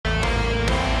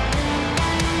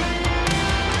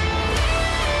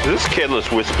Is this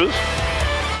Careless Whispers?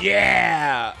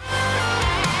 Yeah.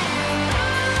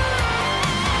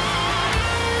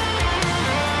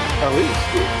 At least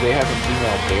they have a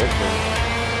female bear.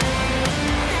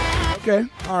 Okay.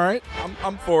 All right.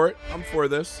 I'm for it. I'm for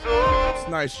this. It's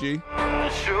nice, G.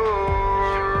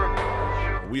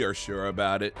 We are sure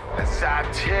about it. As I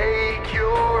take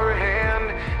your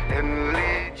hand and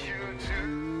lead you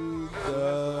to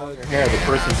The Yeah, the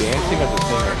person dancing or the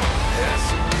singer?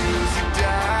 as the music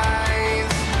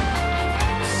dies.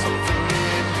 Something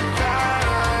in your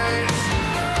eyes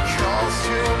calls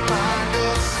to mind a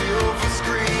silver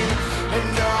screen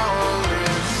and all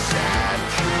is sad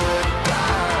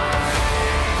goodbye.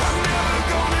 I'm never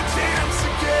gonna dance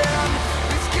again.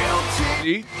 It's guilty.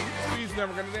 See? He's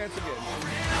never gonna dance again.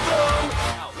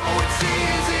 Oh, it's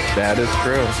easy. That is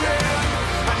true. I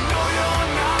know you're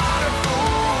not a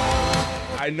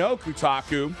fool. I know,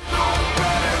 Kotaku.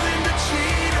 Better than to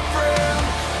cheat a friend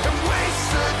and waste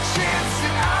the chance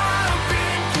that I've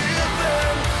been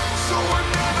given. So I'm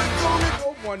never gonna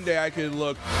Hope one day I could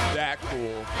look that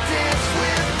cool. dance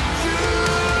with you.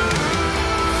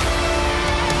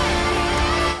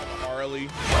 Harley.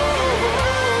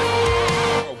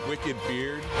 A wicked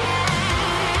beard.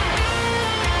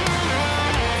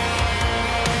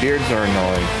 Beards are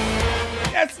annoying.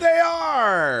 Yes, they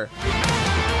are.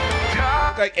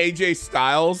 Look like AJ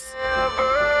Styles.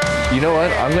 You know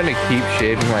what? I'm gonna keep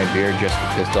shaving my beard just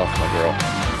to piss off my girl.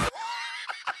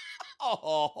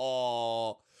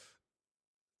 Oh,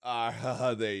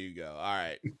 there you go. All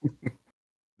right,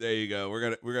 there you go.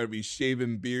 We're gonna be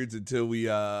shaving beards until we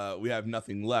have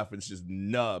nothing left. It's just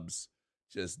nubs,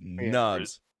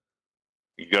 nubs.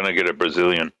 You're gonna get a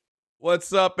Brazilian.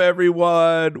 What's up,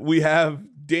 everyone? We have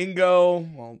Dingo,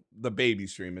 well, the baby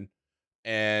streaming,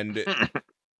 and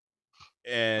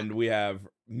and we have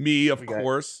me, of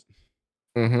course.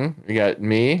 Mm-hmm. You got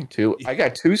me too. I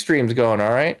got 2 streams going. All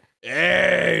right.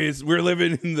 Hey, we're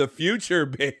living in the future,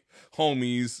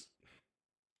 homies.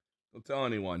 Don't tell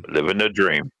anyone. Living the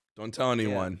dream. Don't tell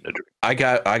anyone. I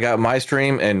got my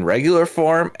stream in regular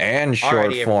form and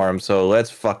short form. So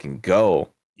let's fucking go.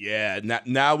 Yeah,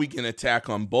 now we can attack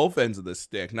on both ends of the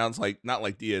stick. Now it's like not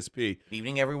like DSP. Good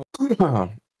evening, everyone.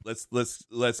 Let's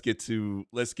get to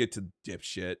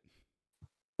dipshit.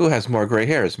 Who has more gray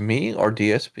hairs, me or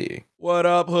DSP? What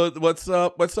up, Hood? What's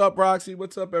up? What's up, Roxy?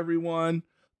 What's up, everyone?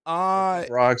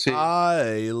 Roxy.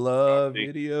 I love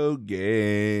video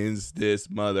games. This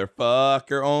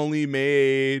motherfucker only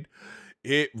made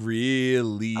it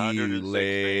really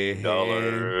late.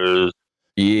 $116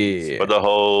 Yeah. for the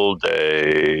whole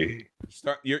day.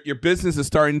 Your business is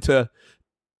starting to.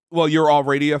 Well, you're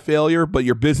already a failure, but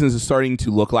your business is starting to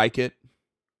look like it.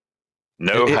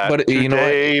 No hat but today, you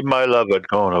know what? my love had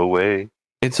gone away.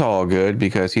 It's all good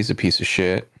because he's a piece of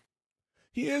shit.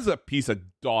 He is a piece of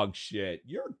dog shit.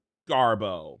 You're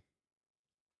Garbo.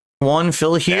 One,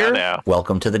 Phil here. Now.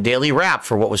 Welcome to the Daily Wrap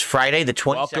for what was Friday, the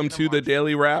 22nd. Welcome to the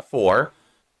Daily Wrap. For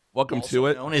Welcome to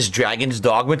it. known as Dragon's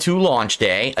Dogma 2 launch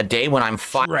day, a day when I'm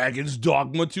Dragon's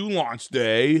Dogma 2 launch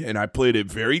day, and I played it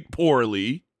very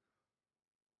poorly.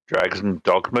 Dragon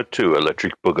Dogma 2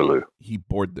 Electric Boogaloo. He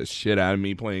bored the shit out of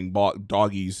me playing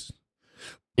doggies.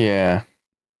 Yeah.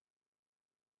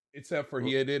 Except for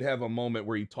he did have a moment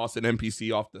where he tossed an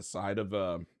NPC off the side of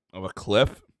a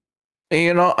cliff.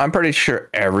 You know, I'm pretty sure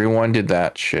everyone did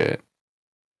that shit.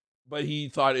 But he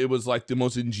thought it was like the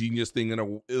most ingenious thing in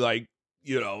a like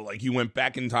he went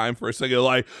back in time for a second,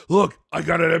 like, look, I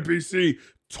got an NPC.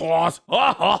 Toss.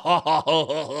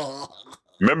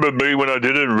 Remember me when I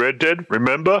did it in Red Dead?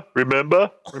 Remember?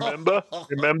 Oh,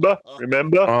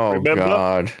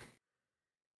 God.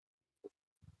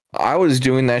 I was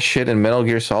doing that shit in Metal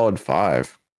Gear Solid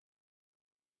 5.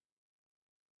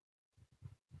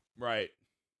 Right.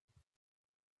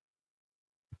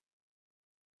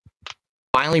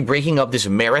 finally breaking up this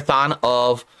marathon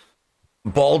of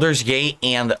Baldur's Gate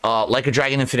and Like a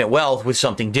Dragon Infinite Wealth with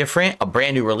something different, a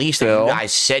brand new release that Phil? you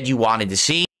guys said you wanted to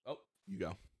see. Oh, you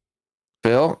go.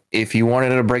 Phil, if you wanted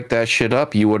to break that shit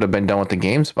up, you would have been done with the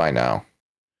games by now.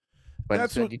 But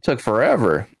That's instead, what- you took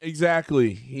forever.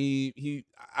 Exactly.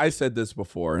 I said this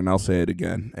before and I'll say it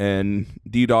again. And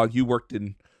D-Dog, you worked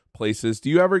in places. Do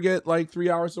you ever get like 3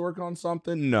 hours to work on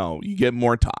something? No, you get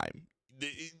more time.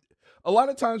 A lot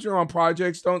of times you're on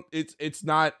projects, it's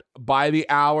not by the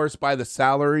hours, by the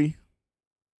salary,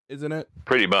 isn't it?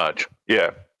 Pretty much.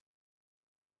 Yeah.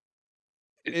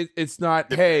 It's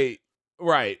not, hey,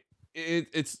 right.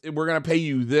 We're gonna pay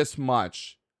you this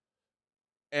much.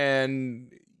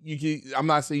 And I'm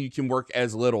not saying you can work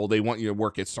as little. They want you to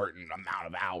work a certain amount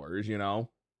of hours, you know?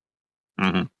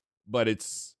 Mm-hmm. But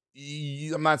it's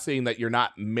I'm not saying that you're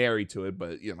not married to it,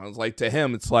 but you know, it's like to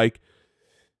him, it's like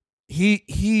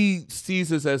he sees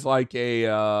this as like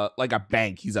a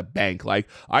bank. He's a bank. Like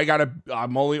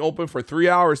I'm only open for 3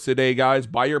 hours today, guys.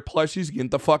 Buy your plushies,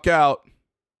 get the fuck out.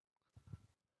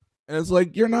 And it's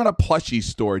like, you're not a plushie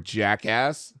store,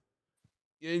 jackass.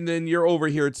 And then you're over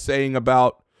here saying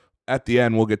about, at the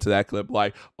end, we'll get to that clip,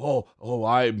 like,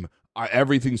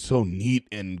 everything's so neat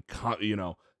and, you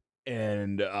know,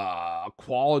 and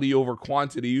quality over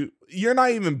quantity. You're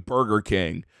not even Burger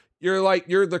King.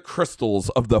 You're the Crystals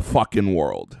of the fucking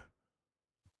world.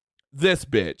 This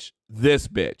bitch.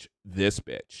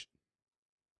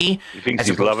 He thinks As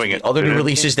he's opposed loving to it. the other new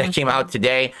releases that came out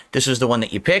today, this was the one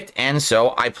that you picked, and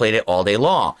so I played it all day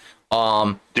long.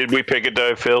 Did we pick it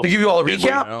though, Phil? To give you all a Did we?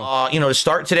 recap, to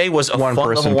start today was a One fun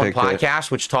person level 1 picked it. podcast,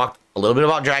 which talked a little bit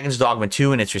about Dragon's Dogma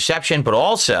 2 and its reception, but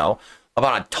also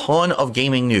about a ton of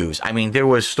gaming news. I mean, there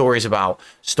was stories about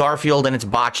Starfield and its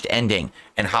botched ending,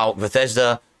 and how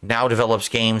Bethesda now develops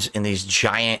games in these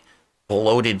giant,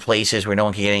 bloated places where no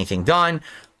one can get anything done.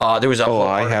 There was a whole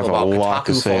I have article a about lot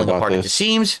to Kotaku say falling about apart at the this.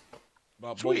 seams.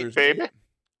 About Sweet, Baldur's baby. Gate?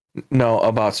 No,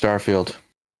 about Starfield.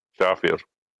 Starfield.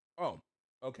 Oh,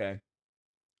 okay.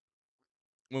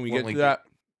 When we When get we to that,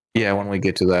 Yeah, when we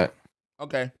get to that.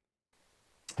 okay.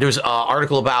 There was an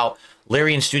article about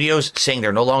Larian Studios saying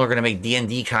they're no longer going to make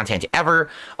D&D content ever,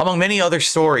 among many other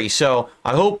stories. So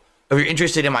I hope if you're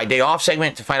interested in my day off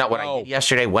segment to find out what I did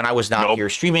yesterday when I was not Nope. here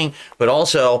streaming, but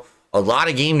also a lot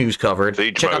of game news covered,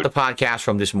 Siege check out mode. the podcast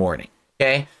from this morning.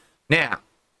 Okay? Now,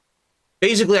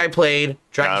 basically I played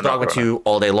Dragon's Dogma 2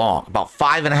 all day long. About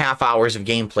 5.5 hours of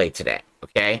gameplay today.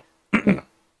 Okay? That's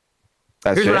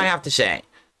Here's it. what I have to say.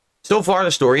 So far, the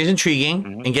story is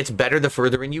intriguing and gets better the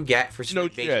further in you get. For No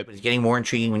basic, shit. but it's getting more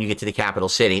intriguing when you get to the capital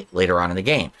city later on in the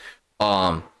game.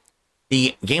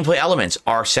 The gameplay elements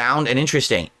are sound and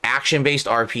interesting. Action-based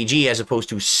RPG as opposed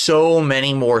to so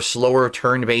many more slower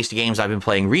turn-based games I've been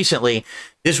playing recently.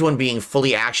 This one being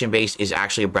fully action-based is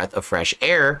actually a breath of fresh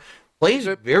air. Plays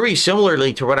very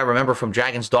similarly to what I remember from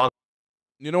Dragon's Dogma.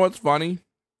 You know what's funny?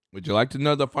 Would you like to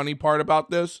know the funny part about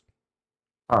this?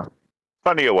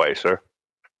 Funny away, sir.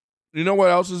 You know what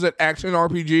else is an action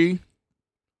RPG?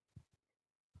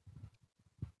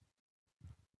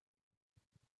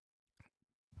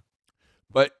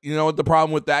 But you know what the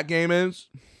problem with that game is?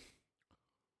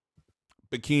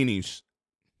 Bikinis.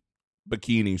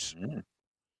 Mm.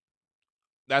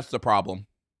 That's the problem.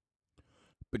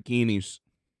 Bikinis.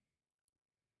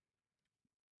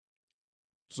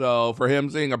 So for him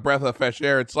seeing a breath of fresh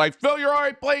air, it's like, Phil, you're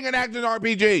already playing an action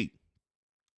RPG.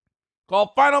 Called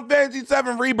Final Fantasy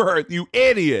VII Rebirth, you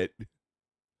idiot.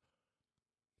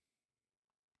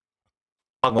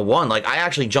 Dogma 1, like I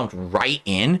actually jumped right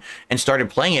in and started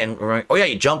playing it. And oh yeah,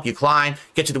 you jump, you climb,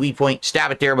 get to the weak point,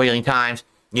 stab it there a million times,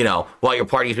 you know, while your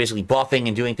party is basically buffing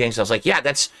and doing things. I was like, yeah,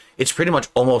 it's pretty much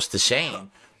almost the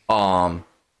same.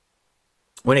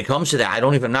 When it comes to that,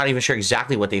 not even sure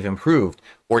exactly what they've improved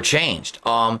or changed.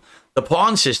 The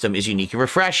pawn system is unique and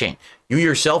refreshing. You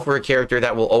yourself are a character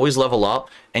that will always level up,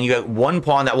 and you have one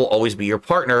pawn that will always be your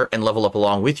partner and level up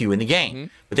along with you in the game. Mm-hmm.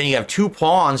 But then you have two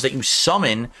pawns that you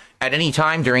summon at any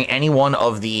time during any one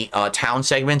of the town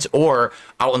segments, or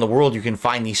out in the world you can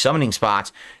find these summoning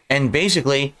spots. And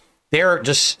basically, they're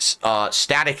just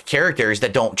static characters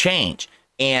that don't change.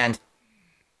 And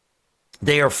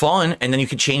they are fun, and then you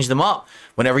can change them up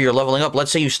whenever you're leveling up.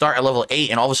 Let's say you start at level 8,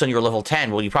 and all of a sudden you're level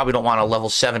 10. Well, you probably don't want a level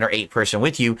 7 or 8 person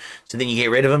with you, so then you get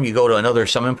rid of them, you go to another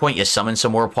summon point, you summon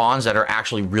some more pawns that are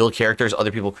actually real characters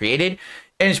other people created,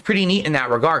 and it's pretty neat in that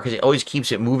regard, because it always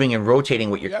keeps it moving and rotating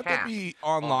with your You have cast. to be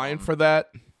online for that.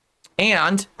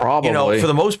 And, Probably. you know, for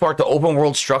the most part, the open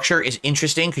world structure is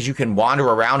interesting because you can wander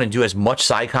around and do as much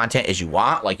side content as you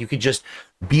want. Like, you could just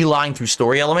beeline through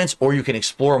story elements, or you can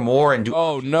explore more and do...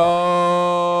 Oh,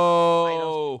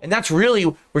 no. And that's really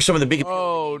where some of the big appeal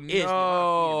Oh, of the game is.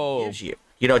 no. Gives you.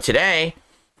 You know, today,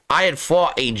 I had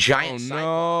fought a giant side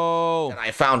no. that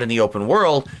I found in the open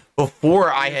world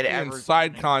before I had And ever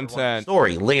side content.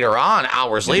 story. Later on,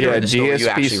 hours later Yeah, in the story, you DSP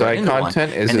actually run side into one,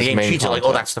 content is and the his game main treats it like, oh,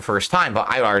 content. that's the first time, but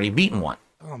I'd already beaten one.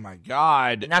 Oh, my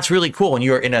God. And that's really cool. When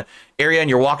you're in an area and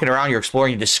you're walking around, you're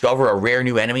exploring, you discover a rare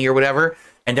new enemy or whatever,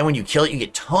 and then when you kill it, you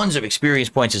get tons of experience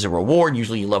points as a reward.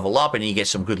 Usually you level up and you get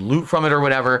some good loot from it or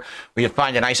whatever, or you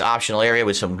find a nice optional area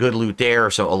with some good loot there,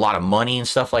 or a lot of money and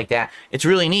stuff like that. It's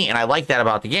really neat, and I like that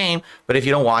about the game, but if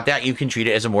you don't want that, you can treat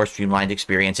it as a more streamlined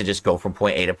experience and just go from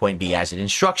point A to point B as it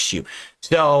instructs you.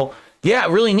 So, yeah,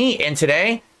 really neat. And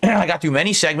today, I got through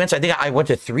many segments. I think I went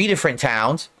to 3 different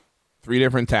towns. 3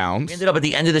 different towns. Ended up at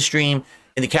the end of the stream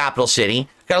in the capital city.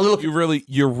 Got a little...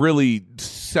 You're really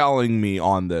selling me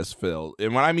on this, Phil.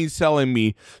 And when I mean selling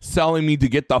me to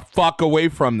get the fuck away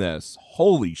from this.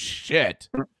 Holy shit.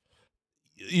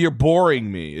 You're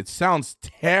boring me. It sounds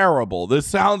terrible. This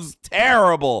sounds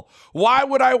terrible. Why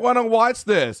would I want to watch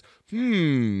this? I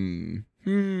don't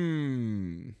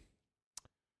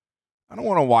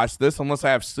want to watch this unless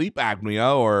I have sleep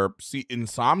apnea or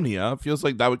insomnia. It feels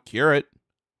like that would cure it.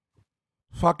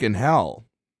 Fucking hell.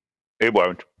 It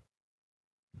won't.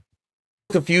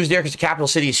 Confused there because the capital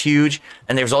city is huge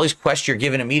and there's all these quests you're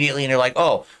given immediately and they're like,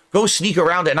 oh, go sneak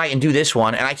around at night and do this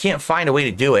one, and I can't find a way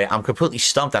to do it. I'm completely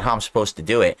stumped on how I'm supposed to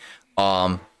do it.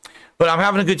 But I'm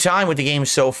having a good time with the game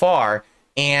so far.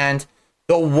 And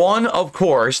the one, of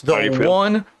course, the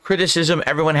one criticism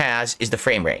everyone has is the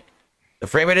frame rate. The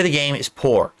frame rate of the game is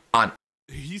poor.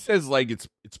 He says like it's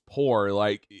poor.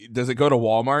 Like, does it go to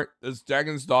Walmart? Does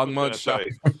Dragon's Dogma shop?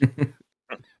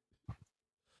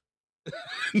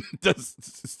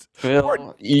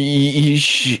 Phil, you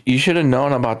should have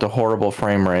known about the horrible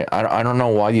frame rate. I don't know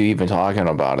why you even talking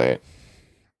about it.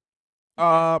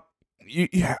 I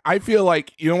feel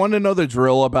like you want to know the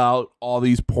drill about all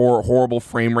these poor, horrible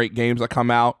frame rate games that come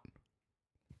out.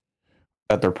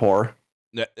 That they're poor.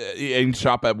 And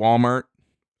shop at Walmart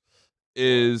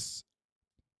is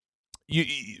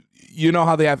you know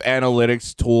how they have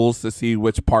analytics tools to see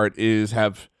which part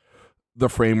have the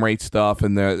frame rate stuff,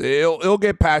 and it'll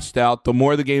get patched out. The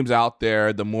more the game's out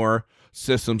there, the more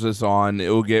systems it's on, it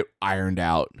will get ironed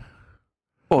out.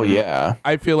 Oh yeah,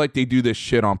 I feel like they do this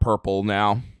shit on purple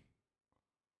now.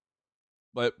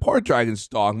 But poor Dragon's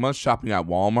Dogma shopping at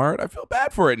Walmart, I feel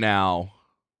bad for it now.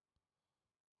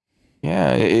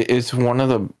 Yeah, it's one of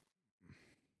the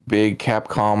big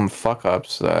Capcom fuck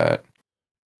ups that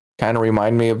kind of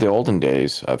remind me of the olden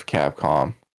days of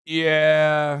Capcom.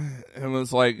 Yeah, it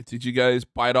was like, did you guys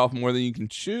bite off more than you can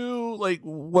chew? Like,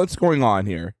 what's going on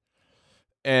here?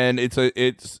 And it's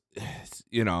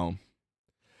you know,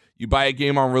 you buy a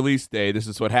game on release day, this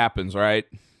is what happens, right?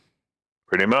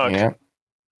 Pretty much. Yeah.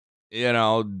 You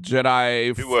know,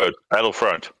 Jedi. 2 words.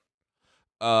 Battlefront.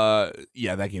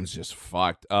 Yeah, that game's just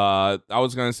fucked. I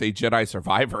was gonna say Jedi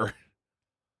Survivor,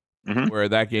 where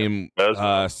that game,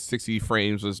 60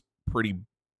 frames was pretty,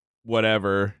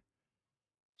 whatever.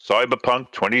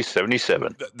 Cyberpunk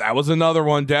 2077. That was another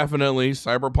one, definitely.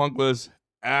 Cyberpunk was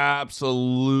absolutely.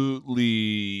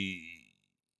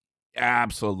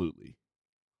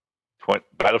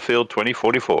 Battlefield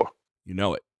 2044. You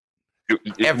know it.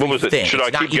 What was it? Should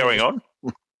I keep going on?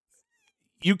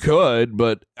 You could,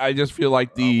 but I just feel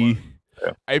like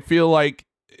I feel like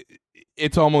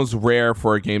it's almost rare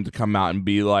for a game to come out and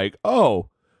be like,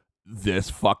 oh, this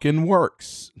fucking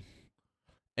works,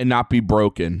 and not be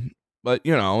broken. But,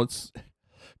 you know,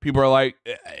 people are like,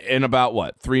 in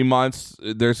about 3 months,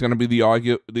 there's going to be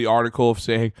the article of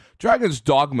saying Dragon's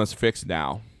Dogma's fixed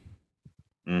now.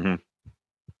 Mm-hmm.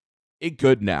 It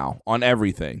good now on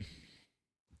everything.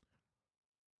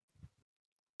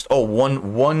 Oh,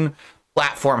 one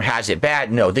platform has it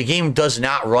bad. No, the game does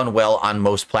not run well on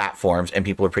most platforms, and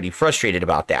people are pretty frustrated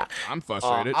about that. I'm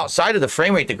frustrated. Outside of the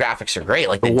frame rate, the graphics are great.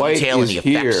 Like the detail and the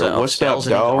effects of spells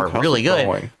and are really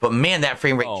good. But man, that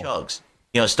frame rate chugs.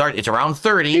 You know, it's around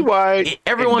 30.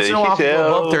 Every once in a while, it'll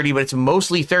go above 30, but it's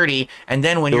mostly 30. And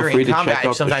then when you're in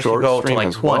combat, sometimes you go to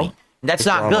like 20. Well. That's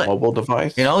not good. Mobile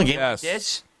device. You know, a game like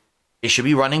this, it should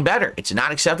be running better. It's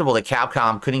not acceptable that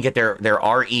Capcom couldn't get their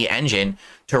RE engine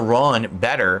to run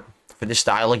better for this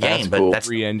style of game. But that's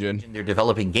the engine they're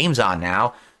developing games on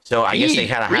now. So I guess they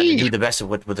kind of had to do the best of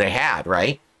what they had,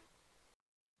 right?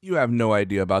 You have no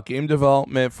idea about game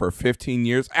development for 15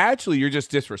 years. Actually, you're just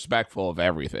disrespectful of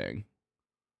everything.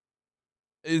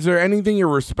 Is there anything you're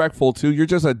respectful to? You're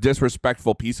just a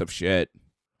disrespectful piece of shit.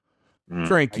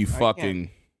 Drink, you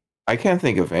fucking... I can't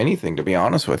think of anything, to be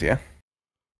honest with you.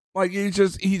 Like, he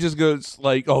just goes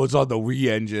like, oh, it's on the Wii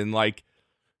engine. Like,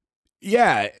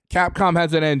 yeah, Capcom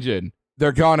has an engine.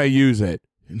 They're gonna use it.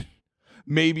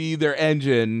 Maybe their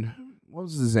engine... What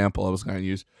was the example I was going to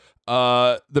use?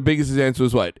 The biggest example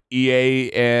was what?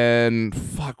 EA and...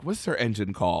 Fuck, what's their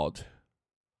engine called?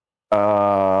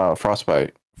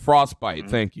 Frostbite. Frostbite,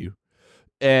 thank you.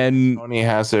 And Sony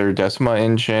has their Decima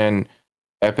engine.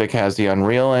 Epic has the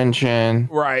Unreal Engine.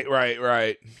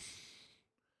 Right.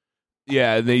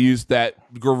 Yeah, they used that.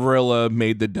 Guerrilla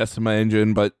made the Decima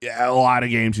engine, but yeah, a lot of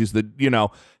games use the, you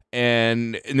know,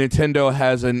 and Nintendo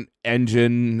has an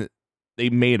engine.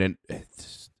 They made it.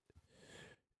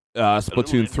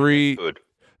 Splatoon 3.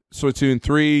 Splatoon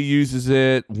 3 uses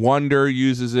it. Wonder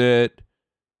uses it.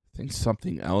 I think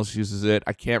something else uses it.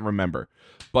 I can't remember.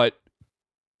 But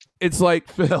it's like,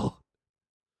 Phil,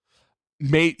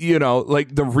 mate, you know,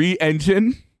 like the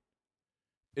re-engine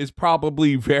is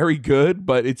probably very good,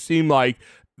 but it seemed like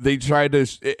they tried to.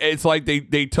 It's like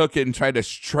they took it and tried to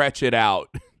stretch it out.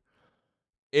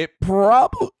 It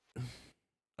probably.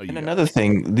 And another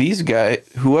thing, these guys,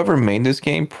 whoever made this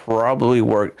game, probably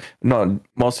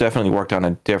most definitely worked on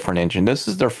a different engine. This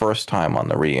is their first time on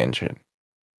the re-engine.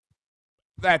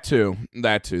 That too.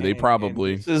 They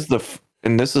probably. This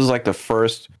is like the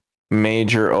first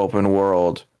major open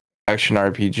world action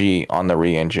RPG on the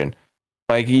re-engine.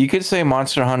 Like, you could say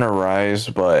Monster Hunter Rise,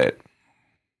 but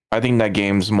I think that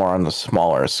game's more on the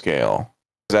smaller scale.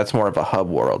 That's more of a hub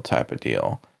world type of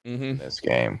deal. In this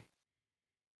game.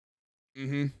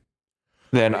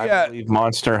 Then I believe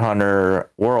Monster Hunter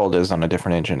World is on a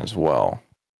different engine as well.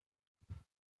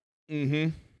 But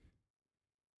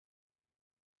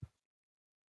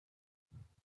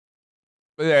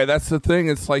yeah, that's the thing.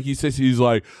 It's like he says, he's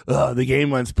like, "Oh, the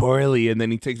game runs poorly," and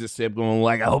then he takes a sip, going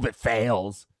like, "I hope it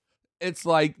fails." It's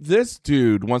like this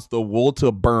dude wants the world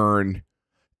to burn,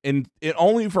 and it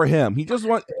only for him. He just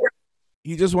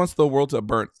wants the world to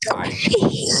burn.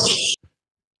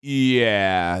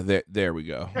 Yeah, there we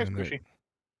go.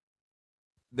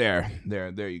 There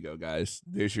you go, guys.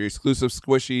 There's your exclusive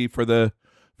squishy for the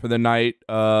night.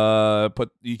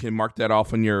 You can mark that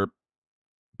off on your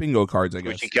bingo cards, I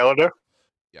guess. Squishy calendar.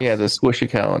 Yes. Yeah, the squishy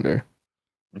calendar.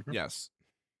 Yes.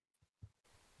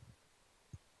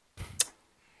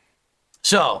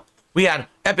 So we had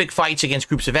epic fights against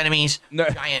groups of enemies,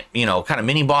 giant, kind of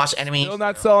mini boss enemies. Still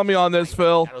not selling me on this,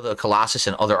 Phil. Out of the Colossus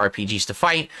and other RPGs to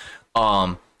fight.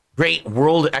 Great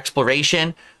world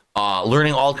exploration.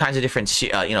 Learning all kinds of different,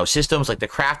 systems like the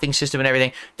crafting system and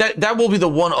everything. That will be the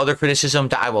one other criticism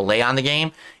that I will lay on the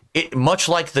game. It, much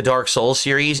like the Dark Souls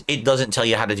series, it doesn't tell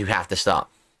you how to do half the stuff.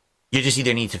 You just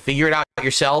either need to figure it out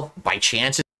yourself by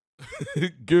chance.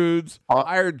 Goons,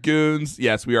 hired goons.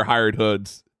 Yes, we are hired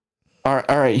hoods. All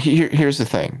right. Here's the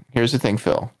thing.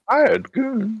 Phil. Hired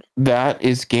goons. That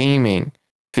is gaming.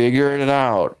 Figure it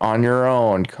out on your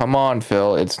own. Come on,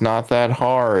 Phil. It's not that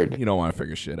hard. You don't want to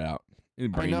figure shit out. You're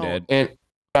brain dead. And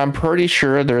I'm pretty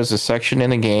sure there's a section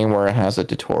in the game where it has a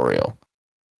tutorial.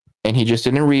 And he just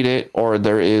didn't read it, or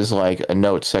there is like a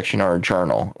note section or a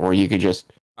journal where you could just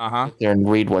sit there and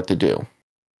read what to do.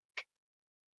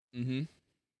 And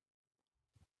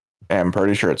I'm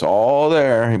pretty sure it's all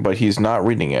there, but he's not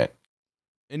reading it.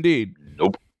 Indeed.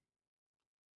 Nope.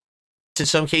 In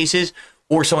some cases,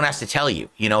 or someone has to tell you,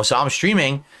 so I'm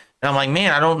streaming and I'm like,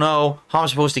 man, I don't know how I'm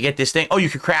supposed to get this thing. Oh, you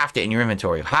could craft it in your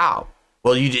inventory. How?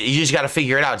 Well, you just got to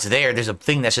figure it out. It's there. There's a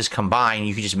thing that's just combined.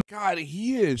 You can just. God,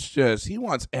 he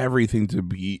wants everything to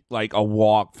be like a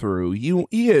walkthrough.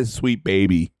 He is sweet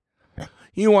baby.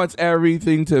 He wants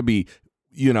everything to be,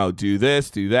 do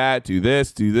this, do that, do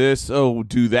this, do this. Oh,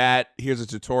 do that. Here's a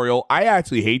tutorial. I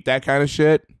actually hate that kind of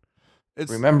shit.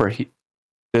 Remember,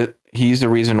 he's the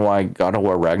reason why God of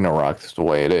War Ragnarok is the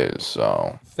way it is.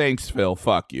 So thanks, Phil.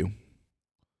 Fuck you.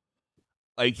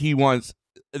 Like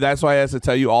that's why he has to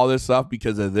tell you all this stuff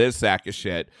because of this sack of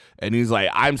shit. And he's like,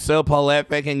 I'm so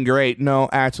prolific and great. No,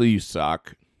 actually, you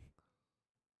suck.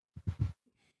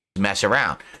 Mess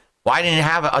around. Why didn't it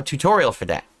have a tutorial for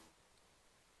that?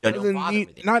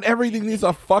 Not everything needs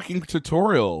a fucking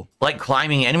tutorial. Like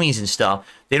climbing enemies and stuff.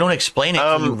 They don't explain it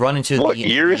until you run into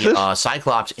the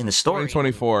Cyclops in the story.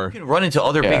 2024. You can run into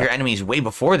other bigger enemies way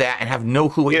before that and have no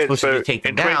clue what you're supposed to do to take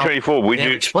them down. In 2024, would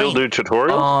you still do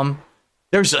tutorials?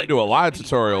 I do a lot of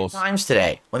tutorials. Times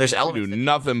today when there's elements. I do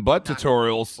nothing but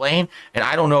tutorials. And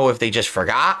I don't know if they just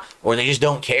forgot or they just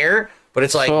don't care. But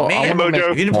it's like, man, if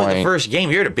you didn't play the first game,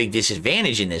 you're at a big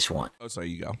disadvantage in this one. Oh, so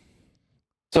you go.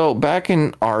 So back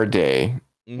in our day,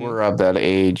 we're of that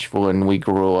age when we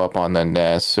grew up on the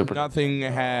NES. Nothing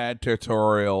had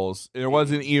tutorials. There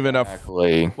wasn't even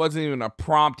a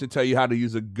prompt to tell you how to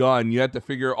use a gun. You had to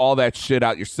figure all that shit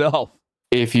out yourself.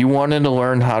 If you wanted to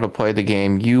learn how to play the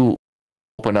game, you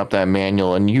open up that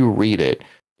manual and you read it.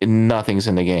 And nothing's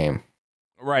in the game.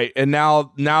 Right. And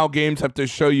now games have to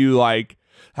show you like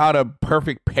how to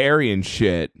perfect parry and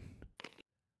shit.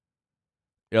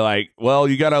 You're like, well,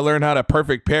 you got to learn how to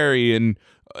perfect parry, and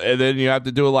then you have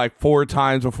to do it like 4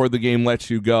 times before the game lets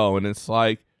you go. And it's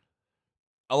like,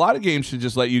 a lot of games should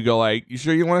just let you go like, you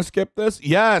sure you want to skip this?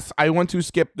 Yes, I want to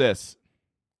skip this.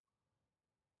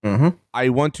 I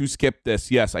want to skip this.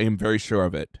 Yes, I am very sure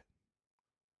of it.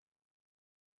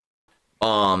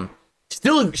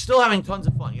 Still having tons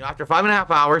of fun. After 5.5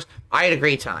 hours, I had a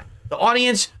great time. The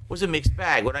audience was a mixed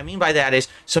bag. What I mean by that is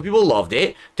some people loved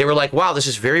it. They were like, wow, this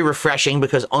is very refreshing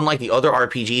because unlike the other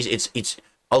RPGs, it's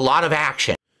a lot of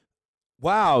action.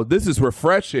 Wow, this is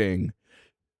refreshing.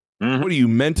 What are you,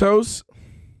 Mentos?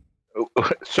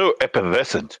 So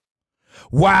effervescent.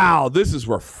 Wow, this is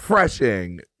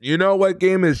refreshing. You know what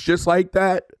game is just like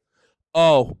that?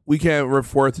 Oh, we can't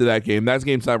refer to that game. That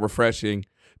game's not refreshing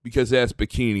because it has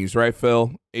bikinis, right,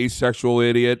 Phil? Asexual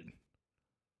idiot.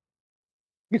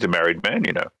 He's a married man,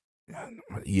 you know.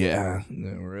 Yeah,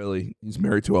 no, really. He's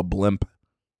married to a blimp.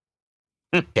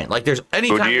 Like there's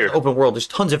anytime in the open world, there's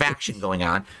tons of action going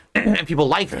on, and people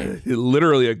like it.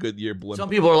 Literally a good year blimp. Some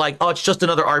people are like, "Oh, it's just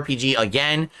another RPG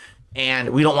again,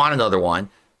 and we don't want another one."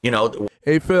 You know.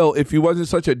 Hey Phil, if you wasn't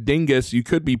such a dingus, you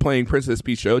could be playing Princess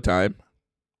Peach Showtime.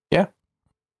 Yeah.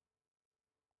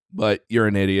 But you're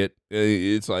an idiot.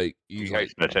 It's like He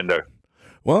hates Nintendo.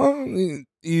 Well,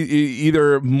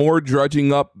 either more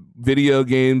drudging up video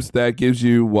games that gives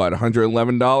you what,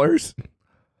 $111.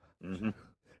 Mm-hmm.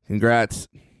 Congrats.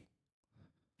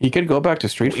 He could go back to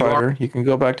Street Fighter. He can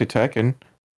go back to Tekken.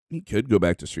 He could go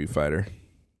back to Street Fighter.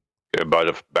 Go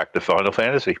back to Final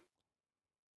Fantasy.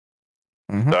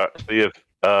 Mm-hmm.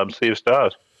 Sea of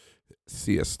Stars.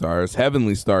 Sea of Stars.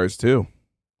 Heavenly Stars, too.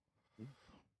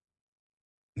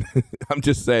 I'm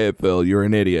just saying, Phil, you're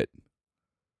an idiot.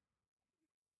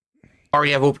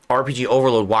 Already have RPG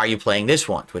Overload. Why are you playing this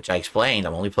one? To which I explained,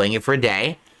 I'm only playing it for a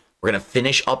day. We're going to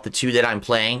finish up the 2 that I'm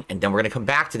playing, and then we're going to come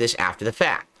back to this after the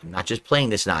fact. I'm not just playing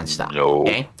this nonstop. No.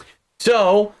 Okay?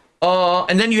 So,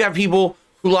 and then you have people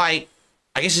who, like,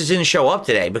 I guess it didn't show up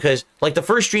today because, like, the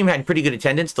first stream had pretty good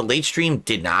attendance. The late stream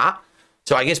did not.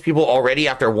 So I guess people already,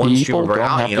 after one stream, were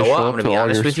out. You know what? I'm going to be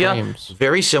honest with you.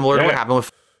 Very similar to what happened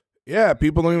with... Yeah,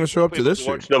 people don't even show up to this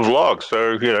stream. Watch the vlog,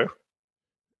 so, you know.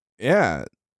 Yeah.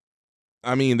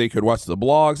 I mean, they could watch the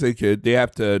blogs. They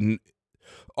have to...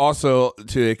 Also,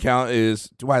 to account is,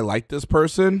 do I like this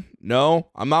person? No,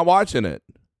 I'm not watching it.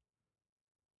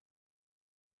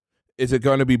 Is it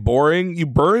going to be boring? You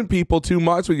burn people too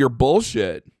much with your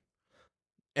bullshit.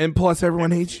 And plus,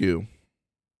 everyone hates you.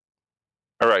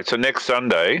 All right, so next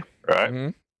Sunday, right? Mm-hmm.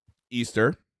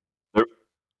 Easter.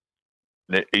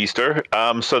 Easter.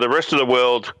 So the rest of the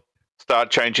world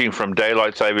start changing from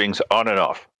daylight savings on and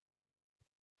off.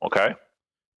 Okay?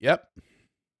 Yep.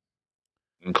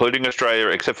 Including Australia,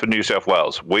 except for New South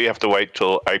Wales. We have to wait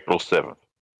till April 7th.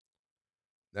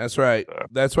 That's right.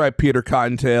 That's right, Peter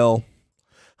Cottontail.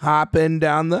 Hopping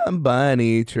down the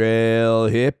bunny trail.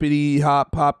 Hippity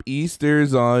hop hop,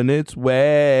 Easter's on its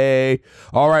way.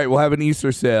 All right, we'll have an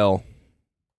Easter sale.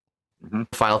 Mm-hmm.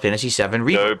 Final Fantasy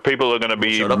VII. So people are going to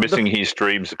be missing his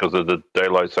streams because of the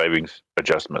daylight savings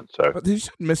adjustment. So, but they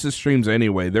should miss his streams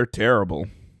anyway. They're terrible.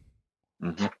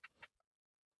 Mm-hmm.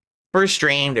 First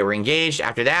stream, they were engaged.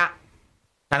 After that,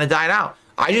 kind of died out.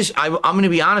 I'm going to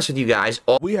be honest with you guys.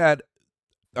 We had,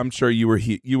 I'm sure you were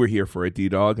here for it,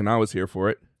 D-Dog, and I was here for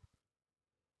it.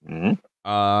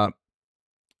 Mm-hmm.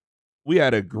 We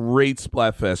had a great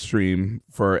Splatfest stream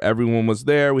for everyone was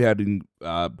there. We had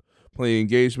plenty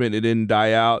engagement. It didn't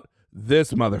die out.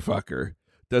 This motherfucker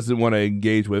doesn't want to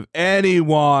engage with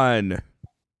anyone.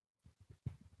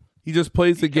 He just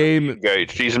plays the game.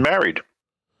 Engaged. He's married.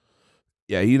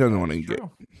 Yeah, he doesn't want to engage.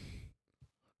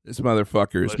 This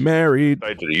motherfucker is married.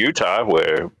 State to Utah,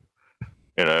 where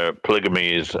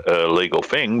polygamy is a legal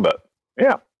thing, but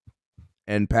yeah.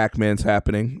 And Pac-Man's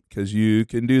happening because you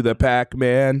can do the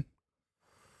Pac-Man.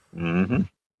 Mm-hmm.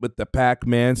 With the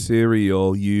Pac-Man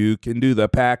cereal, you can do the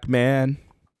Pac-Man.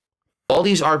 All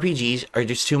these RPGs are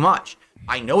just too much.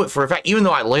 I know it for a fact. Even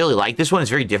though I really like this one,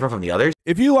 it's very different from the others.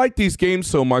 If you like these games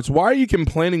so much, why are you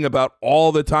complaining about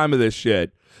all the time of this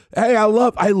shit? Hey, I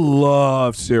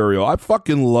love cereal. I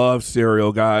fucking love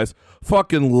cereal, guys.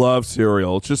 Fucking love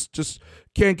cereal. Just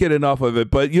can't get enough of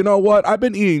it. But you know what? I've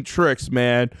been eating Trix,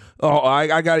 man. Oh,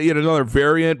 I got to eat another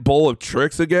variant bowl of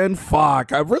Trix again.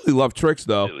 Fuck, I really love Trix,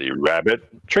 though. Silly rabbit.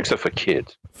 Tricks are for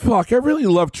kids. Fuck, I really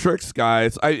love Trix,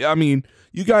 guys. I mean,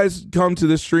 you guys come to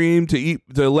the stream to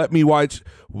let me watch,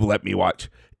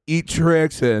 eat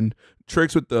Trix and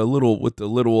Tricks with the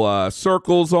little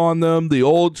circles on them, the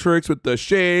old Tricks with the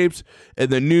shapes, and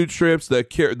the new Tricks,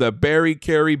 the berry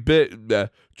carry bit, the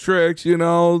Tricks,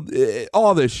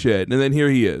 all this shit. And then here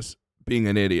he is being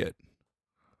an idiot.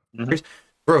 Mm-hmm.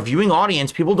 For a viewing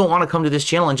audience, people don't want to come to this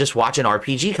channel and just watch an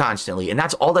RPG constantly, and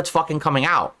that's all that's fucking coming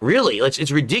out. Really,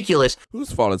 it's ridiculous.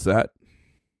 Whose fault is that?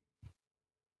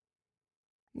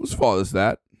 Whose fault is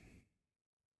that?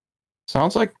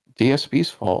 Sounds like DSP's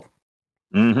fault.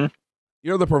 Mm-hmm.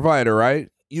 You're the provider, right?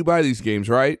 You buy these games,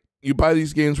 right? You buy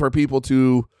these games for people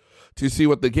to see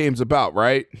what the game's about,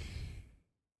 right?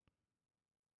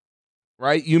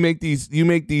 Right? You make these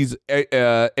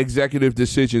executive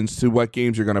decisions to what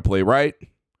games you're going to play, right?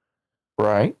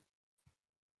 Right.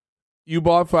 You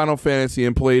bought Final Fantasy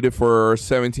and played it for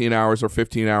 17 hours or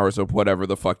 15 hours of whatever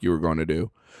the fuck you were going to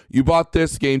do. You bought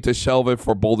this game to shelve it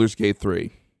for Baldur's Gate 3.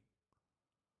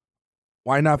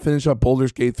 Why not finish up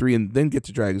Baldur's Gate 3 and then get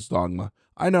to Dragon's Dogma?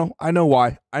 I know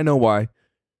why.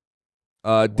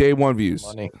 Day one views.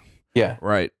 Money. Yeah.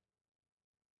 Right.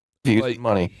 Views Like- and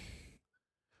money.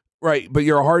 Right, but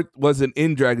your heart wasn't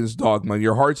in Dragon's Dogma.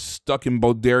 Your heart's stuck in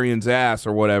Bodarian's ass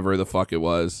or whatever the fuck it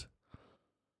was.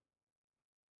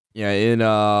 Yeah, in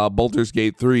Baldur's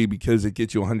Gate 3 because it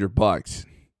gets you $100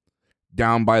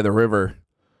 down by the river.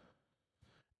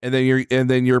 And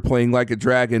then you're playing Like a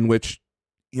Dragon, which,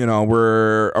 you know,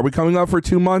 are we coming up for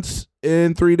 2 months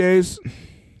in 3 days?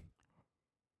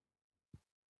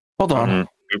 Hold on.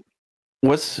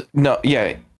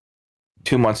 Mhm.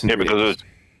 2 months and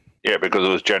Yeah, because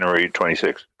it was January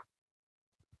 26th.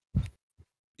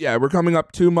 Yeah, we're coming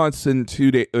up 2 months in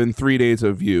 3 days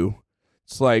of you.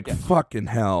 It's like fucking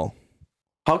hell.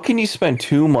 How can you spend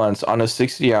 2 months on a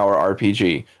 60-hour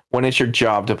RPG when it's your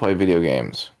job to play video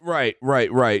games? Right.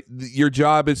 Your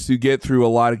job is to get through a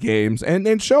lot of games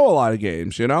and show a lot of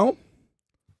games, you know?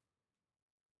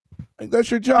 Like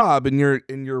that's your job, and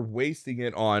you're wasting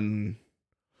it on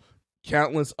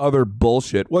countless other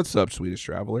bullshit. What's up, Swedish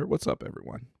Traveler? What's up,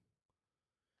 everyone?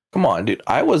 Come on, dude.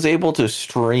 I was able to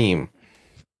stream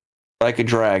Like a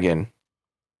Dragon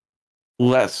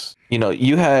less. You know,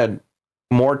 you had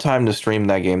more time to stream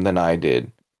that game than I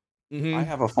did. Mm-hmm. I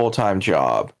have a full-time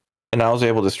job, and I was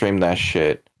able to stream that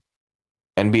shit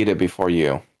and beat it before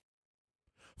you.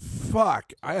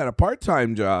 Fuck, I had a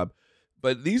part-time job,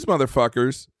 but these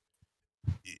motherfuckers,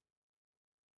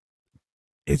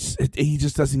 he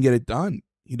just doesn't get it done.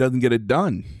 He doesn't get it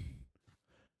done.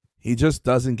 He just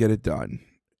doesn't get it done.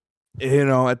 You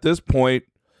know, at this point,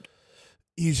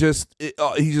 he just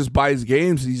buys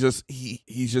games. He's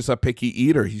just a picky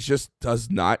eater. He just does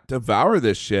not devour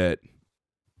this shit.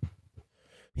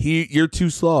 You're too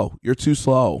slow. You're too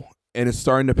slow, and it's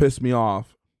starting to piss me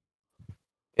off.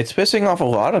 It's pissing off a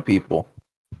lot of people.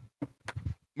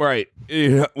 Right.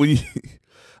 Yeah,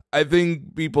 I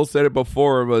think people said it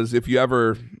before was if you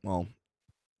ever, well,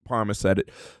 Parma said it,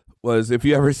 was if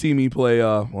you ever see me play,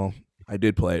 well, I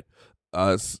did play it,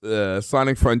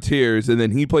 Sonic Frontiers, and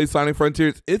then he plays Sonic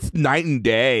Frontiers, it's night and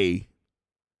day.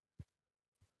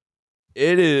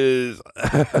 It is,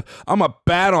 I'm a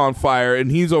bat on fire, and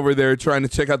he's over there trying to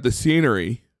check out the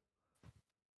scenery.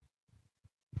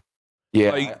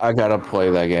 Yeah, Like- I gotta play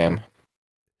that game.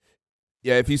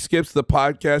 Yeah, if he skips the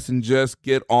podcast and just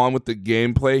get on with the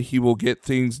gameplay, he will get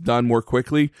things done more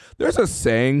quickly. There's a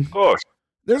saying, Of course.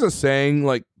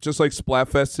 like just like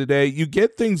Splatfest today, you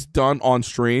get things done on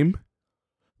stream.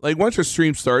 Like once your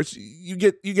stream starts, you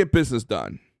get business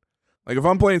done. Like if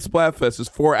I'm playing Splatfest, it's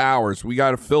 4 hours. We got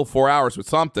to fill 4 hours with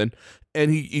something. And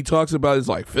he talks about his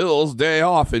like Phil's day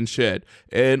off and shit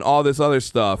and all this other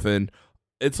stuff. And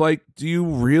it's like, do you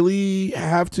really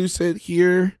have to sit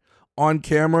here on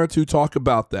camera to talk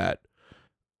about that?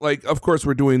 Like, of course,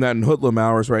 we're doing that in Hoodlum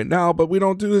hours right now, but we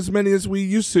don't do as many as we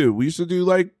used to. We used to do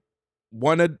like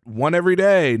one every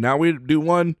day. Now we do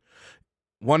one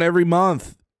every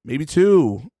month, maybe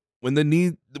two when the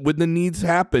needs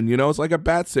happen. You know, it's like a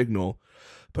bat signal.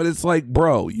 But it's like,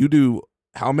 bro, you do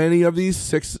how many of these?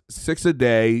 Six a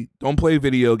day. Don't play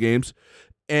video games,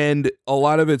 and a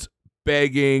lot of it's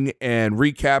begging and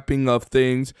recapping of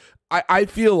things. I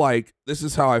feel like this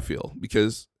is how I feel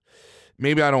because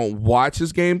maybe I don't watch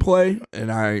his gameplay,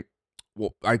 and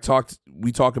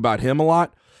we talk about him a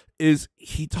lot. Is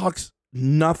he talks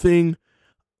nothing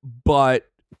but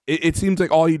it seems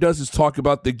like all he does is talk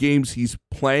about the games he's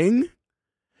playing,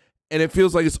 and it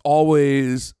feels like it's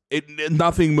always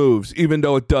nothing moves, even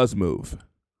though it does move.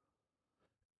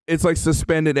 It's like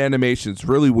suspended animations,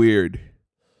 really weird.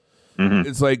 Mhm.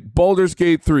 It's like Baldur's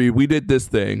Gate 3, we did this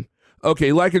thing.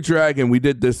 Okay, Like a Dragon, we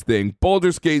did this thing.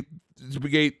 Baldur's Gate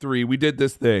 3, we did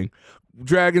this thing.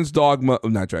 Dragon's Dogma,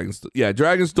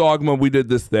 Dragon's Dogma, we did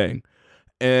this thing.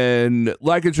 And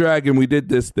Like a Dragon, we did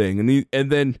this thing.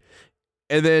 And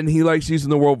then he likes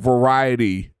using the word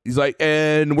variety. He's like,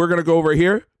 and we're gonna go over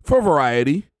here for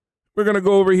variety. We're gonna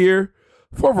go over here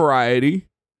for variety.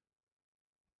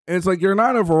 And it's like, you're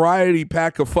not a variety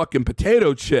pack of fucking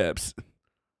potato chips.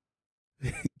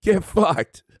 Get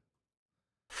fucked.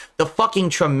 The fucking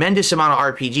tremendous amount of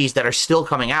RPGs that are still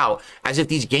coming out, as if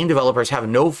these game developers have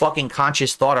no fucking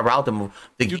conscious thought about them.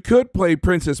 You could play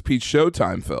Princess Peach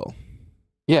Showtime, Phil.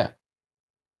 Yeah.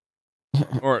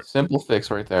 Or Simple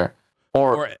fix right there.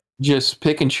 Or just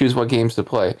pick and choose what games to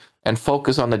play and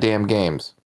focus on the damn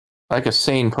games. Like a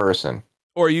sane person.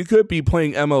 or you could be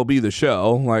playing MLB The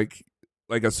Show, like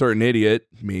a certain idiot,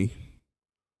 me.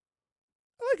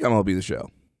 MLB The Show.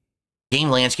 Game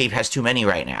landscape has too many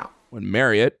right now. Wouldn't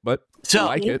marry it, but So I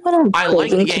like You know it. what I'm I like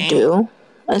the craving game. to do?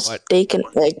 A steak and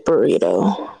egg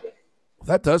burrito.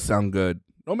 That does sound good.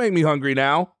 Don't make me hungry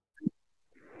now.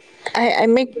 I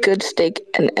make good steak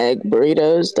and egg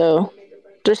burritos, though.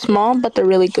 They're small, but they're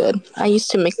really good. I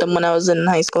used to make them when I was in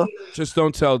high school. Just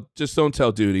don't tell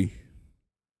Duty.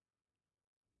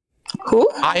 Who?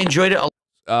 I enjoyed it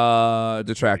a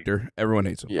Detractor. Everyone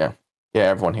hates him. Yeah. Yeah,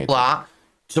 everyone hates it. lot.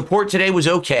 Support today was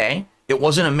okay. It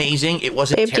wasn't amazing. It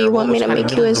wasn't Babe, do terrible. you want me It to was make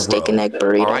kinda you a middle of the steak and road. egg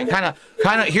burrito? All right,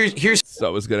 kind of. Here's So I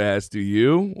was gonna ask, do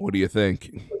you? What do you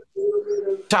think?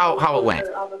 how it went.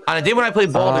 On a day when I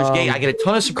played Baldur's Gate, I get a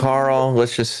ton of support. Carl,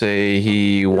 let's just say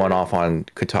he went off on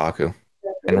Kotaku,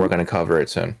 and we're going to cover it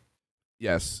soon.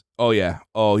 Yes. Oh yeah.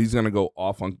 Oh, he's gonna go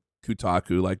off on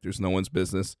Kotaku like there's no one's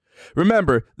business.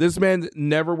 Remember, this man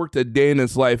never worked a day in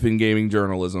his life in gaming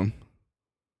journalism.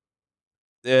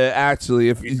 Actually,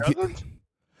 if He doesn't?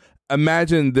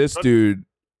 imagine this dude,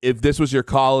 if this was your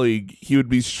colleague, he would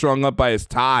be strung up by his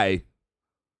tie.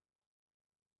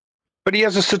 But he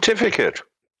has a certificate.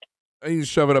 You can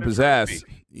shove it up his ass.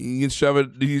 You can shove it.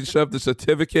 You can shove the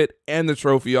certificate and the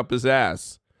trophy up his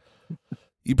ass.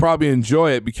 You probably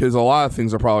enjoy it because a lot of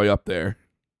things are probably up there.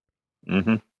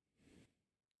 Mm-hmm.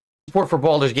 Support for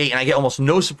Baldur's Gate, and I get almost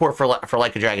no support for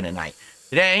Like a Dragon at Night.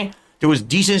 Today, there was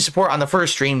decent support on the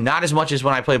first stream, not as much as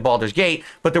when I played Baldur's Gate,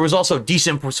 but there was also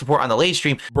decent support on the late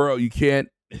stream. Bro, you can't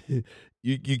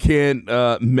you can't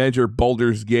measure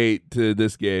Baldur's Gate to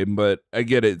this game, but I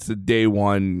get it. It's a day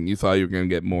one. You thought you were gonna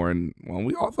get more, and well,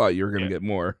 we all thought you were gonna get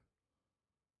more,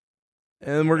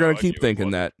 and we're gonna I keep knew it thinking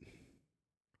wasn't. that.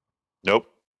 Nope.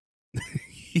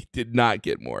 He did not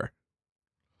get more.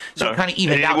 So No. it kind of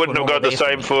evened And out. he wouldn't to a have got normal the day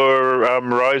same me. for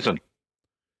Ryzen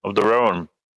of the Rowan.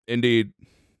 Indeed.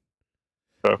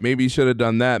 Oh. Maybe you should have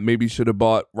done that. Maybe you should have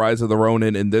bought Rise of the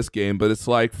Ronin in this game. But it's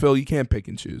like, Phil, you can't pick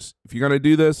and choose. If you're gonna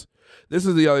do this, this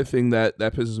is the other thing that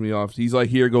pisses me off. He's like,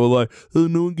 here, go like, oh,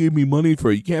 no one gave me money for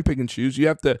it. You can't pick and choose. You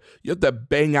have to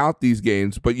bang out these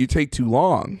games, but you take too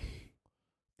long.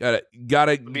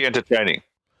 Gotta Be entertaining.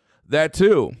 that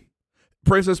too.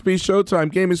 Princess Peach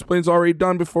Showtime game explains already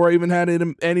done before I even had it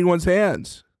in anyone's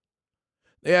hands.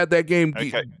 They had that game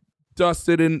Okay.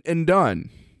 dusted and done.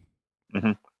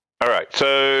 All right.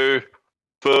 So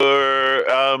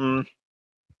for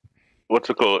what's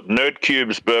it called?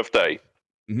 Nerdcube's birthday,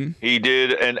 Mhm. he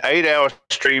did an 8-hour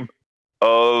stream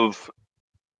of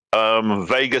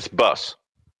Vegas Bus,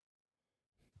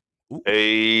 Ooh.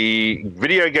 a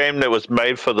video game that was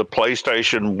made for the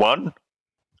PlayStation 1.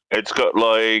 It's got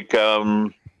like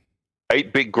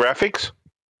 8-bit graphics.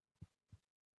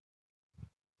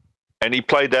 And he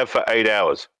played that for 8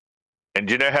 hours. And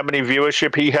do you know how many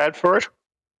viewership he had for it?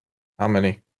 How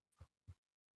many?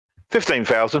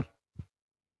 15,000.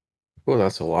 Oh,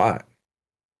 that's a lot.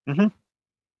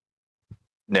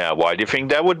 Now, why do you think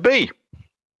that would be?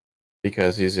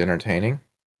 Because he's entertaining.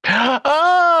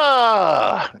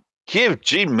 Ah, give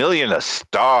G Million a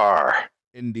star.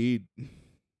 Indeed.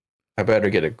 I better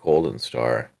get a golden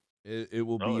star. It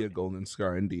will Oh. be a golden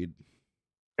scar, indeed.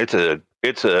 It's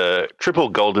a triple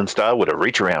golden star with a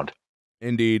reach around.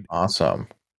 Indeed. Awesome.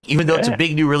 Even though it's a Yeah.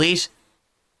 big new release,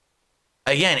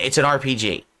 again, it's an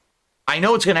RPG. I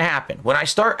know it's going to happen. When I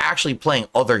start actually playing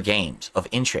other games of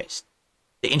interest,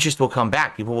 the interest will come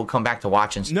back. People will come back to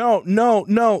watch and No,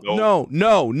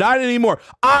 not anymore.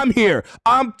 I'm here.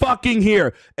 I'm fucking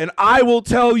here. And I will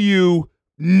tell you,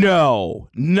 no,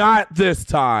 not this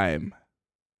time.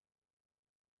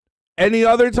 Any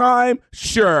other time?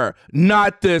 Sure,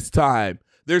 not this time.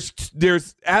 There's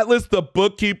Atlas the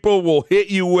bookkeeper will hit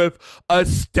you with a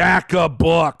stack of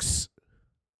books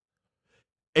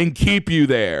and keep you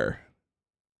there.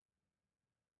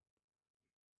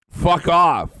 Fuck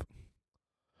off.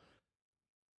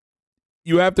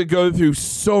 You have to go through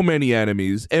so many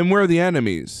enemies, and we're the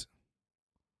enemies.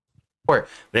 support.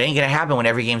 But it ain't going to happen when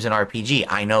every game's an RPG.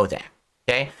 I know that.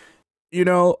 Okay? You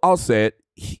know, I'll say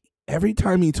it. Every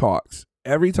time he talks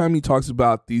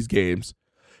about these games,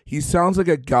 he sounds like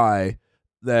a guy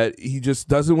that he just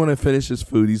doesn't want to finish his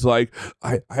food. He's like,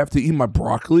 I have to eat my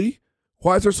broccoli?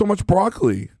 Why is there so much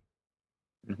broccoli?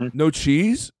 Mhm. No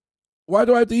cheese? Why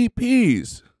do I have to eat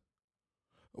peas?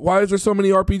 Why is there so many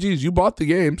RPGs? You bought the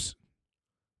games.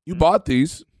 You bought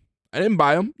these. I didn't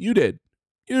buy them. You did.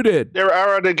 You did. There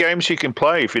are other games you can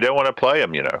play if you don't want to play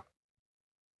them, you know.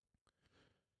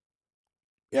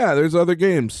 Yeah, there's other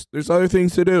games. There's other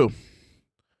things to do.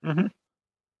 Mhm.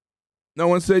 No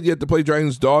one said you had to play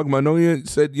Dragon's Dogma. No one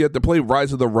said you had to play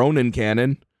Rise of the Ronin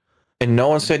canon. And no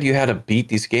one said you had to beat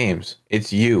these games.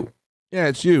 It's you. Yeah,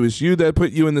 it's you. It's you that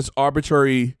put you in this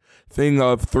arbitrary thing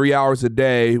of 3 hours a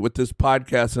day with this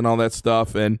podcast and all that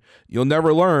stuff, and you'll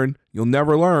never learn. You'll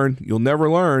never learn. You'll never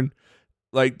learn.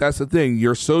 Like, that's the thing.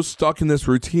 You're so stuck in this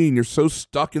routine. You're so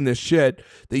stuck in this shit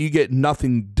that you get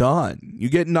nothing done. You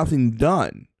get nothing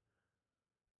done.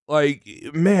 Like,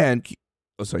 man.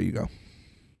 Oh, sorry, you go.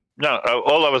 No,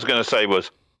 all I was going to say was,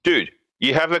 dude,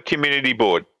 you have a community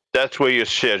board. That's where your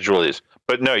schedule is.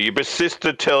 But no, you persist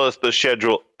to tell us the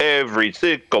schedule every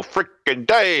single freaking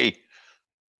day.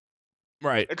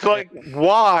 Right. It's like,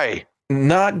 why?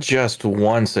 Not just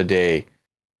once a day.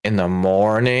 In the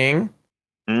morning,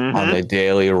 on the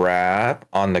daily wrap,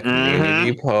 on the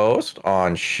community post,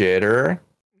 on Shitter.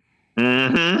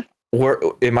 Where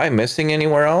am I missing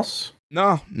anywhere else?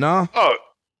 No. Oh,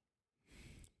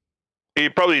 he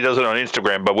probably does it on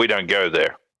Instagram, but we don't go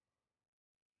there.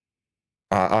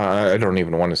 I don't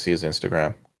even want to see his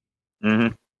Instagram.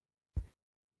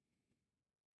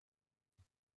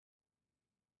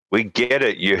 We get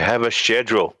it. You have a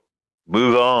schedule.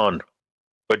 Move on.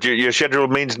 But your schedule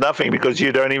means nothing because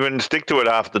you don't even stick to it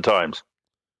half the times.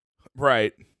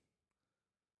 Right.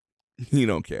 You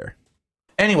don't care.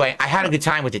 Anyway, I had a good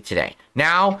time with it today.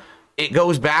 Now it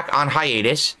goes back on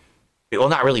hiatus. Well,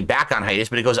 not really back on hiatus,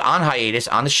 but it goes on hiatus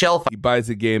on the shelf. He buys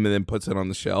a game and then puts it on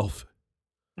the shelf.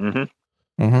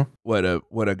 What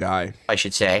a guy. I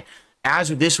should say.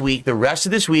 As of this week, the rest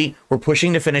of this week, we're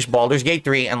pushing to finish Baldur's Gate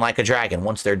 3 and Like a Dragon.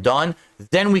 Once they're done,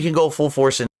 then we can go full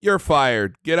force. And You're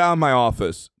fired. Get out of my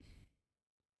office.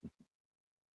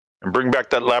 And bring back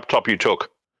that laptop you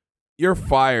took. You're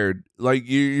fired. Like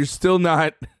you're still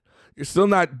not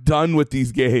done with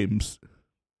these games.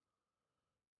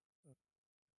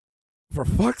 For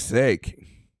fuck's sake.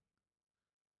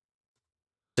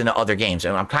 into other games.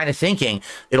 And I'm kind of thinking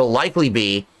it'll likely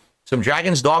be some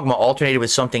Dragon's Dogma alternated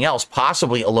with something else,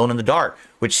 possibly Alone in the Dark,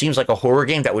 which seems like a horror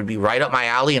game that would be right up my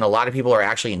alley, and a lot of people are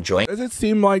actually enjoying. Does it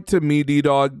seem like to me,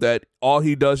 D-Dog, that all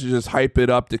he does is just hype it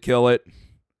up to kill it?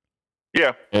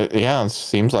 Yeah. Yeah, it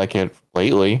seems like it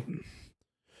lately.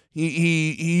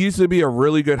 He used to be a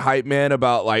really good hype man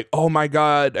about like, oh my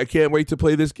God, I can't wait to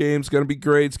play this game. It's going to be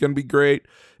great. It's going to be great.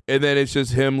 And then it's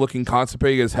just him looking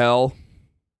constipated as hell.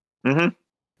 Mm-hmm.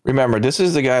 Remember, this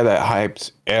is the guy that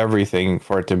hyped everything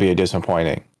for it to be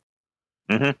disappointing.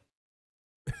 Mm-hmm.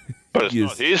 But it's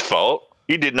not his fault.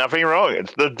 He did nothing wrong.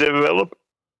 It's the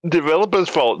developer's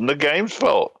fault and the game's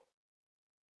fault.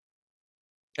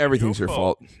 Everything's your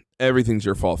fault. Everything's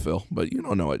your fault, Phil. But you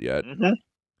don't know it yet. Mm-hmm.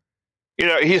 You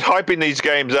know, he's hyping these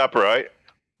games up, right?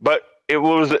 But it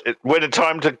was when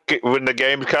the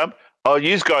games come. Oh,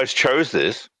 you guys chose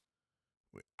this.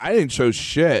 I didn't choose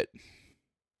shit.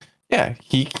 Yeah,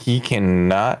 he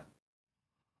cannot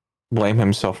blame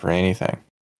himself for anything.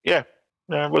 Yeah,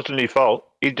 no, it wasn't his fault.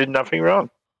 He did nothing wrong.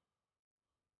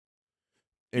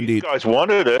 Indeed. You guys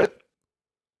wanted it.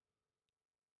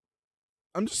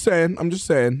 I'm just saying.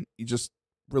 You're just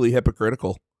really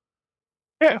hypocritical.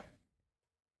 Yeah.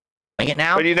 It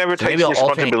now, But he never so takes maybe I'll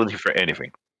responsibility for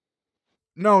anything.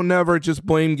 No, never. Just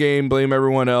blame game, blame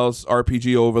everyone else,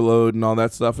 RPG overload and all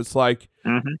that stuff. It's like,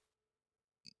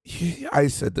 I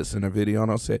said this in a video and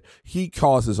I'll say it. He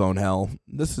caused his own hell.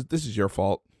 This is your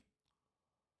fault.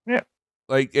 Yeah.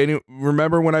 Like,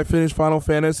 remember when I finished Final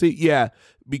Fantasy? Yeah,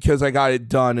 because I got it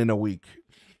done in a week.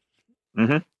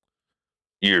 Mm-hmm.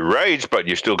 You raged, but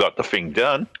you still got the thing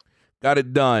done. Got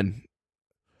it done.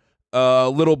 A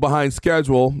little behind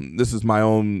schedule. This is my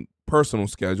own personal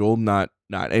schedule, not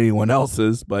anyone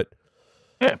else's, but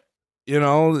yeah, you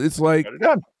know, it's like, got it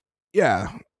done.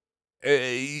 Yeah,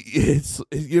 it's,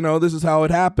 you know, this is how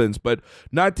it happens, but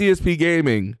not DSP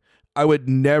Gaming. I would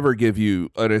never give you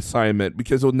an assignment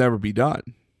because it'll never be done.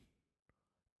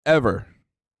 Ever.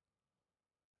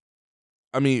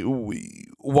 I mean,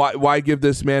 why give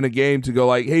this man a game to go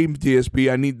like, hey,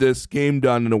 DSP, I need this game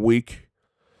done in a week?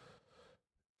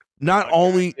 Not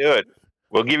only do it,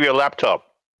 we'll give you a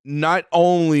laptop. Not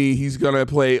only he's gonna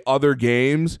play other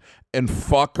games and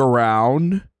fuck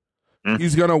around,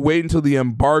 he's gonna wait until the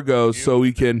embargo so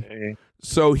he can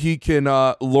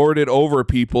lord it over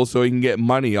people so he can get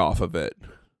money off of it.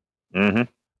 Mm-hmm.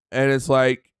 And it's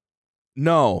like,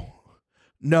 no,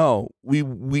 we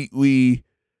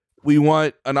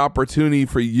want an opportunity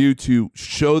for you to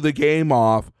show the game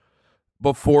off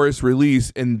before its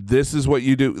release, and this is what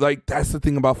you do. Like, that's the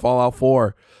thing about Fallout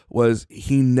 4 was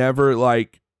he never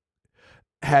like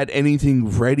had anything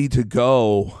ready to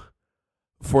go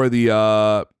for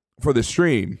the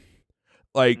stream.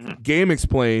 Like Game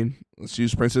Explain, let's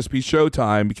use Princess Peach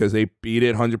Showtime because they beat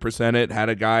it, 100% it, had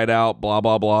a guide out, blah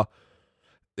blah blah.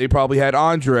 They probably had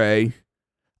Andre,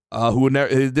 who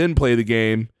didn't play the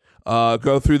game.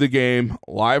 Go through the game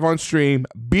live on stream.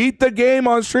 Beat the game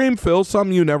on stream, Phil.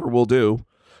 Something you never will do.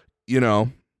 You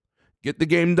know, get the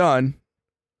game done.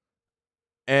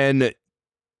 And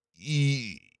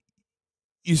you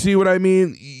see what I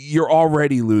mean? You're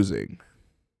already losing.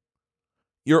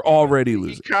 You're already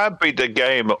losing. You can't beat the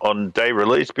game on day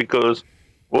release because,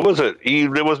 what was it?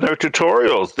 There was no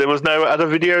tutorials. There was no other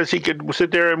videos he could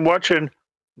sit there and watch and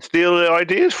steal the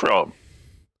ideas from.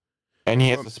 And he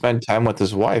has to spend time with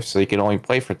his wife, so he can only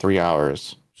play for 3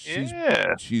 hours.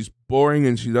 She's boring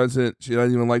and she doesn't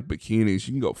even like bikinis.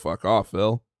 She can go fuck off,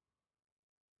 Phil.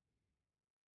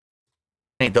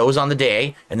 Those on the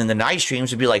day, and then the night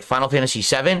streams would be like Final Fantasy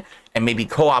VII and maybe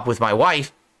co-op with my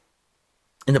wife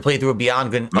in the playthrough of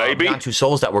Beyond Two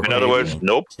Souls that we're in other words,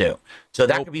 nope. Too. So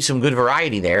that could be some good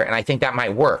variety there, and I think that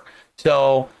might work.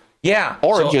 So yeah,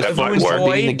 or so just if you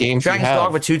enjoyed the games Dragon's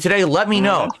Dogma 2 today, let me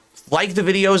know. Like the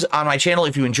videos on my channel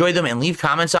if you enjoyed them, and leave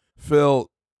comments. Phil,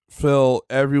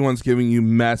 everyone's giving you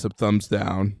massive thumbs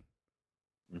down.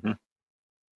 Mm-hmm.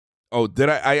 Oh, did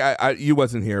I? You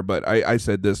wasn't here, but I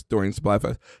said this during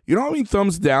Splatfest. You know how many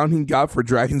thumbs down he got for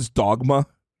Dragon's Dogma?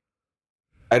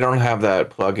 I don't have that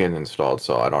plugin installed,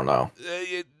 so I don't know.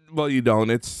 Well, you don't.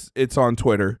 It's on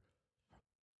Twitter.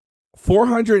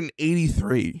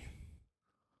 483.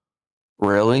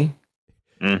 Really?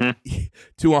 Mm-hmm.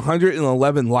 To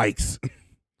 111 likes.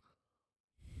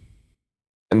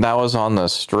 And that was on the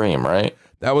stream, right?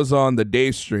 That was on the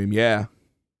day stream, yeah.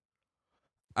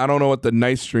 I don't know what the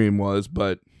night stream was,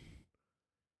 but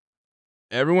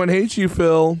everyone hates you,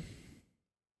 Phil.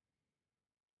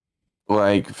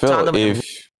 Like, Phil,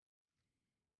 if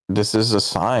this is a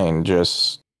sign,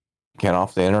 just get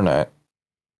off the internet.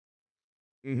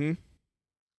 Mm-hmm.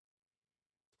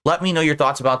 Let me know your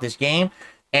thoughts about this game,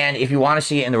 and if you want to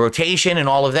see it in the rotation and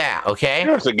all of that, okay?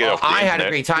 You have to get off the I had internet. a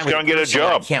great time. Just with go and get a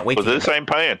job. I can't wait. This ain't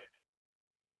paying.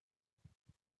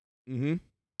 Mm-hmm.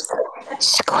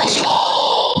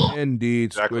 Squishy.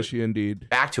 Indeed, Exactly. squishy indeed.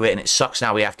 Back to it, and it sucks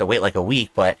now we have to wait like a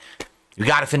week, but you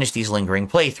got to finish these lingering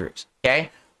playthroughs, okay?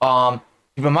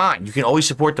 Keep in mind, you can always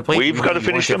support the playthrough. We've got to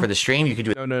finish them for the stream. You can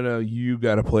do it. No. You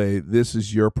got to play. This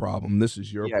is your problem. This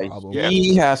is your problem.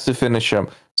 He has to finish them.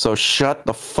 So shut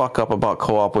the fuck up about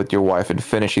co-op with your wife and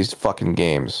finish these fucking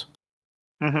games.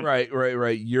 Mm-hmm.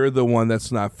 Right. You're the one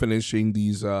that's not finishing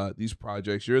these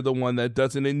projects. You're the one that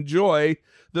doesn't enjoy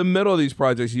the middle of these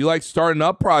projects. You like starting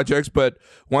up projects, but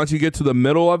once you get to the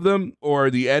middle of them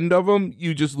or the end of them,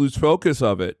 you just lose focus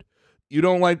of it.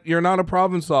 You're not a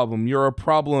problem solver. You're a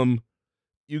problem.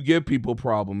 You give people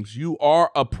problems. You are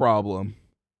a problem.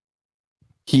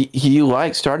 He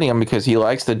likes starting them because he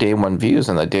likes the day one views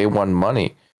and the day one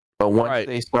money. But once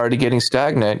they started getting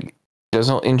stagnant, he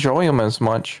doesn't enjoy them as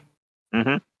much.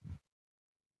 Mm-hmm.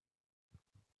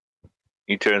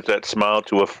 He turns that smile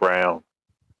to a frown.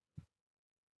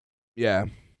 Yeah.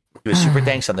 Do a super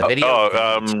thanks on the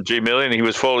video. G Million, he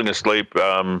was falling asleep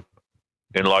in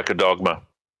Like a Dogma.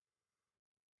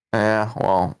 Yeah,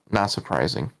 well, not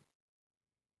surprising.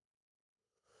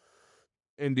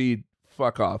 Indeed.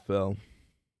 Fuck off, Phil.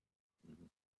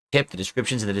 Tip, the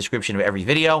description's in the description of every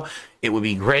video. It would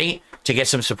be great to get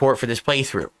some support for this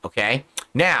playthrough, okay?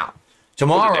 Now,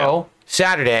 tomorrow,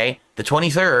 Saturday, the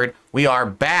 23rd, we are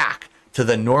back to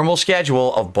the normal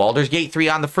schedule of Baldur's Gate 3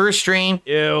 on the first stream.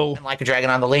 Ew. And Like a Dragon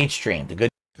on the late stream. The good.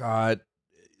 God,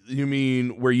 you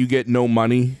mean where you get no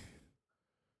money?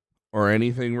 Or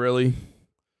anything, really?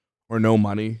 Or no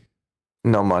money?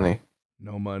 No money.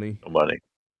 No money. No money.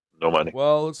 No money.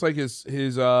 Well, looks like his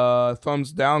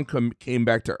thumbs down came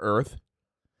back to earth.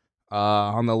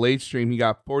 On the late stream, he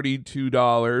got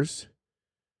 $42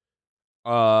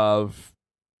 of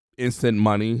instant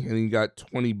money, and he got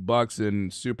 $20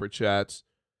 in super chats.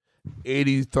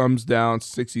 80 thumbs down,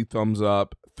 60 thumbs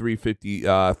up,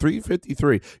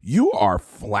 353. You are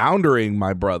floundering,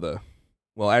 my brother.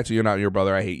 Well, actually, you're not your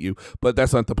brother. I hate you, but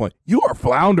that's not the point. You are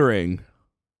floundering.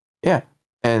 Yeah,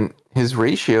 and his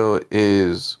ratio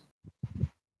is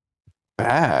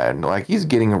bad. Like, he's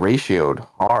getting ratioed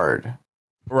hard.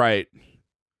 Right.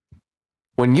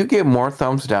 When you get more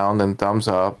thumbs down than thumbs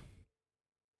up,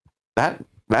 that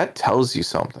tells you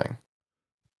something.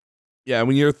 Yeah,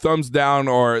 when your thumbs down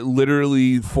are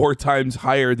literally 4 times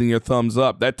higher than your thumbs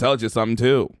up, that tells you something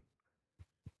too.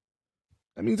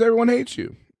 That means everyone hates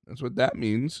you. That's what that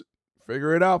means.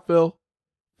 Figure it out, Phil.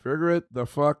 Figure it the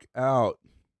fuck out.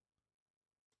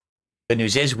 Good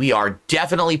news is we are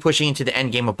definitely pushing into the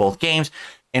end game of both games.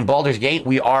 In Baldur's Gate,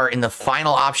 we are in the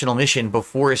final optional mission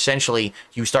before essentially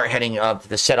you start heading up to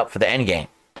the setup for the end game.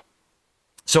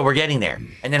 So we're getting there.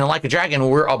 And then in Like a Dragon,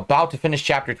 we're about to finish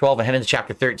chapter 12 and head into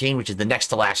chapter 13, which is the next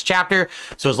to last chapter.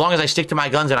 So as long as I stick to my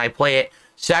guns and I play it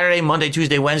Saturday, Monday,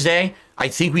 Tuesday, Wednesday, I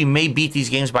think we may beat these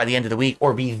games by the end of the week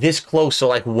or be this close. So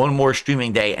like one more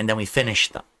streaming day and then we finish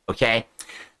them. Okay.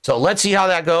 So let's see how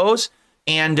that goes.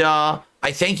 And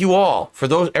I thank you all for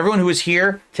everyone who was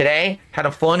here today, had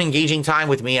a fun, engaging time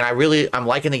with me. And I'm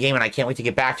liking the game and I can't wait to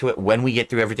get back to it when we get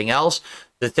through everything else.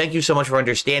 So thank you so much for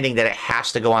understanding that it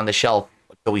has to go on the shelf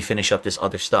until we finish up this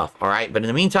other stuff. All right. But in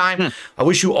the meantime, I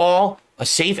wish you all a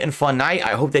safe and fun night.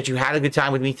 I hope that you had a good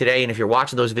time with me today. And if you're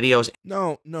watching those videos.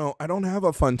 No, I don't have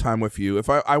a fun time with you. If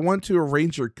I want to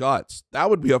arrange your guts, that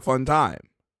would be a fun time.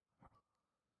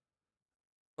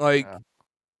 I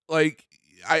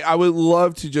would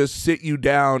love to just sit you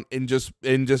down and just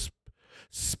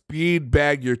speed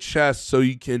bag your chest so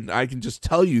I can just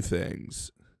tell you things.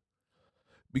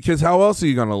 Because how else are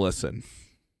you gonna listen?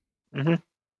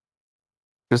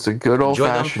 Just a good old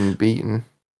fashioned beating.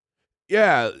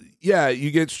 Yeah,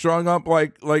 you get strung up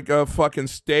like a fucking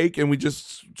steak and we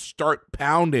just start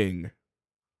pounding.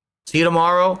 See you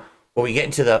tomorrow when we get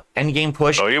into the end game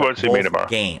push. Oh, you won't see me tomorrow.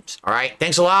 Games. All right.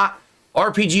 Thanks a lot.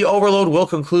 RPG Overload will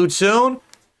conclude soon.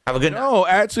 Have a good night. No,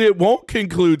 actually, it won't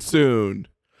conclude soon.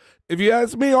 If you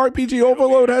ask me, RPG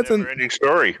Overload hasn't. Never-ending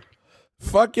story.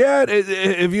 Fuck yeah!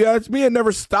 If you ask me, it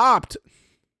never stopped.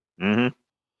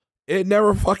 It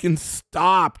never fucking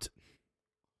stopped.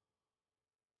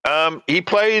 He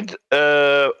played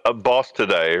a boss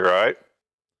today, right?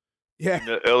 Yeah. In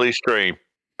the early stream,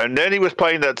 and then he was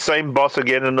playing that same boss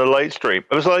again in the late stream.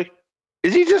 I was like,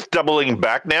 is he just doubling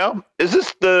back now? Is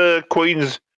this the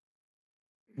Queen's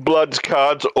Blood's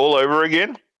cards all over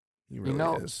again? He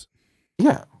really is.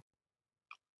 Yeah.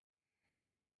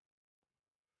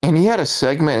 And he had a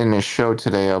segment in his show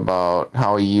today about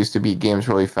how he used to beat games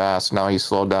really fast. Now he's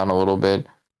slowed down a little bit.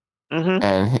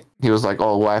 And he was like,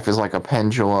 oh, life is like a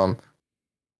pendulum.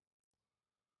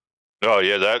 Oh,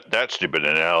 yeah, that stupid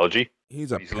analogy.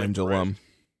 He's a pendulum.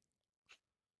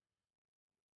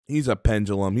 He's a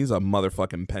pendulum. He's a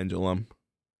motherfucking pendulum.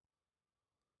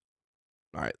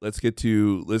 All right, let's get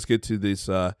to this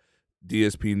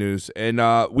DSP news.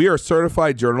 And we are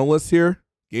certified journalists here,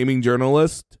 gaming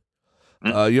journalists.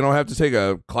 You don't have to take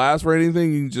a class or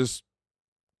anything. You can just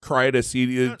cry to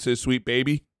Sweet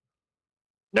Baby.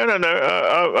 No.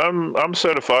 I'm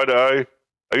certified. I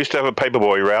used to have a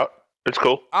paperboy route. It's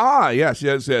cool.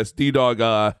 Yes.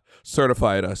 D-Dog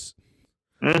certified us.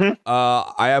 I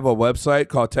have a website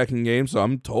called Tech and Games, so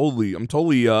I'm totally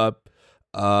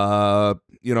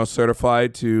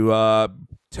certified to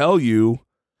tell you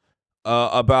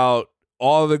about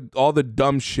all the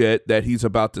dumb shit that he's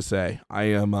about to say. I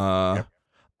am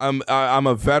I'm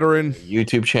a veteran.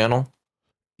 YouTube channel.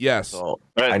 Yes, so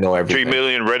I know everything. 3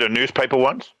 million read a newspaper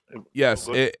once. Yes,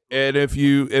 and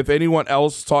if anyone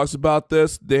else talks about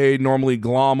this, they normally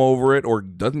glom over it or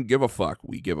doesn't give a fuck.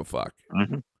 We give a fuck.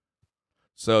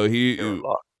 So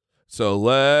so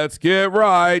let's get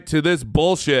right to this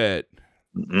bullshit.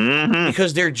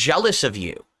 Because they're jealous of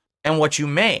you and what you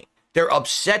make. They're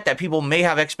upset that people may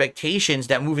have expectations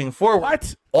that moving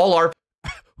forward, all our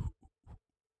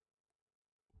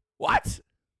What?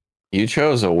 You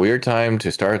chose a weird time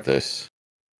to start this.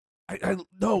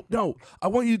 No. I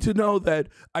want you to know that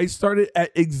I started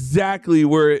at exactly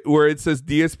where it says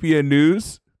DSPN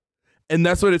News, and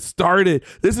that's what it started.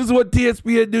 This is what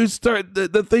DSPN News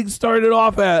the thing started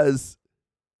off as.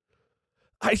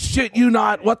 I shit you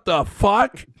not. What the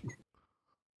fuck?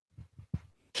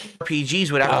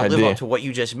 RPGs would have to live up to what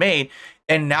you just made,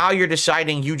 and now you're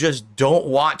deciding you just don't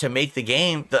want to make the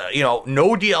game. No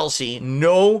DLC,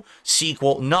 no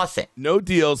sequel, nothing. No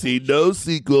DLC, no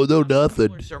sequel, no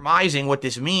nothing. We're surmising what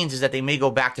this means is that they may go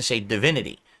back to, say,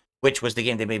 Divinity, which was the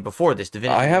game they made before this.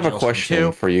 Divinity. I have a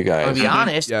question for you guys. To be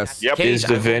honest, yes. Is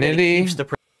Divinity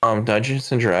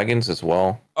Dungeons and Dragons as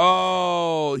well?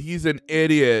 Oh, he's an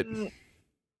idiot.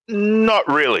 Not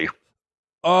really.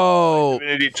 Oh,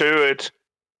 Divinity 2,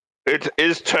 it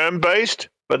is turn-based,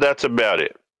 but that's about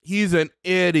it. He's an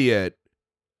idiot.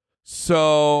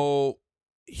 So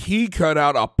he cut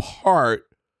out a part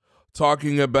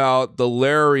talking about the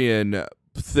Larian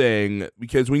thing,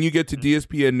 because when you get to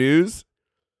DSPN News,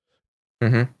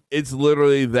 it's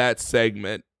literally that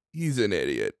segment. He's an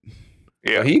idiot.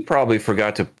 Yeah, well, he probably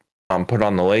forgot to put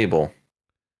on the label.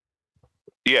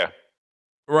 Yeah.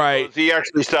 Right. He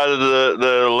actually started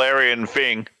the Larian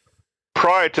thing.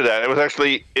 Prior to that, it was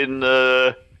actually in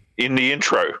the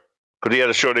intro, because he had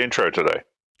a short intro today.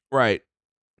 Right.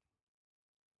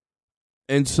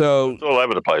 And so it's all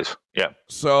over the place. Yeah.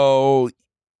 So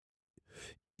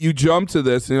you jump to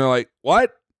this and you're like,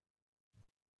 what?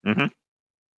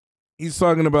 He's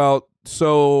talking about,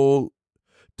 so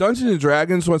Dungeons and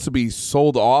Dragons wants to be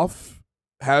sold off.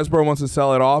 Hasbro wants to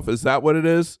sell it off. Is that what it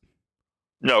is?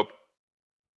 No.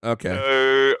 Okay.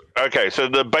 So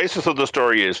the basis of the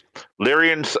story is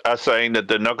Lyrians are saying that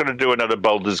they're not going to do another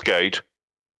Baldur's Gate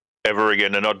ever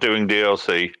again. They're not doing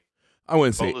DLC. I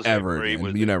wouldn't say Baldur's Gate ever 3 again.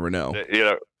 was You never know. You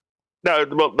know, no.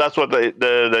 Well, that's what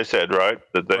they said, right?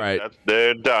 That Right.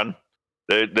 they're done.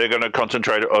 They're going to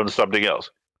concentrate on something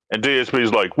else. And DSP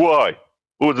is like, why?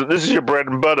 Well, this is your bread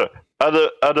and butter.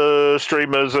 Other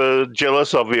streamers are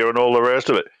jealous of you and all the rest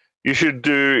of it. You should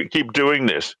keep doing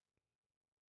this.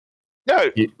 No,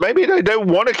 maybe they don't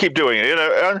want to keep doing it. You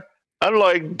know,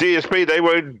 unlike DSP, they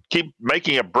won't keep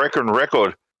making a broken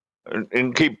record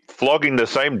and keep flogging the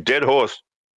same dead horse,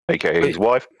 aka his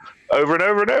wife, over and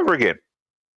over and over again.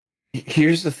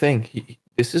 Here's the thing.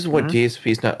 This is what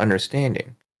DSP is not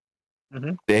understanding.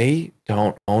 They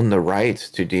don't own the rights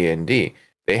to D&D.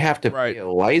 They have to pay a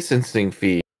licensing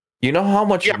fee. You know how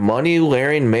much money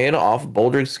Larian made off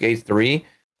Baldur's Gate 3?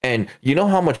 And you know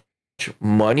how much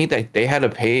money that they had to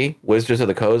pay Wizards of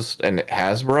the Coast and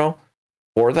Hasbro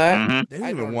for that? They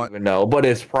I don't even know, but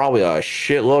it's probably a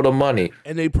shitload of money.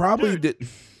 And they probably did.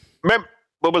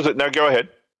 What was it? No, go ahead.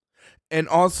 And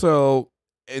also,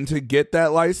 and to get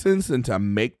that license and to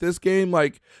make this game,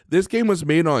 like, this game was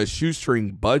made on a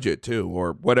shoestring budget too,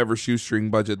 or whatever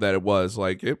shoestring budget that it was.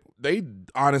 Like, they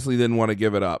honestly didn't want to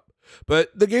give it up.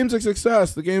 But the game's a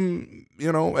success. The game,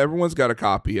 you know, everyone's got a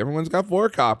copy. Everyone's got 4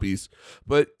 copies.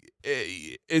 But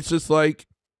it's just like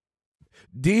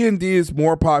D&D is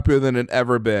more popular than it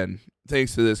ever been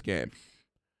thanks to this game.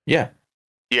 Yeah.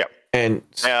 Yeah. And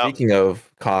speaking of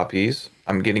copies,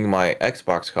 I'm getting my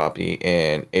Xbox copy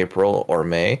in April or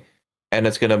May, and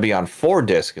it's going to be on 4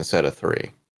 discs instead of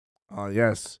 3. Oh,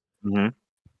 yes. Now,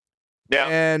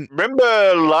 and remember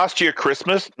last year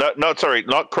Christmas? Not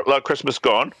Christmas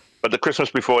gone, but the Christmas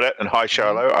before that. And hi,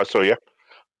 Charlo, I saw you.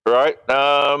 Right.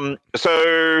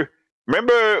 So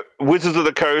remember Wizards of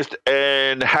the Coast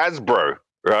and Hasbro,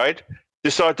 right?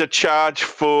 Decided to charge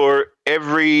for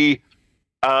every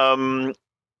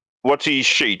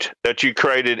sheet that you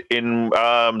created in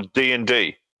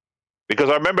D&D, because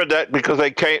I remember that because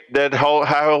that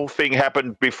whole thing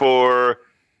happened before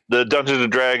the Dungeons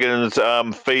and Dragons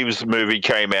Thieves movie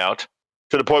came out,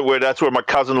 to the point where that's where my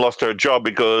cousin lost her job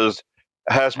because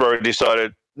Hasbro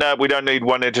decided, no, we don't need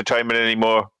One Entertainment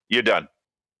anymore. You're done.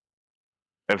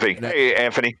 And think, hey,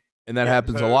 Anthony. And that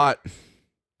happens a lot.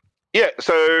 Yeah,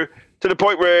 so to the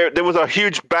point where there was a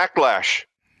huge backlash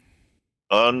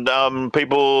on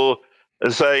people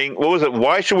saying, what was it?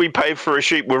 Why should we pay for a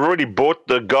sheet? We've already bought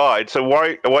the guide, so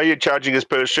why are you charging us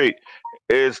per sheet?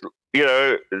 Is, you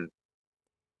know,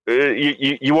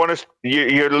 you want us?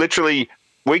 You're literally,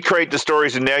 we create the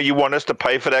stories, and now you want us to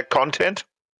pay for that content,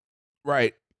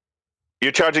 right?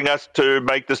 You're charging us to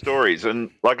make the stories, and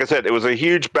like I said, it was a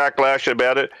huge backlash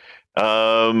about it,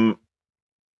 and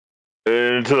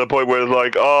to the point where it's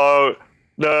like, oh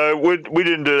no, we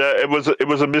didn't do that. It was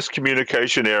a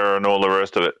miscommunication error and all the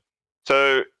rest of it.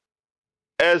 So,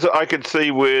 as I could see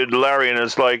with Larian,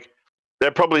 it's like they're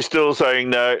probably still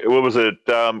saying, no, what was it?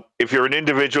 If you're an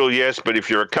individual, yes, but if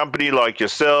you're a company like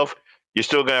yourself, you're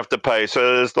still going to have to pay.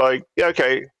 So it's like, yeah,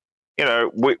 okay, you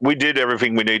know, we did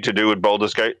everything we need to do with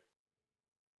Baldur's Gate.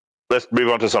 Let's move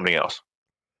on to something else.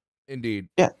 Indeed.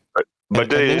 Yeah. But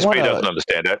DSP doesn't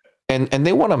understand that. And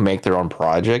they want to make their own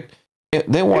project.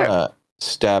 They want to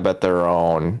stab at their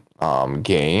own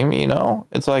game, you know?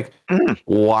 It's like,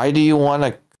 why do you want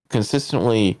to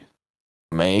consistently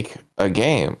make a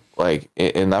game? Like,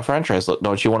 in that franchise,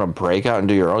 don't you want to break out and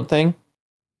do your own thing?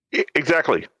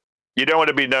 Exactly. You don't want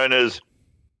to be known as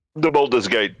the Baldur's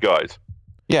Gate guys.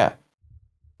 Yeah.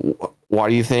 Why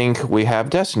do you think we have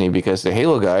Destiny? Because the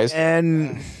Halo guys...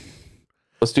 And...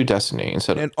 let's do Destiny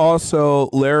instead of... And also,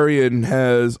 Larian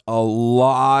has a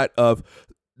lot of...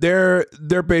 They're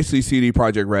basically CD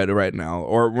Projekt Red right now.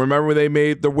 Or remember when they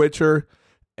made The Witcher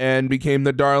and became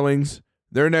the darlings?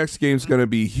 Their next game's going to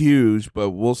be huge,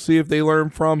 but we'll see if they learn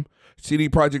from CD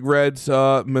Projekt Red's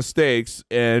mistakes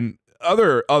and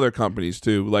other companies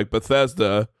too, like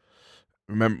Bethesda.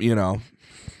 Remember, you know,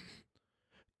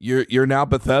 you're now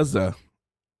Bethesda.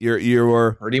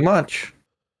 You're pretty much.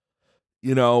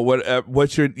 You know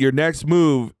what's your next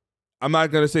move? I'm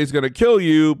not gonna say it's gonna kill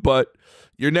you, but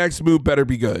your next move better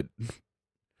be good.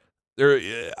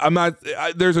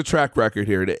 There's a track record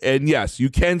here, and yes, you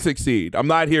can succeed. I'm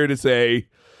not here to say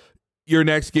your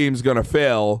next game's gonna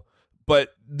fail,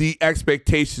 but the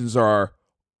expectations are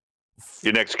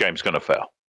your next game's gonna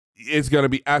fail. It's gonna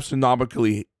be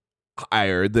astronomically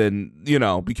higher than, you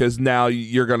know, because now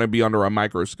you're gonna be under a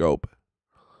microscope.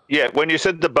 Yeah, when you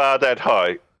set the bar that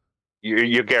high,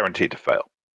 you're guaranteed to fail.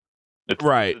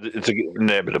 Right. It's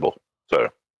inevitable. So.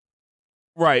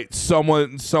 Right.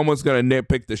 Someone's gonna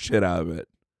nitpick the shit out of it.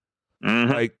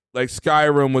 Mhm. Like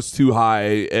Skyrim was too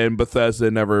high, and Bethesda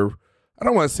never. I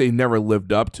don't want to say never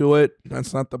lived up to it.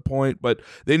 That's not the point, but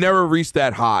they never reached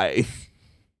that high.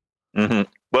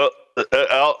 Mm-hmm. Well,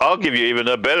 I'll give you even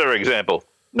a better example.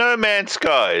 No Man's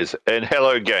Skies and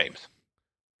Hello Games.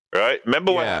 Right?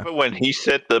 Remember what Yeah. happened when he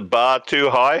set the bar too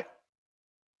high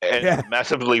and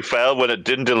massively failed when it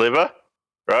didn't deliver?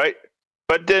 Right?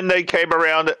 But then they came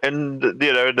around and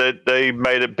they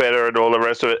made it better and all the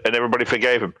rest of it, and everybody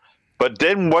forgave him. But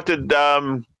then what did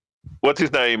what's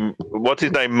his name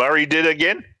Murray did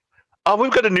again? Oh,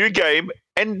 we've got a new game,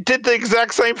 and did the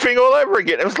exact same thing all over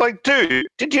again. It was like, dude,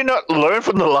 did you not learn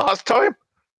from the last time?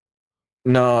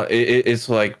 No, it's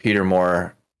like Peter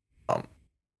Moore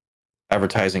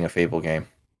advertising a Fable game.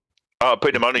 Oh,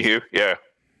 Peter Montague, yeah.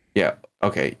 Yeah.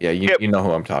 Okay. Yeah. You know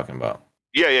who I'm talking about.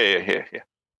 Yeah.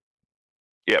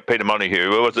 Yeah, Peter Montague.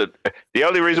 What was it? The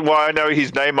only reason why I know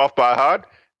his name off by heart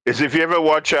is if you ever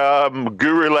watch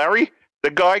Guru Larry,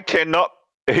 the guy cannot.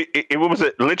 It was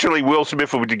it literally Will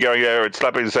Smith would go there and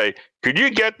slap him and say, "Could you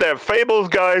get that Fables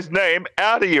guy's name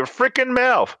out of your freaking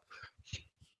mouth?"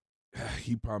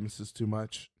 He promises too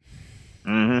much.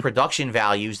 Mm-hmm. Production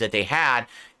values that they had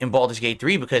in Baldur's Gate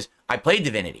 3, because I played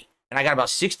Divinity and I got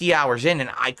about 60 hours in and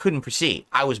I couldn't proceed.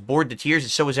 I was bored to tears,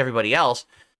 and so was everybody else.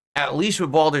 At least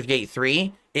with Baldur's Gate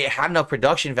 3, it had enough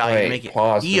production value to make it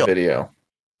pause feel. the video.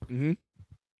 Mm-hmm.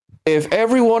 If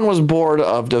everyone was bored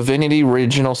of Divinity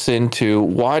Original Sin 2,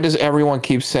 why does everyone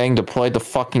keep saying to play the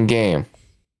fucking game?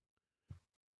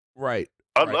 Right.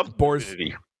 I right. love bored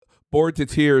to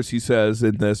tears, he says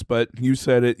in this, but you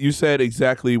said it. You said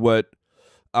exactly what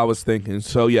I was thinking.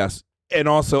 So yes, and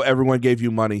also everyone gave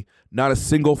you money. Not a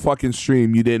single fucking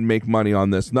stream you didn't make money on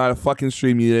this. Not a fucking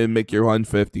stream you didn't make your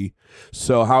 150.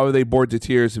 So how are they bored to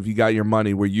tears if you got your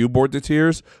money? Were you bored to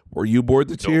tears? Were you bored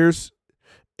to tears?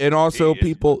 And also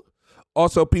people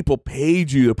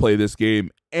paid you to play this game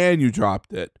and you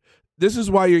dropped it. This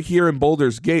is why you're here in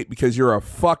Baldur's Gate, because you're a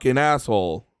fucking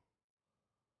asshole.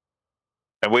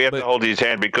 And we have to hold his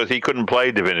hand because he couldn't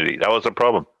play Divinity. That was the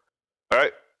problem. All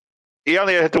right. He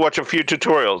only had to watch a few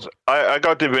tutorials. I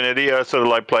got Divinity. I sort of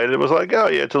like played it. It was like, oh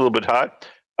yeah, it's a little bit hard.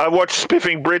 I watched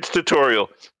Spiffing Brit's tutorial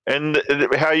and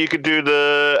how you could do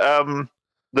the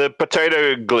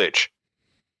potato glitch.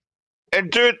 And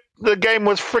dude, the game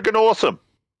was freaking awesome.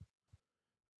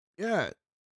 Yeah.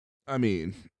 I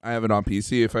mean, I have it on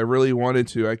PC. If I really wanted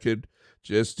to, I could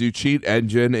just do Cheat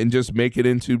Engine and just make it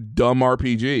into dumb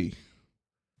RPG.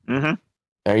 Mm-hmm.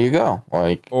 There you go.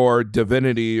 Or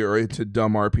Divinity or into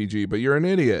dumb RPG, but you're an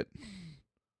idiot.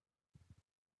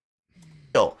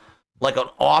 Like an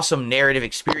awesome narrative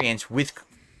experience with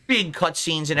big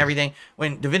cutscenes and everything,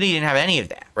 when Divinity didn't have any of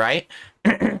that, right?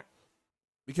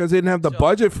 Because they didn't have the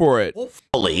budget for it.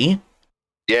 Hopefully,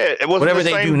 yeah, it wasn't whatever the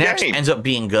they same do next game. ends up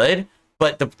being good.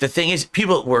 But the thing is,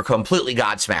 people were completely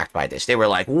godsmacked by this. They were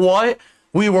like, what?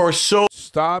 We were so...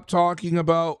 Stop talking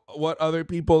about what other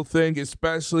people think,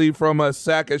 especially from a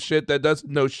sack of shit that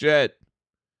doesn't know shit.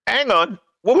 Hang on.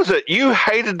 What was it? You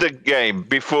hated the game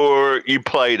before you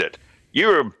played it. You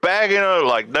were bagging on it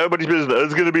like nobody's business.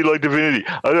 It's going to be like Divinity.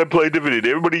 I don't play Divinity.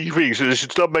 Everybody thinks they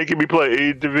should stop making me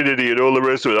play Divinity and all the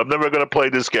rest of it. I'm never going to play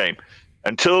this game.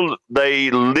 Until they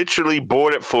literally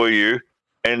bought it for you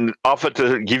and offered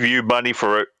to give you money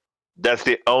for it. That's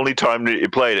the only time that you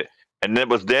played it. And it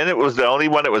was the only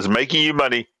one that was making you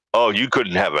money. Oh, you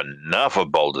couldn't have enough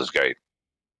of Baldur's Gate.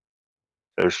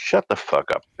 So shut the fuck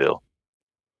up, Phil.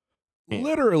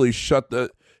 Literally shut the...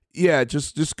 Yeah,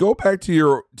 just go back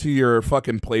to your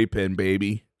fucking playpen,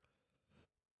 baby.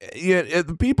 Yeah,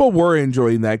 the people were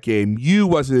enjoying that game. You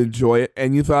wasn't enjoying it,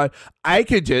 and you thought, I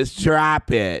could just drop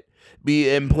it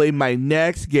and play my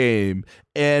next game,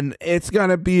 and it's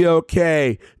gonna be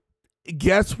okay.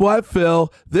 Guess what,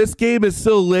 Phil? This game is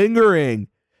still lingering.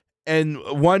 And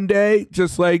one day,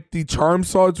 just like the Charm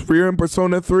Swords Fear in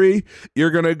Persona 3, you're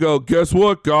going to go, guess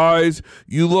what, guys?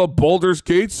 You love Baldur's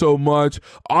Gate so much,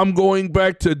 I'm going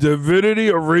back to Divinity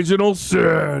Original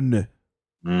Sin.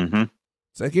 Mm-hmm.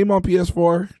 Is that game on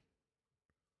PS4?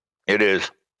 It is.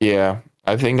 Yeah,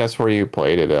 I think that's where you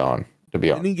played it on, to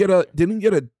be honest. Didn't he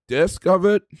get a disc of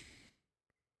it?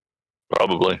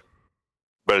 Probably.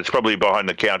 But it's probably behind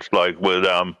the couch, like with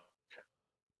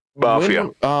Mafia.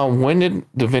 When did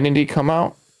Divinity come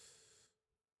out?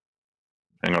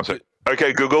 Hang on a sec.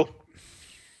 Okay, Google.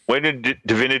 When did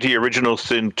Divinity Original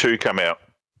Sin 2 come out?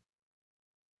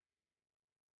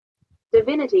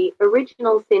 Divinity: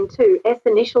 Original Sin 2's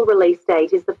initial release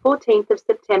date is the 14th of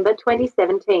September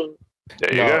 2017.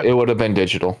 There you No, go. it would have been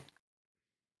digital.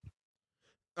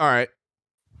 All right.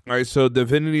 All right. So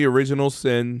Divinity Original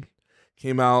Sin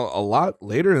came out a lot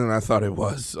later than I thought it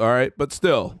was. All right. But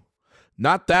still,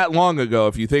 not that long ago,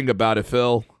 if you think about it,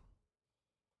 Phil.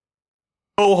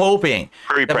 So hoping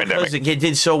that Pre-pandemic. because it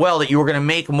did so well that you were going to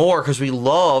make more because we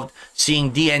loved seeing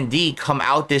D&D come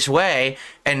out this way.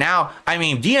 And now, I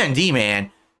mean, D&D,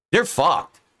 man, they're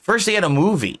fucked. First, they had a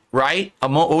movie, right?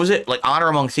 What was it? Like Honor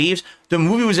Among Thieves? The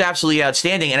movie was absolutely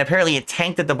outstanding, and apparently it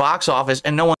tanked at the box office,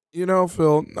 and no one... You know,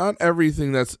 Phil, not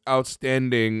everything that's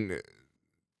outstanding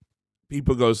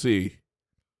people go see.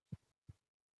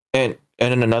 And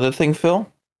then another thing,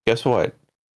 Phil, guess what?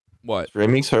 What?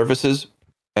 Streaming services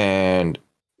and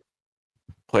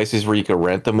places where you can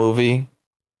rent the movie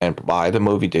and buy the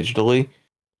movie digitally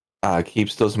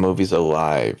keeps those movies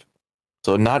alive.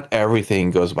 So not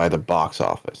everything goes by the box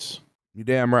office. You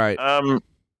damn right.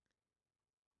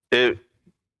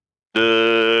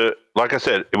 Like I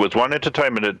said, it was One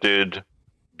Entertainment that did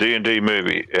D&D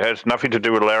movie. It has nothing to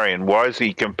do with Larian. Why is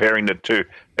he comparing the two?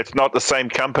 It's not the same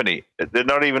company. They're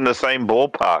not even the same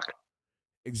ballpark.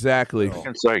 Exactly.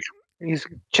 It's like, he's a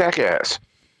jackass.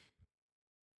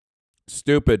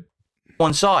 Stupid.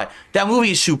 one saw it. That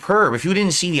movie is superb. If you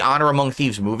didn't see the Honor Among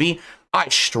Thieves movie, I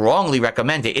strongly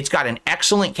recommend it. It's got an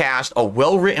excellent cast, a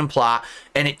well-written plot,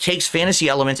 and it takes fantasy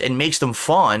elements and makes them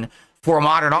fun for a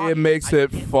modern audience. It makes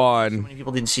it So fun. many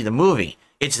people didn't see the movie.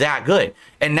 It's that good.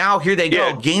 And now here they go.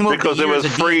 Yeah, Game of because the there Year was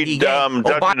is a free D&D game.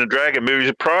 Dungeons and Dragon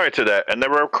movies prior to that, and they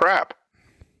were crap.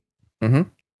 Mm-hmm.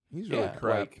 He's really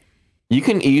crap. Like, you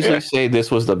can easily say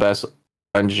this was the best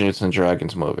Dungeons and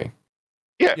Dragons movie.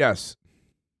 Yeah. Yes.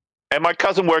 And my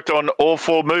cousin worked on all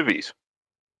 4 movies.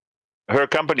 Her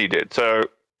company did. So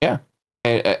Yeah.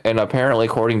 And apparently,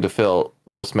 according to Phil, Will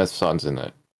Smith's son's in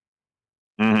it.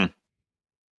 mm-hmm.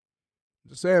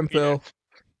 Just saying, Phil.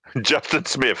 Justin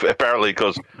Smith, apparently,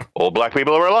 because all black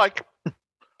people are alike.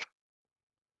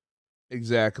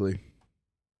 Exactly.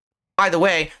 By the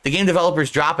way, the game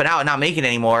developers dropping out and not making it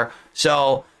anymore.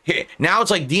 So now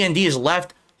it's like D&D is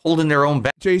left holding their own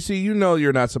back. JC, you know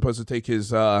you're not supposed to take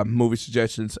his movie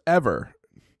suggestions ever.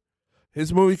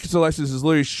 His movie selections is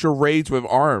literally charades with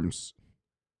arms.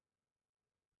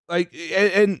 Like,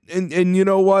 and you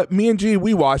know what? Me and G,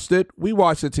 we watched it. We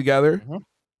watched it together. Mm-hmm.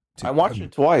 I watched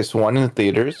it twice. One in the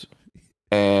theaters,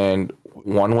 and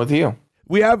one with you.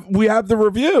 We have the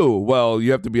review. Well,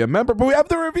 you have to be a member, but we have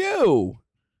the review.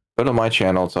 Go to my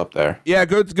channel; it's up there. Yeah,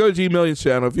 go to G Million's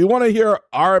channel if you want to hear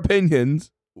our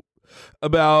opinions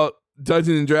about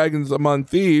Dungeons and Dragons Among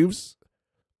Thieves.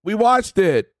 We watched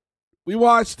it.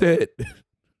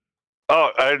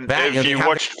 Oh, and That, if you you have-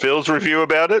 watched Phil's review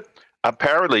about it,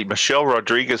 apparently Michelle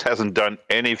Rodriguez hasn't done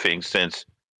anything since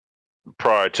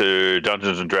prior to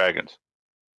Dungeons and Dragons.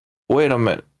 Wait a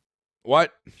minute.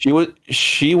 What?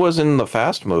 She was in the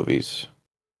Fast movies.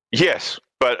 Yes,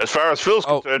 but as far as Phil's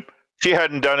Oh. concerned, she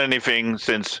hadn't done anything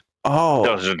since Oh,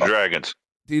 Dungeons and Dragons.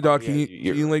 D-Dog, Yeah, can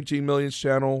you're- you link G Million's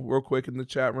channel real quick in the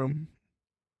chat room?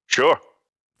 Sure.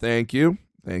 Thank you.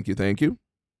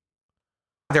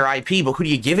 Their IP, but who do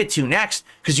you give it to next?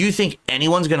 Because you think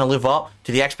anyone's going to live up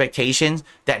to the expectations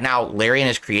that now Larian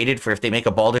has created for if they make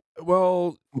a Baldur's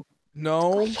Well,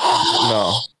 no.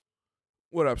 no.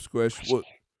 What up, Squish?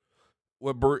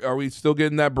 What are we still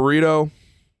getting that burrito?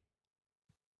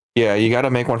 Yeah, you got to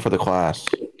make one for the class.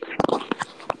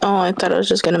 Oh, I thought I was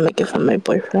just gonna make it for my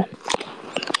boyfriend.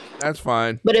 That's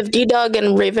fine. But if D-Dog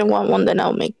and Raven want one, then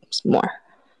I'll make some more.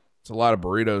 It's a lot of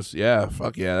burritos. Yeah,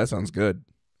 fuck yeah, that sounds good.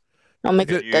 I'll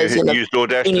make You a dozen of use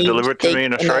DoorDash to mini deliver it to steak me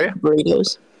in and Australia?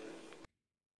 burritos.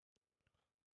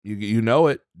 You know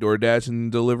it. DoorDash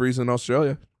and deliveries in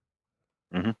Australia.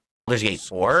 Gate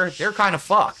 4, they're kind of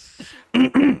fucked.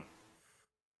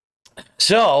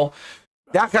 So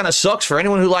that kind of sucks for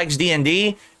anyone who likes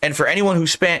D&D and for anyone who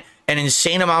spent an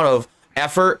insane amount of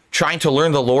effort trying to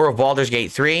learn the lore of Baldur's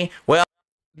Gate 3. Well,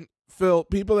 Phil,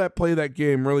 people that play that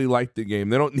game really like the game.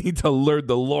 They don't need to learn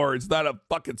the lore. It's not a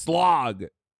fucking slog.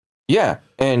 Yeah,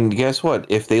 and guess what?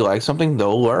 If they like something,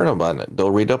 they'll learn about it.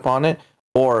 They'll read up on it.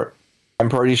 Or I'm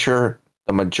pretty sure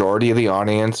the majority of the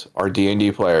audience are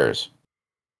D&D players.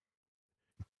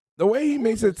 The way he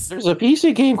makes it, There's a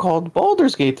PC game called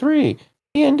Baldur's Gate 3.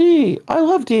 D&D. I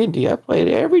love D&D. I play it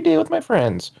every day with my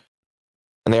friends.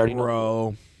 And they already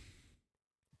know.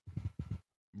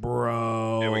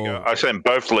 bro. There we go. I sent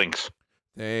both links.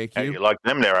 Thank Hey, you, you like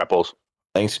them? They're apples.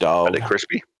 Thanks, Are dog. they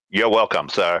crispy? You're welcome,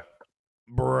 sir.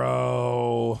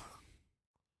 bro.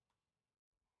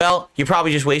 you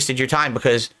probably just wasted your time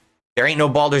because there ain't no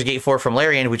Baldur's Gate 4 from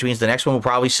Larian, which means the next one will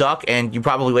probably suck, and you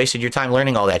probably wasted your time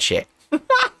learning all that shit.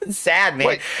 It's sad,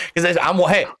 man. Because I'm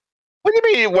hey. What do you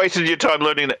mean you wasted your time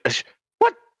learning that?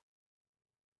 What?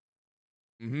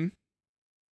 Mm-hmm.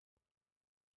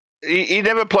 He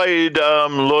never played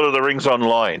Lord of the Rings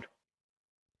online.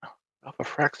 Oh, for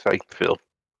frack's sake, Phil.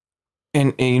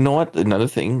 And you know what? Another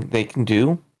thing they can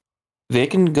do, they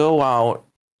can go out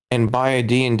and buy a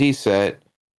D&D set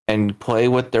and play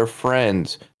with their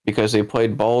friends because they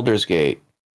played Baldur's Gate.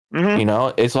 Mm-hmm. You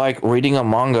know, it's like reading a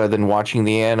manga than watching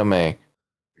the anime.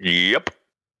 Yep.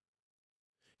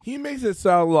 He makes it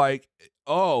sound like,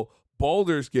 oh,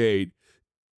 Baldur's Gate,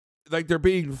 like they're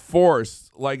being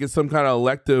forced, like it's some kind of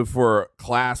elective for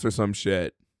class or some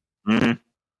shit. Mm-hmm.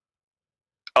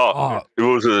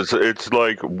 It's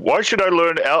like, why should I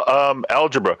learn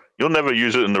algebra? You'll never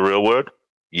use it in the real world.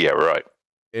 Yeah, right.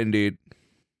 Indeed.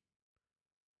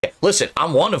 Listen,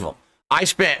 I'm one of them. I'm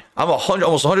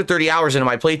almost 130 hours into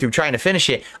my playthrough trying to finish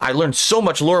it. I learned so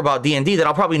much lore about D&D that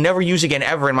I'll probably never use again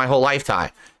ever in my whole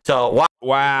lifetime. So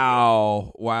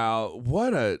wow,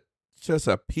 what just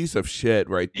a piece of shit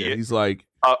right there. Yeah. He's like,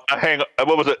 hang on.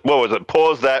 What was it?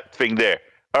 Pause that thing there.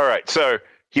 All right, so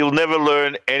he'll never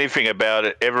learn anything about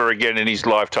it ever again in his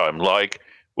lifetime. Like,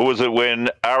 what was it when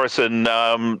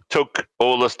Arison took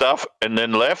all the stuff and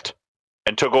then left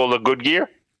and took all the good gear?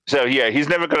 So yeah, he's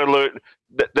never going to learn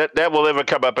that will ever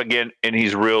come up again in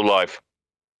his real life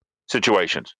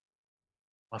situations.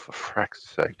 Oh, for frack's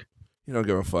sake. you don't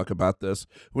give a fuck about this.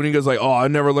 When he goes like, oh, I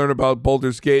never learned about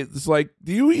Baldur's Gate. It's like,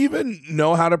 do you even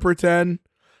know how to pretend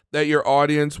that your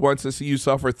audience wants to see you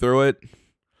suffer through it?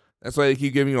 That's why they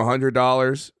keep giving you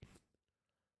 $100.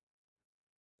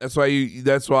 That's why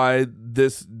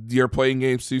you're playing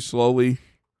games too slowly.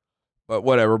 But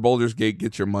whatever, Baldur's Gate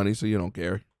gets your money, so you don't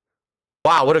care.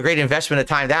 Wow, what a great investment of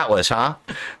time that was, huh?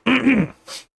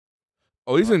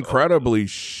 Oh, he's incredibly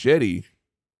shitty.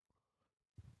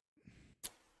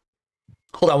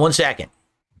 Hold on one second.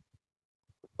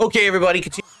 Okay, everybody,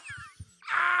 continue.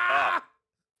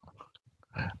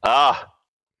 Hold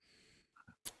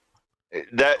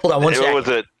on one second. What was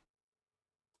it?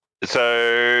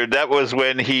 So that was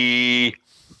when he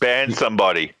banned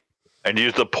somebody and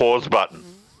used the pause button.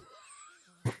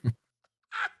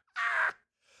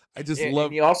 I just And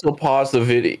love. he also paused the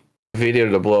video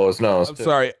to blow his nose. I'm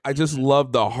sorry. I just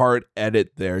love the hard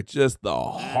edit there. Just the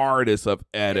hardest of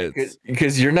edits.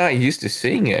 Because you're not used to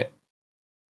seeing it.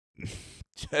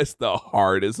 Just the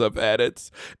hardest of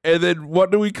edits. And then what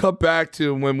do we come back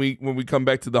to when we come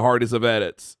back to the hardest of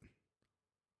edits?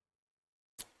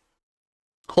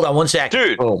 Hold on one second.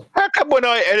 Dude, how come when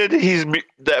I edited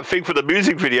that thing for the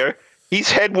music video,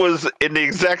 his head was in the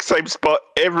exact same spot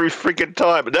every freaking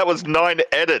time? That was 9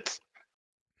 edits.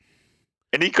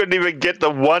 And he couldn't even get the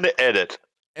one edit.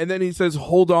 And then he says,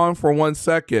 hold on for 1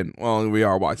 second. Well, we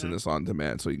are watching this on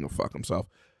demand, so he can fuck himself.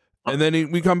 And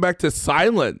then we come back to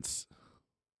silence.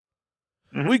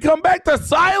 Mm-hmm. We come back to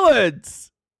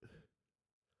silence.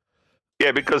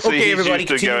 Yeah, because Okay, he's everybody, used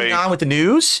to continuing going... on with the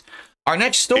news. Our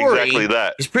next story Exactly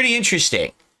that. is pretty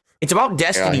interesting. It's about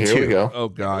Destiny 2. Here we go. Oh,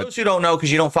 For God. those who don't know,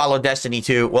 because you don't follow Destiny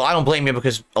 2, well, I don't blame you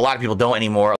because a lot of people don't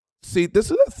anymore. See, this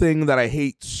is the thing that I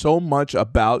hate so much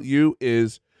about you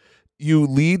is you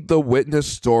lead the witness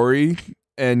story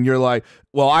and you're like,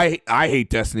 well, I hate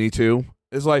Destiny 2.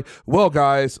 It's like, well,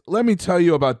 guys, let me tell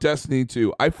you about Destiny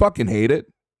 2. I fucking hate it.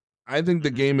 I think the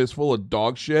game is full of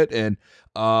dog shit and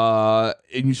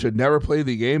you should never play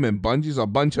the game, and Bungie's a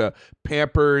bunch of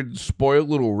pampered, spoiled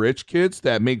little rich kids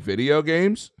that make video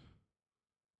games.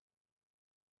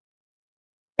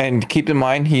 And keep in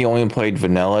mind, he only played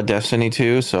vanilla Destiny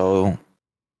 2, so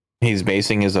he's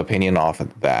basing his opinion off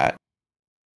of that.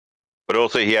 But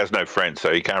also he has no friends,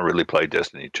 so he can't really play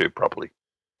Destiny 2 properly.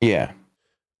 Yeah.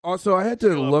 Also, I had to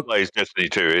look. Plays Destiny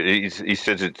 2. He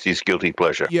says it's his guilty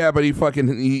pleasure. Yeah, but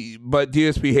but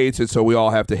DSP hates it, so we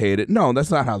all have to hate it. No, that's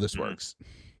not how this works.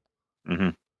 Mm-hmm.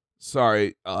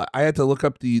 Sorry, I had to look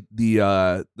up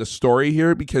the story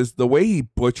here because the way he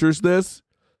butchers this,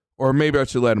 or maybe I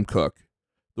should let him cook.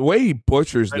 The way he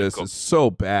butchers this is so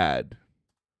bad.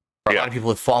 A lot of people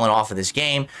have fallen off of this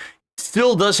game.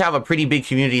 Still does have a pretty big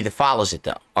community that follows it,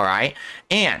 though. All right,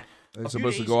 and They're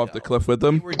supposed to go off the cliff with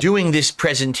them. we're doing this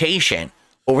presentation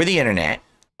over the internet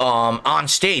on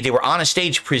stage. They were on a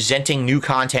stage presenting new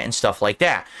content and stuff like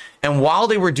that. And while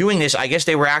they were doing this, I guess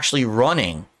they were actually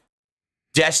running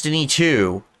Destiny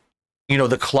 2,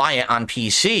 the client on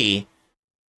PC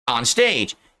on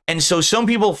stage. And so some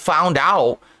people found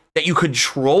out that you could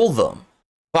troll them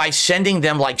by sending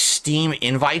them like Steam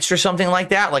invites or something like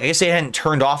that. Like I guess they hadn't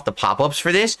turned off the pop-ups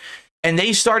for this. and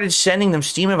they started sending them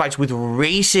Steam invites with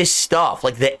racist stuff,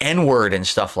 like the N-word and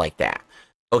stuff like that.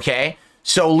 Okay?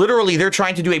 So literally, they're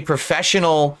trying to do a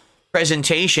professional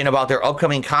presentation about their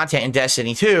upcoming content in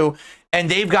Destiny 2, and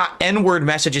they've got N-word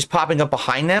messages popping up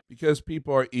behind them. Because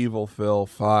people are evil, Phil.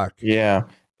 Fuck. Yeah,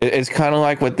 it's kind of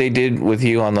like what they did with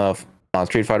you on the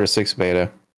Street Fighter 6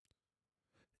 beta.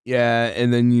 Yeah,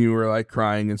 and then you were like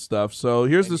crying and stuff. So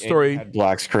here's the story.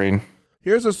 Black screen.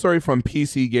 Here's a story from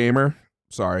PC Gamer.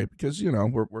 Sorry, because you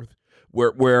know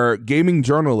we're gaming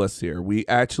journalists here. We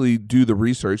actually do the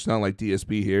research, not like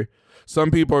DSP here. Some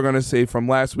people are gonna say from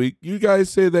last week, you guys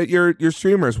say that you're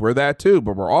streamers. We're that too,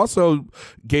 but we're also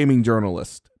gaming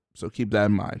journalists. So keep that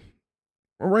in mind.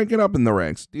 We're ranking up in the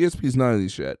ranks. DSP's none of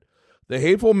these shit. The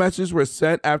hateful message was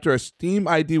sent after a Steam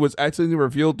ID was accidentally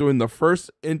revealed during the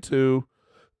first intro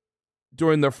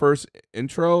into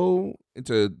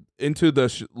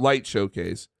the light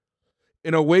showcase.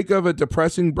 In a wake of a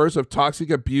depressing burst of toxic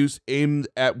abuse aimed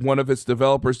at one of its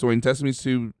developers during Destiny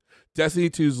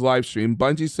 2's live stream,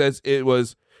 Bungie says it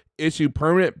was issued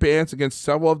permanent bans against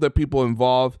several of the people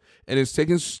involved and is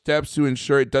taking steps to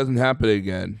ensure it doesn't happen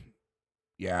again.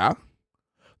 Yeah.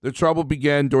 The trouble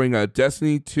began during a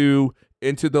Destiny 2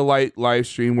 Into the Light live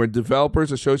stream where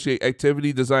developers associate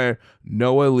activity designer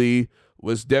Noah Lee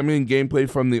was demoing gameplay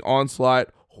from the Onslaught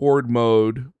Horde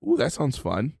mode. Ooh, that sounds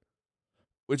fun.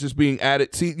 Which is being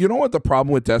added. See, you know what the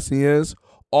problem with Destiny is?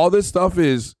 All this stuff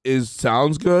is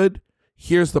sounds good.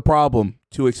 Here's the problem.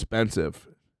 Too expensive.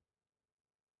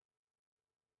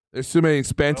 There's too many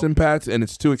expansion packs and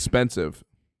it's too expensive.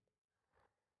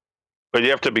 But you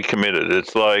have to be committed.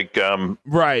 It's like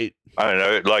right. I don't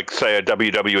know, like say a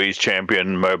WWE's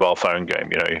champion mobile phone game.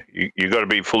 You know, you got to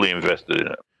be fully invested in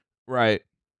it. Right.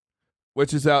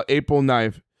 Which is out April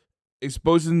 9th.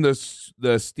 Exposing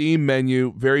the Steam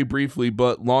menu very briefly,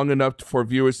 but long enough for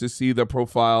viewers to see the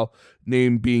profile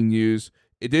name being used.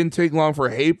 It didn't take long for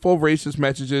hateful racist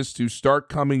messages to start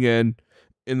coming in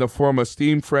the form of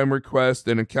Steam friend requests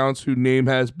and accounts whose name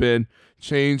has been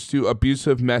changed to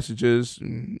abusive messages.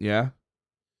 Yeah.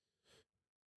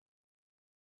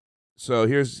 So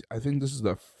I think this is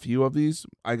a few of these.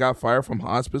 I got fired from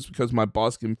hospice because my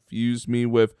boss confused me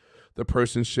with the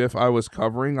person's shift I was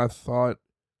covering. I fought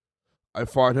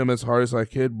him as hard as I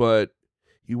could, but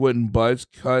he wouldn't budge.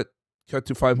 Cut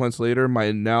to 5 months later,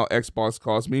 my now ex-boss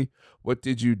calls me. What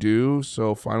did you do?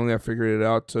 So finally I figured it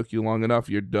out. Took you long enough.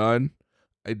 You're done.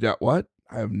 What?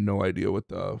 I have no idea what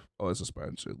it's a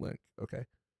sponsored link. Okay.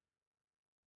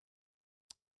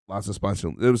 Lots of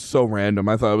sponsored. It was so random.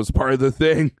 I thought it was part of the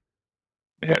thing.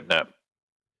 Yeah, no.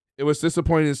 It was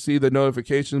disappointing to see the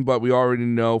notification, but we already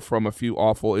know from a few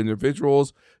awful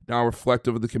individuals, now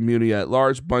reflective of the community at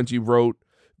large. Bungie wrote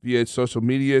via its social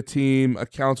media team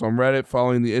accounts on Reddit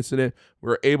following the incident. We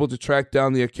were able to track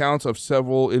down the accounts of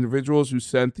several individuals who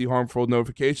sent the harmful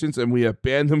notifications, and we have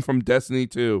banned them from Destiny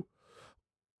 2.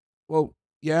 Well,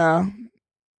 yeah.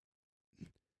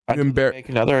 I can make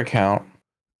another account.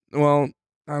 Well,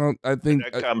 I think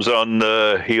that comes on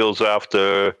the heels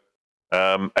after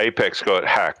Apex got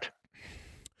hacked.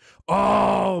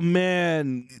 Oh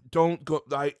man, don't go.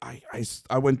 I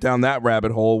went down that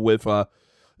rabbit hole with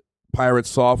pirate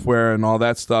software and all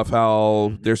that stuff.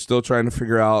 How they're still trying to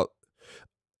figure out.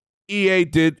 EA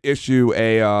did issue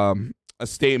a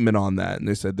statement on that, and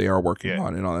they said they are working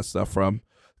on it and all that stuff from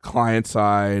client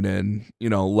side and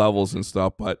levels and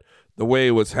stuff. But the way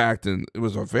it was hacked, and it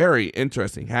was a very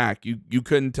interesting hack. You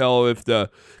couldn't tell if the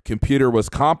computer was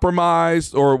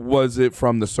compromised or was it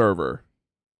from the server.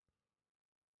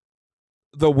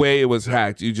 The way it was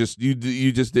hacked, you just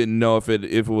didn't know if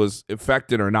it was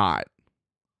affected or not.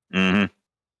 Mm-hmm.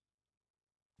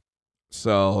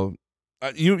 So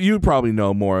you probably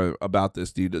know more about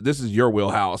this, dude. This is your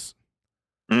wheelhouse.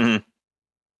 Mm-hmm.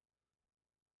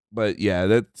 But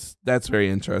yeah, that's very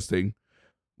interesting.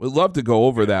 We'd love to go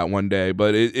over that one day,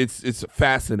 but it's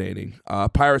fascinating.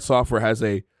 Pirate Software has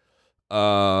a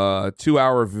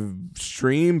 2-hour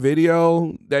stream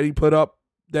video that he put up.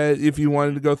 That if you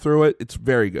wanted to go through it, it's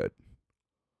very good.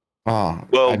 Oh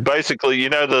well, basically,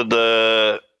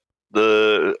 the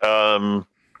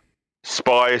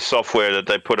spy software that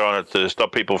they put on it to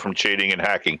stop people from cheating and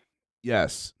hacking.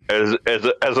 Yes, as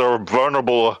a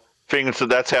vulnerable thing, so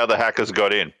that's how the hackers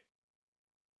got in.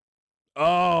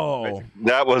 Oh,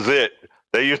 that was it.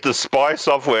 They used the spy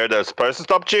software that's supposed to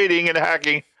stop cheating and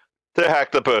hacking to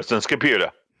hack the person's computer.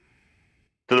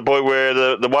 To the point where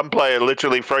the one player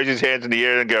literally throws his hands in the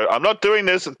air and goes, "I'm not doing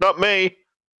this. It's not me."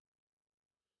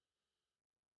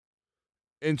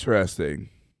 Interesting.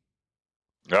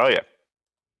 Oh, yeah.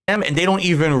 And they don't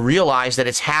even realize that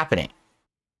it's happening.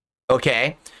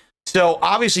 Okay? So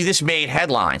obviously this made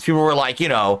headlines. People were like,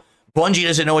 Bungie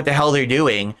doesn't know what the hell they're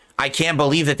doing. I can't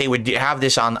believe that they would have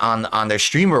this on their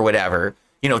stream or whatever.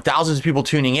 Thousands of people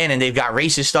tuning in, and they've got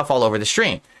racist stuff all over the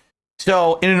stream.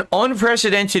 So in an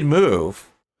unprecedented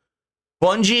move,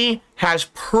 Bungie has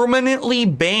permanently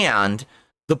banned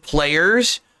the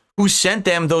players who sent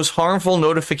them those harmful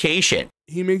notifications.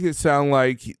 He makes it sound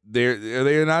like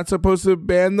they're not supposed to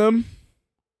ban them.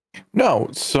 No,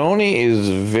 Sony is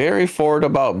very forward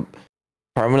about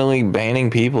permanently banning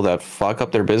people that fuck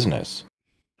up their business.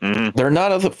 Mhm. They're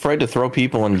not afraid to throw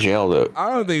people in jail. I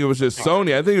don't think it was just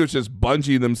Sony. I think it was just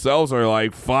Bungie themselves are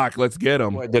like, fuck, let's get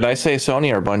them. Wait, did I say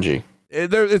Sony or Bungie?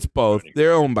 It's both.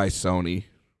 They're owned by Sony.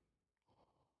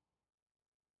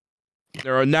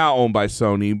 They're now owned by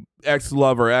Sony.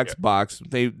 Ex-Lover, Xbox.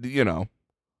 They,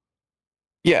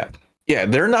 Yeah,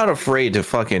 they're not afraid to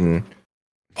fucking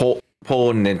pull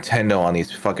Nintendo on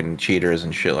these fucking cheaters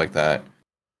and shit like that.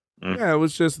 Yeah, it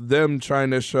was just them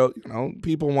trying to show,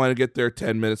 people want to get their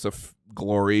 10 minutes of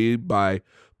glory by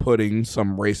putting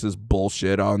some racist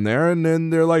bullshit on there. And then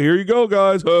they're like, here you go,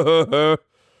 guys.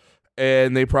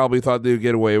 And they probably thought they'd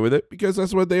get away with it because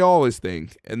that's what they always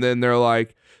think. And then they're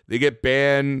like, they get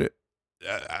banned.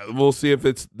 We'll see if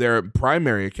it's their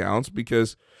primary accounts,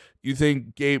 because you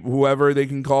think whoever they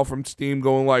can call from Steam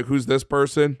going like, who's this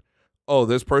person? Oh,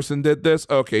 this person did this?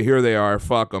 Okay, here they are.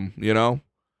 Fuck them,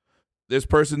 This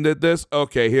person did this?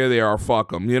 Okay, here they are.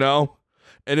 Fuck them,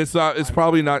 And it's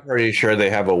probably not. Pretty sure they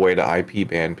have a way to IP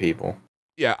ban people.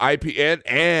 Yeah, IP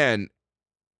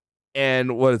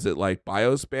and what is it, like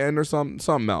BIOS ban or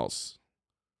something else?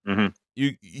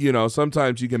 Mm-hmm.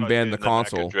 Sometimes you can ban the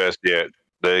console. MAC address,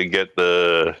 they get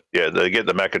the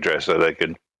MAC address so they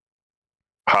can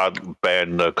hard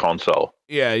ban the console.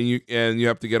 Yeah, and you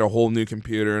have to get a whole new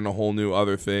computer and a whole new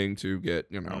other thing to get,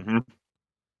 Mm-hmm.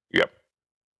 Yep.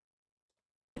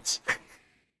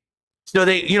 So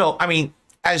they,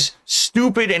 as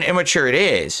stupid and immature it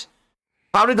is,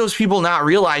 how did those people not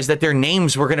realize that their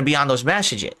names were going to be on those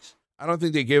messages? I don't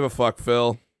think they gave a fuck,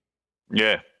 Phil.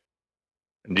 Yeah.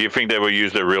 Do you think they will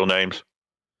use their real names?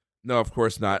 No, of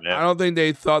course not. Yeah. I don't think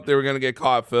they thought they were going to get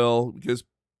caught, Phil, because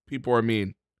people are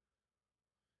mean.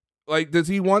 Like, does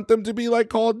he want them to be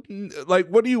called? Like,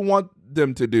 what do you want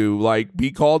them to do? Like,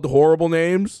 be called horrible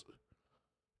names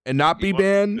and not be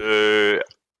banned?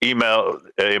 Email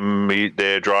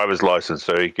their driver's license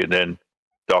so he can then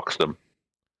dox them.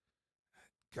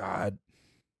 God.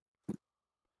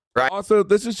 Right. Also,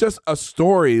 this is just a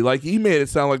story. Like, he made it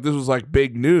sound like this was like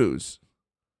big news.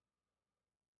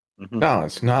 Mm-hmm. No,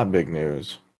 it's not big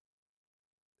news.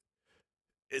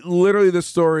 Literally, the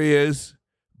story is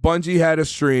Bungie had a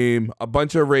stream. A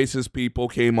bunch of racist people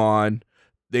came on.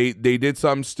 They did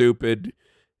something stupid.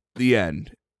 The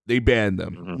end. They banned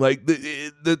them. Mm-hmm. Like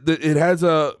it has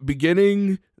a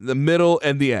beginning, the middle,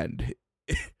 and the end.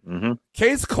 Mm-hmm.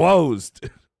 Case closed.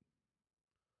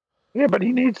 Yeah, but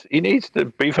he needs to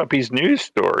beef up his news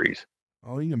stories.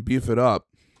 Oh, you can beef it up.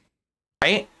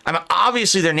 Right?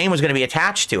 Obviously their name was going to be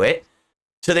attached to it.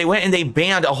 So they went and they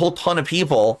banned a whole ton of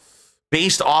people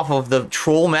based off of the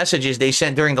troll messages they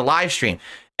sent during the live stream.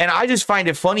 And I just find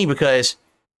it funny because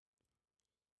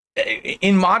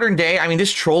in modern day,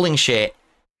 this trolling shit,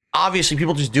 obviously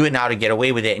people just do it now to get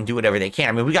away with it and do whatever they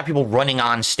can. We got people running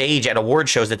on stage at award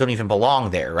shows that don't even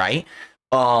belong there, right?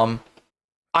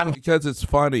 Because it's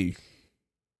funny.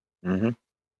 Mm-hmm.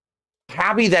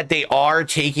 Happy that they are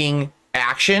taking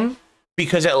action,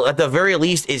 because at the very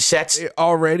least it sets. They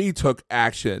already took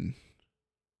action.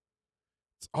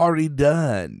 It's already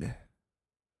done.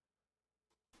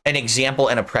 An example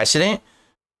and a precedent.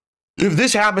 If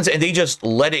this happens and they just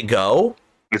let it go,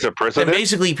 It's a then precedent.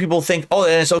 basically people think, oh,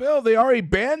 and so Phil, they already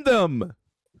banned them.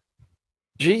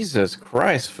 Jesus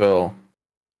Christ, Phil.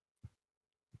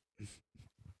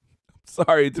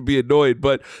 Sorry to be annoyed,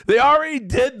 but they already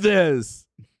did this.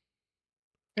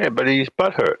 Yeah, but he's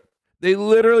butthurt. They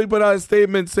literally put out a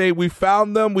statement saying, we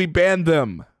found them, we banned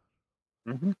them.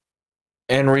 Mm-hmm.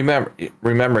 And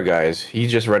remember, guys, he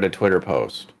just read a Twitter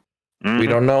post. Mm-hmm. We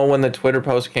don't know when the Twitter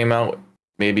post came out,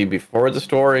 maybe before the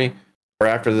story or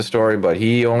after the story, but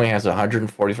he only has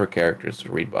 144 characters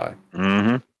to read by.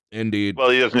 Mm-hmm. Indeed.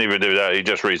 Well, he doesn't even do that. He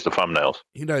just reads the thumbnails.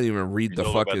 He doesn't even read He's the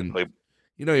all about fucking... play-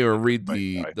 You don't even read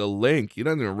Right. the link. You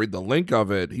don't even read the link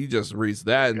of it. He just reads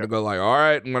that and go like, all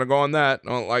right, I'm going to go on that.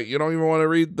 You don't even want to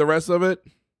read the rest of it?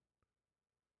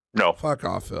 No. Fuck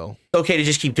off, Phil. it's okay to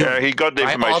just keep doing Yeah, it. he got the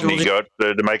Right? information he got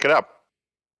to make it up.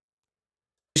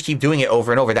 Just keep doing it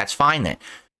over and over. That's fine then.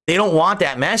 They don't want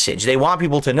that message. They want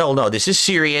people to know, no, this is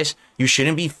serious. You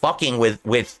shouldn't be fucking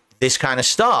with this kind of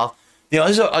stuff.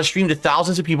 This is a stream to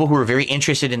thousands of people who are very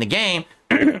interested in the game.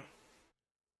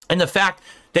 And the fact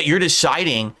that you're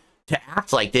deciding to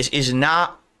act like this is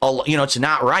not, it's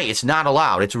not right. It's not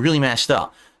allowed. It's really messed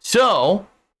up. So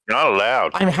Not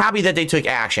allowed. I'm happy that they took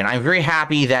action. I'm very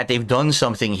happy that they've done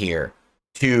something here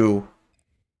to,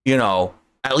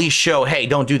 at least show, hey,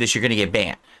 don't do this. You're going to get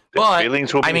banned. Their But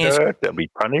feelings will be hurt. They'll be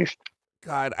punished.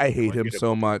 God, I hate him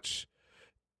so much.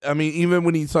 I mean, even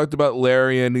when he talked about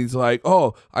Larry and he's like,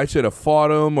 oh, I should have fought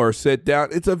him or sit down.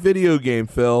 It's a video game,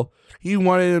 Phil. He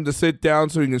wanted him to sit down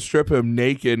so he can strip him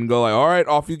naked and go like, all right,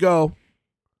 off you go.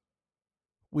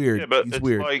 Weird. Yeah, but He's it's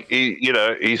weird. like,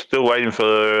 he's still waiting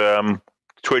for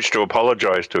Twitch to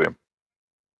apologize to him.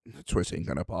 Twitch ain't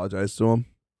going to apologize to him.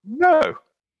 No.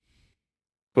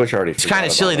 Twitch already. it's kind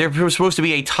of silly. They're supposed to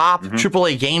be a top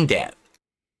AAA game dev,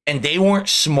 and they weren't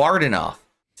smart enough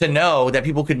to know that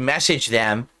people could message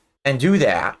them and do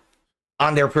that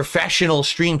on their professional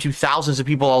stream to thousands of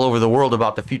people all over the world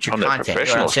about the future On their content. You know what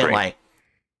professional I'm saying? stream. Like,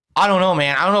 I don't know,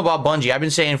 man. I don't know about Bungie. I've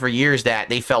been saying for years that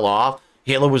they fell off.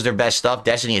 Halo was their best stuff.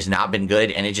 Destiny has not been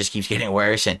good, and it just keeps getting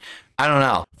worse. And I don't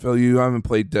know. Phil, you haven't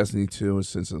played Destiny 2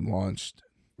 since it launched.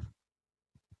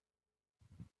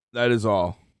 That is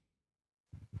all.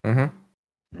 I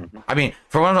mean,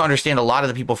 from what I understand, a lot of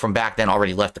the people from back then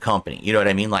already left the company. You know what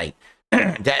I mean? Like,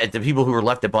 the people who were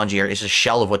left at Bungie is a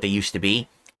shell of what they used to be.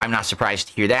 I'm not surprised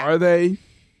to hear that. Are they?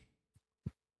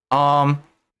 I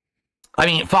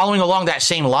mean, following along that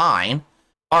same line,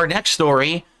 our next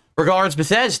story regards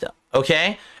Bethesda,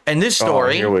 okay? And this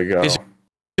story here we go. is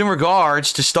in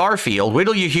regards to Starfield. Wait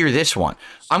till you hear this one.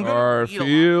 I'm gonna read a lot.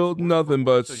 Starfield, nothing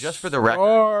but So just for the record,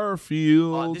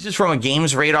 Starfield. this is from a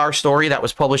Games Radar story that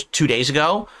was published 2 days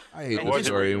ago. I hate And this this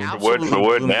story. really Word for absolutely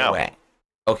word blew me now. away.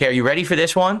 Okay, are you ready for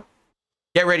this one?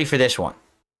 Get ready for this one.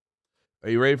 Are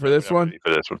you ready for this I'm not one? ready for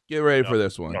this one. Get ready No, for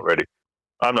this I'm one. not ready.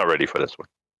 I'm not ready for this one.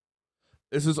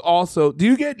 This is also. Do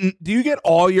you get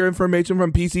all your information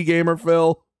from PC Gamer,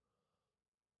 Phil?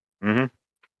 Mm-hmm. Remember,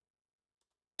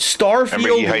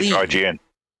 Starfield he hates League IGN.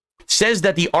 says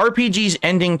that the RPG's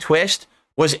ending twist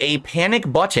was a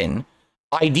panic button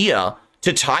idea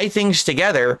to tie things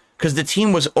together because the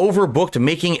team was overbooked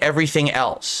making everything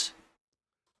else.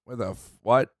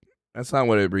 What? That's not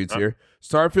what it reads here.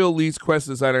 Starfield League's quest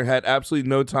designer had absolutely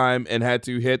no time and had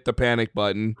to hit the panic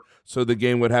button so the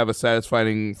game would have a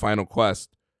satisfying final quest.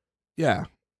 Yeah.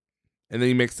 And then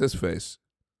he makes this face.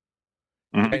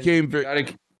 Mhm. It became very.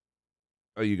 Gotta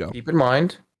Oh, you go. keep in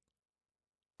mind,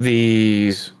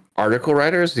 these article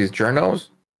writers, these journos,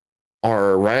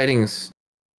 are writing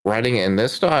in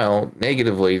this style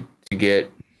negatively to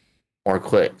get more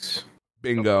clicks.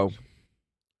 Bingo.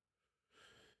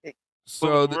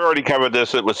 So, We already covered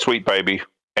this. It was Sweet Baby.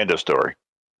 End of story.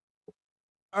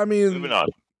 I mean, Moving on.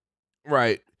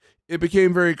 right. It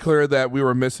became very clear that we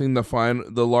were missing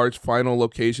the large final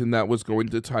location that was going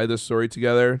to tie the story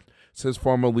together, says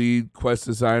former lead quest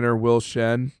designer Will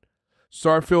Shen.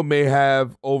 Starfield may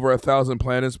have over 1,000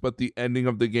 planets, but the ending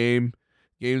of the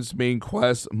game's main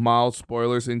quest, mild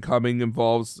spoilers incoming,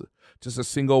 involves just a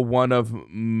single one of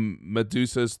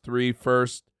Medusa's 3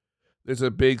 first. There's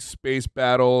a big space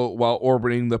battle while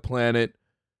orbiting the planet.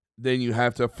 Then you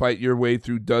have to fight your way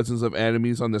through dozens of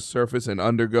enemies on the surface and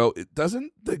undergo.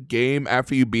 Doesn't the game,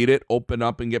 after you beat it, open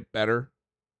up and get better?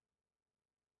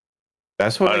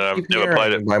 That's what I I've keep never played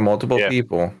hearing it. by multiple Yeah.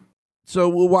 people. So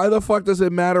why the fuck does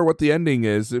it matter what the ending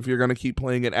is if you're going to keep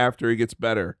playing it after it gets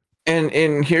better? And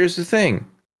here's the thing.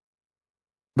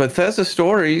 Bethesda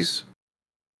stories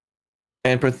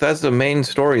and Bethesda main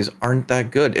stories aren't that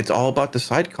good. It's all about the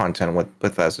side content with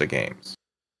Bethesda games.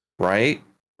 Right?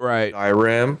 Right.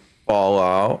 Skyrim,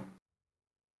 Fallout,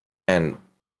 and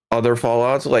other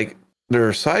Fallouts, like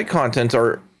their side contents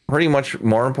are pretty much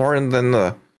more important than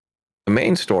the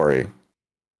main story.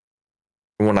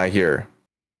 When I hear.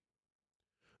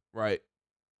 Right.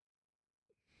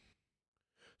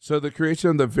 So the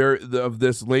creation of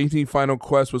this lengthy final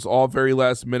quest was all very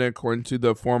last minute, according to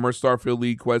the former Starfield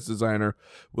League quest designer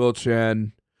Will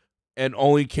Chan, and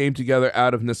only came together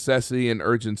out of necessity and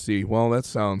urgency. Well, that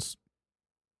sounds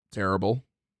terrible.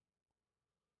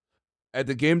 At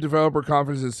the Game Developer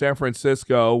Conference in San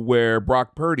Francisco, where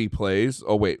Brock Purdy plays.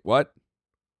 Oh wait, what?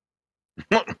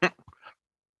 How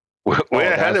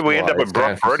did we end up with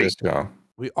Brock Purdy?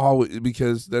 We always,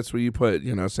 because that's where you put,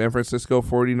 San Francisco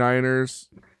 49ers.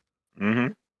 Mm-hmm.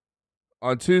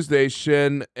 On Tuesday,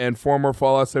 Shin and former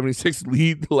Fallout 76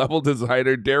 lead level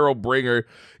designer Daryl Bringer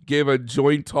gave a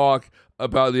joint talk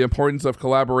about the importance of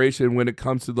collaboration when it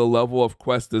comes to the level of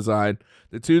quest design.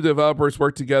 The two developers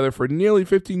worked together for nearly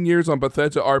 15 years on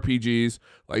Bethesda RPGs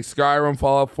like Skyrim,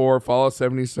 Fallout 4, Fallout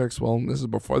 76. Well, this is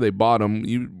before they bought them.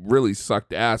 You really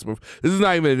sucked ass. This is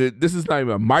not even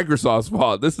Microsoft's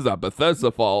fault. This is a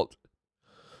Bethesda fault.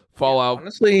 Fallout.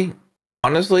 Honestly,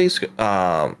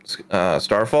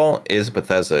 Starfall is a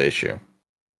Bethesda issue.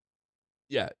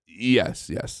 Yeah. Yes.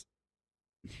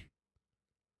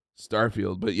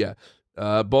 Starfield, but yeah.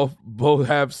 Both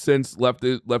have since left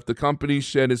the company.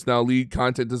 Shen is now lead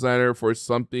content designer for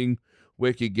Something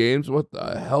Wicked Games. What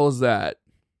the hell is that?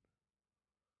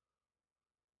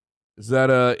 Is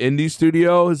that a indie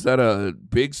studio? Is that a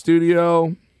big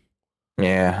studio?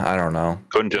 Yeah, I don't know.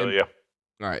 Couldn't tell you.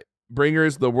 All right. Bringer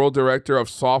is the world director of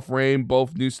Soft Rain,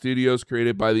 both new studios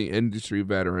created by the industry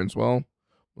veterans. Well,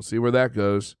 we'll see where that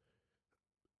goes.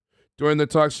 During the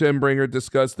talk, Shenbringer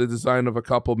discussed the design of a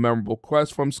couple memorable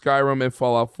quests from Skyrim and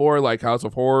Fallout 4, like House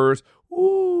of Horrors,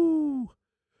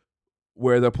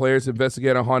 where the players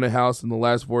investigate a haunted house in the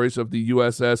last voyage of the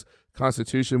USS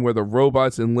Constitution, where the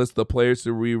robots enlist the players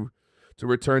to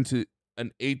return to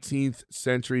an 18th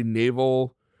century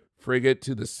naval frigate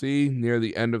to the sea. Near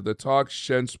the end of the talk,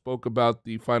 Shen spoke about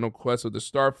the final quest of the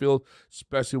Starfield,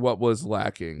 especially what was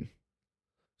lacking.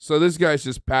 So this guy's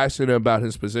just passionate about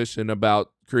his position,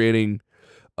 about creating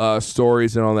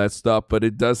stories and all that stuff, but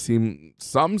it does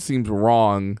seems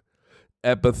wrong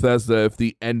at Bethesda if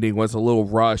the ending was a little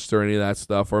rushed or any of that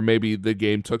stuff, or maybe the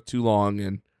game took too long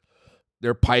and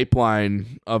their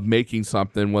pipeline of making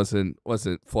something wasn't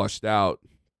flushed out.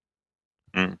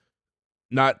 Mm.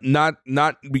 Not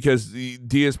because the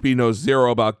DSP knows zero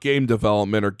about game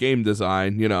development or game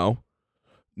design, you know.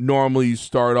 Normally you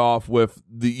start off with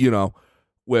a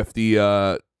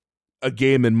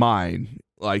game in mind,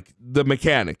 like the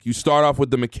mechanic. You start off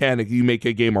with the mechanic, you make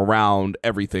a game around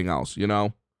everything else, you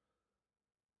know?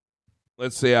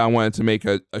 Let's say I wanted to make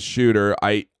a shooter.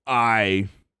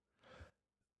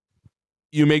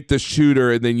 You make the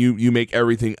shooter and then you make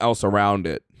everything else around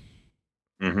it.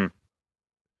 Mm-hmm.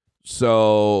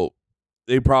 So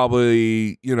they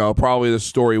probably the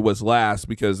story was last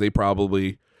because they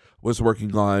probably was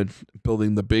working on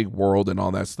building the big world and all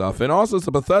that stuff. And also it's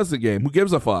a Bethesda game. Who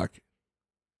gives a fuck?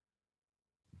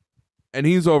 And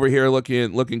he's over here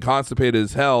looking constipated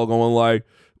as hell, going like,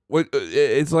 what?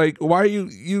 It's like, why are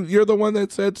you're the one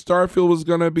that said Starfield was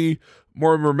going to be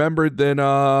more remembered than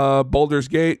Baldur's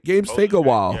Gate. Games take a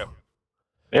while.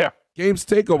 Yeah. Games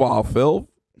take a while, Phil.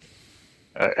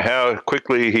 How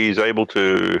quickly he's able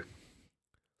to,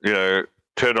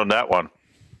 turn on that one.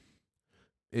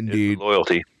 Indeed.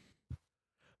 Loyalty.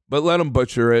 But let him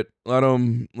butcher it. Let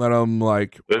him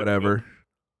like whatever.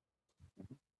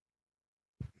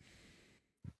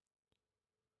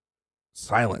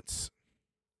 Silence.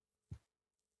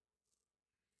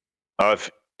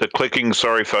 The clicking,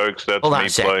 sorry folks, that's Hold on me a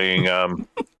sec. playing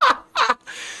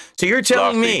So you're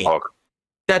telling Last me Epoch.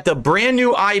 that the brand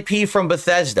new IP from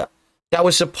Bethesda that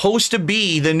was supposed to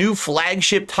be the new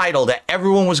flagship title that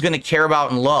everyone was going to care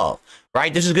about and love,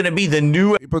 right? This is going to be the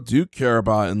new People do care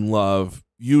about and love.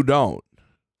 You don't.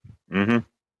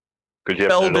 Mm-hmm.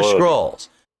 Elder Scrolls.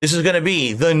 This is going to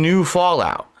be the new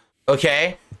Fallout.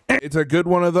 Okay? It's a good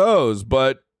one of those,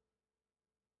 but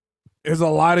there's a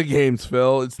lot of games,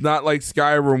 Phil. It's not like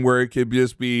Skyrim where it could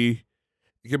just be,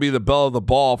 it could be the belle of the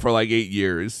ball for like 8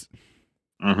 years.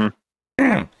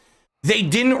 Mm-hmm. They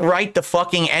didn't write the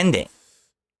fucking ending.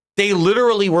 They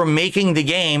literally were making the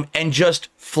game and just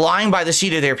flying by the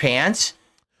seat of their pants.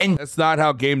 And That's not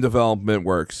how game development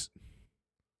works.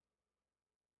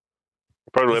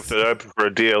 Probably left it open for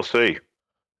a DLC.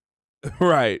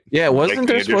 Right. Yeah, wasn't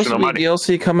there supposed to be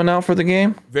DLC coming out for the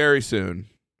game? Very soon.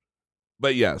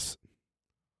 But yes.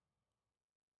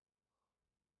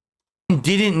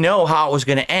 didn't know how it was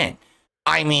going to end.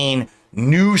 I mean,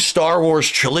 new Star Wars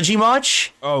trilogy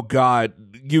much? Oh God,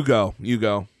 you go.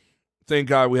 Thank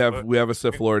God we have a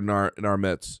Sith Lord in our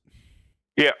midst.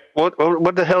 Yeah, what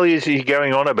the hell is he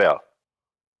going on about?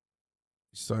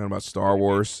 He's talking about Star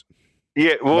Wars.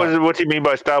 Yeah, what do you mean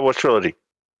by Star Wars trilogy?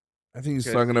 I think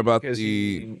he's talking about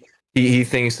he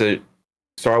thinks that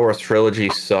Star Wars trilogy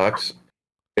sucks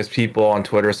because people on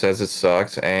Twitter says it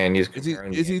sucks, and he's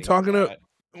is he talking about?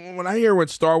 When I hear what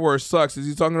Star Wars sucks, is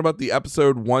he talking about the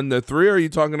episode 1 to 3, or are you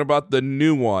talking about the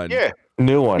new one? Yeah,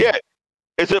 new one. Yeah,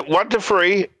 is it 1 to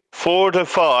 3, 4 to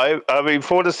 5? I mean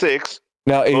 4 to 6.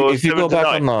 Now, if you go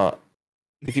back 9? on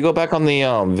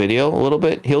the video a little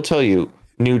bit, he'll tell you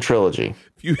new trilogy.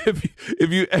 If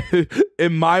you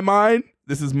in my mind,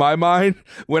 This is my mind.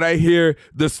 When I hear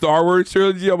the Star Wars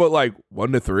trilogy, I'm like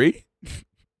 1 to 3.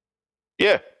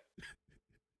 Yeah.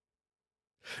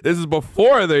 This is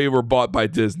before they were bought by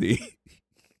Disney.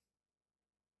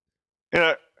 You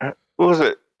know, what was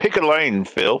it? Pick a lane,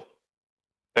 Phil.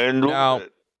 And Now,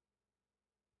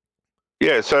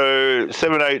 yeah, so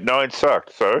 7, 8, 9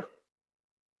 sucked. So,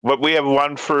 but we have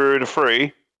 1 through to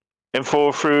 3 and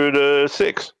 4 through to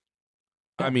 6.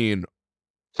 I mean,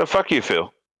 So fuck you,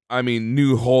 Phil.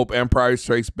 New Hope, Empire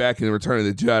Strikes Back, and Return of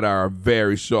the Jedi are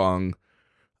very strong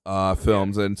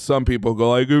films, and some people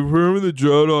go like, "Return of the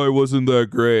Jedi wasn't that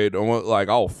great." I'm like,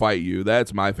 I'll fight you.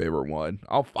 That's my favorite one.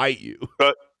 I'll fight you.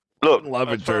 But look, Love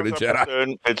as far Return of as the I'm Jedi.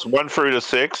 concerned, it's 1 through to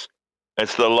 6.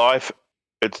 It's the life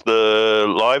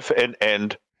and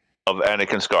end of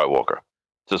Anakin Skywalker.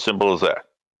 It's as simple as that.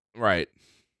 Right.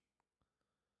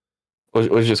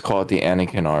 Let's just call it the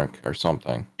Anakin arc or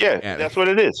something. Yeah, Anakin. that's what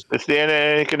it is. It's the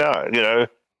Anakin arc. You know,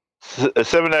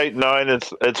 7, 8, 9.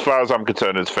 It's, as far as I'm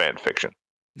concerned, it's fan fiction.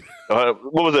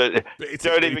 What was it?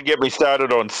 Don't even get me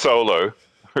started on Solo.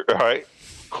 Right?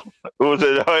 What was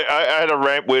it? I had a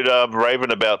rant with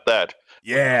Raven about that.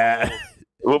 Yeah.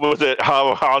 What was it?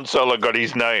 How Han Solo got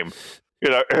his name? You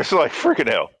know, it's like freaking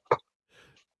hell.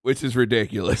 Which is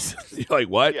ridiculous. You're like,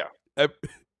 what? Yeah.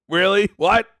 Really?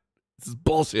 What? This is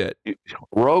bullshit.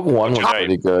 Rogue One was Right.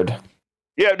 pretty good.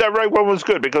 Yeah, that Rogue One was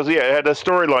good because it had a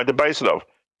storyline to base it off.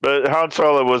 But Han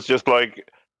Solo was just like,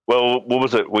 well, what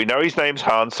was it? We know his name's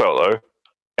Han Solo,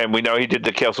 and we know he did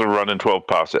the Kessel Run in 12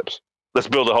 parsecs. Let's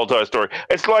build a whole entire story.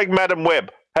 It's like Madam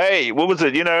Web. Hey, what was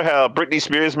it? You know how Britney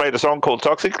Spears made a song called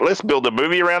Toxic? Let's build a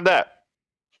movie around that.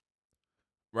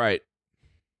 Right.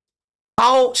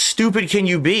 How stupid can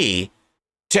you be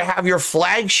to have your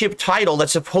flagship title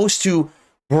that's supposed to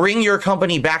bring your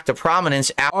company back to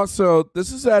prominence after Also,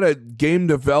 this is at a game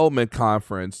development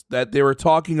conference that they were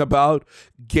talking about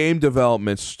game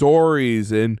development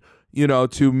stories and,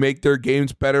 to make their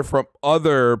games better from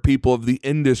other people of the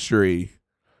industry.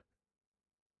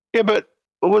 Yeah, but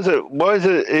what was it? Why is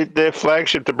it their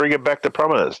flagship to bring it back to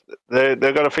prominence? They've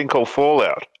got a thing called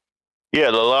Fallout.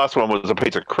 Yeah, the last one was a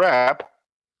piece of crap,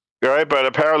 right? But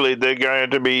apparently they're going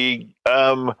to be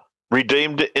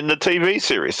redeemed in the TV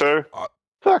series. So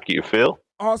fuck you, Phil.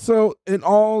 Also, in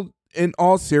all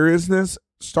seriousness,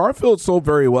 Starfield sold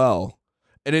very well,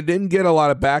 and it didn't get a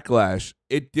lot of backlash.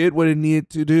 It did what it needed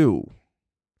to do.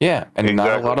 Yeah, and not a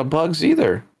Exactly. lot of bugs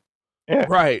either. Yeah.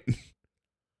 Right.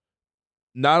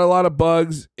 Not a lot of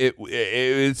bugs.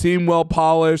 It seemed well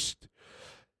polished.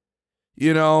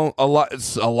 A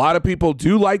lot of people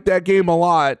do like that game a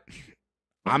lot.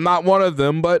 I'm not one of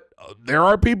them, but there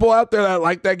are people out there that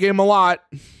like that game a lot.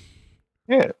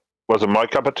 Yeah. Wasn't my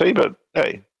cup of tea, but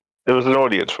hey, there was an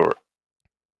audience for it.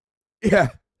 Yeah.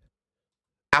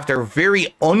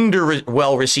 very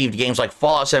well received games like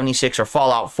Fallout 76 or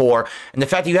Fallout 4, and the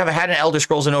fact that you haven't had an Elder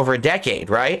Scrolls in over a decade,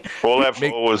 right? Fallout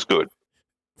 4 was good.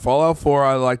 Fallout 4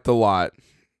 I liked a lot.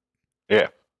 Yeah.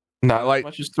 Not like- as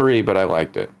much as 3, but I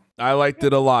liked it. I liked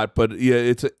it a lot, but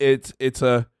yeah, it's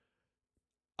a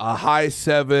high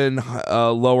 7,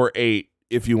 lower 8,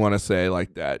 if you want to say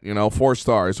like that. 4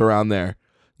 stars around there.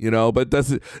 But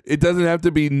it doesn't have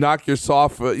to be knock your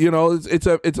soft.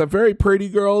 It's a very pretty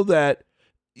girl that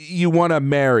you want to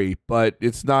marry, but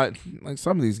it's not like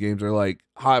some of these games are like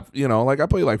hot. Like I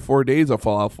played like 4 days of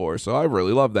Fallout 4, so I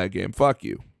really love that game. Fuck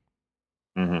you.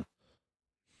 Mm-hmm.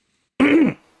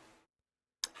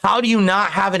 How do you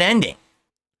not have an ending?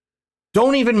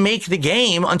 Don't even make the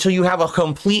game until you have a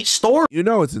complete story.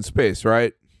 It's in space,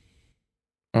 right?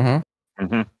 Mm-hmm.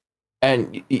 Mm-hmm.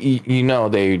 And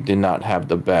they did not have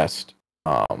the best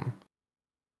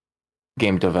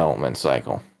game development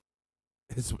cycle.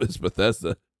 It's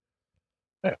Bethesda.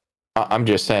 I'm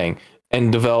just saying.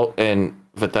 And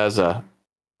Bethesda,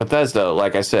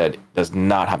 like I said, does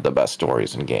not have the best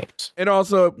stories in games. And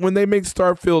also, when they make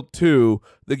Starfield 2,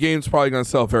 the game's probably going to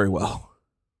sell very well.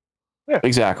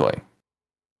 Exactly.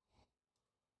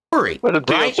 But But the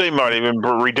DLC might even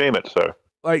redeem it. So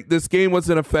Like, this game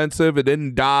wasn't offensive. It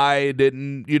didn't die. It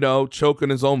didn't, choke on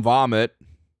his own vomit.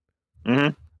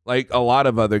 Mhm. Like a lot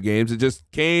of other games. It just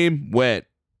came, went.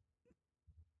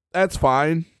 That's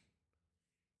fine.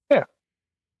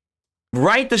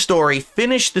 write the story,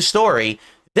 finish the story,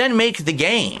 then make the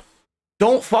game.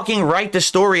 Don't fucking write the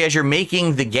story as you're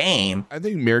making the game. I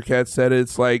think Meerkat said it.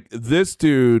 It's like, this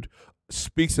dude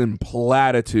speaks in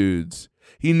platitudes.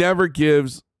 He never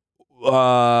gives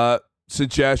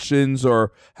suggestions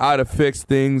or how to fix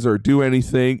things or do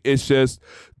anything. It's just,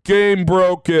 game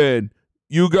broken.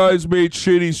 You guys made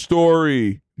shitty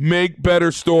story. Make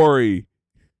better story.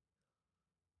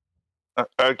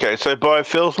 Okay, so by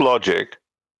Phil's logic,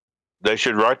 they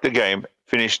should write the game,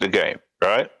 finish the game,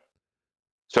 right?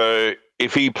 So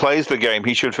if he plays the game,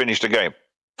 he should finish the game.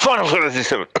 Final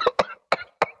Fantasy VII.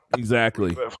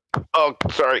 Exactly. Oh,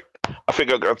 sorry. I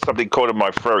think I got something caught in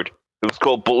my throat. It was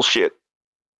called bullshit.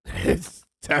 It's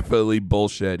definitely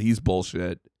bullshit. He's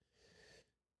bullshit.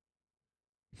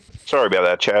 Sorry about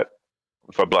that, chat.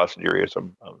 If I blasted your ears,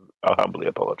 I humbly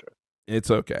apologize.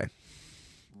 It's okay.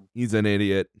 He's an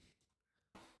idiot.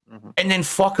 And then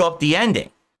fuck up the ending.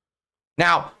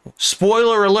 Now,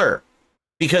 spoiler alert,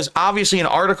 because obviously an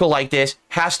article like this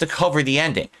has to cover the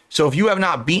ending. So if you have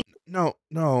not beaten... No.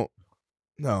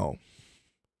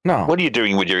 What are you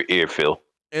doing with your ear, Phil?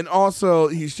 And also,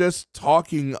 he's just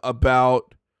talking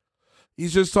about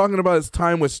his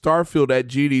time with Starfield at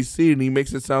GDC, and he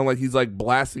makes it sound like he's like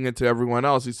blasting it to everyone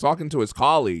else. He's talking to his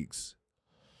colleagues,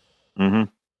 Mm-hmm.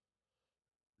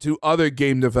 to other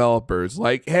game developers.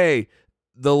 Like, hey,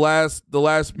 the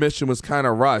last mission was kind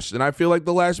of rushed, and I feel like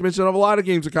the last mission of a lot of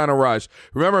games are kind of rushed.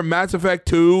 Remember Mass Effect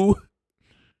 2?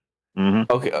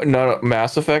 Mm-hmm. Okay, no,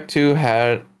 Mass Effect 2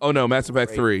 had. Oh no, Mass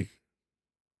Effect 3.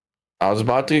 I was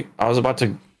about to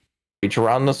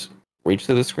reach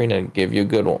to the screen and give you a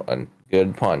good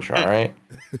punch. All right.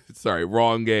 Sorry,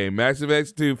 wrong game. Mass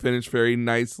Effect 2 finished very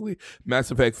nicely. Mass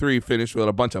Effect 3 finished with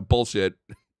a bunch of bullshit.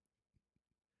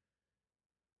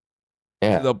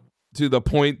 Yeah. To the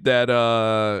point that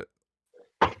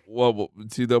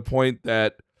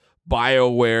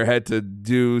BioWare had to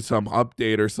do some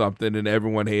update or something, and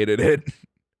everyone hated it.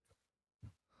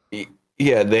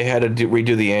 Yeah, they had to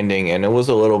redo the ending, and it was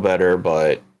a little better,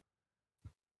 but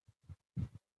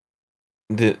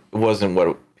it wasn't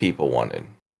what people wanted.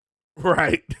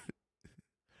 Right.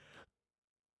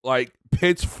 Like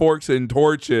pitchforks and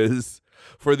torches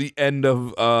for the end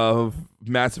of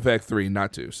Mass Effect 3,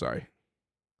 not 2, sorry.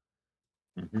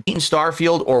 beaten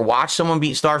Starfield or watch someone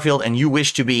beat Starfield and you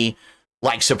wish to be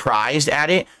like surprised at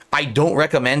it, I don't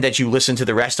recommend that you listen to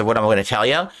the rest of what I'm going to tell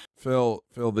you. Phil,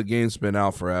 the game's been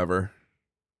out forever.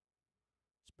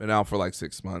 It's been out for like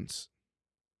 6 months.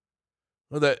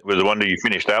 Well, that Was the wonder you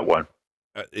finished that one.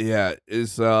 yeah,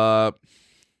 is like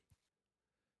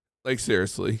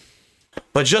seriously.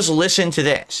 But just listen to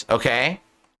this, okay?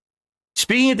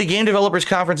 Speaking at the Game Developers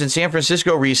Conference in San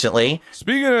Francisco recently.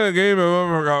 Speaking of the Game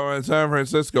Developers Conference in San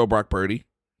Francisco, Brock Purdy.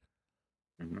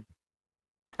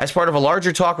 As part of a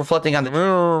larger talk reflecting on the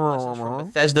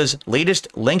Bethesda's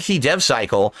latest lengthy dev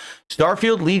cycle,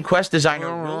 Starfield lead quest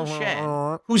designer Will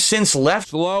Shen, who's since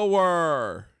left...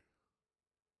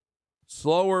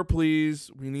 Slower,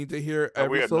 please. We need to hear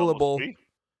every syllable.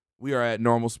 We are at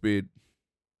normal speed.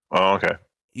 Oh, okay.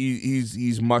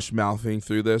 He's mush mouthing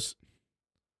through this.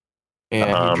 And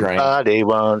he drank. Somebody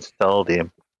once told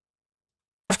him.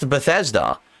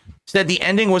 Bethesda said the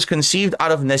ending was conceived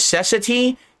out of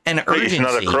necessity and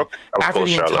urgency after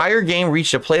the entire game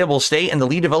reached a playable state and the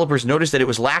lead developers noticed that it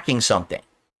was lacking something.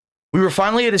 We were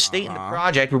finally at a state in the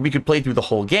project where we could play through the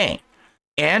whole game.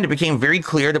 And it became very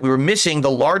clear that we were missing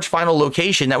the large final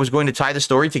location that was going to tie the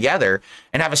story together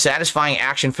and have a satisfying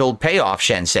action-filled payoff,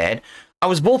 Shen said. I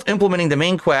was both implementing the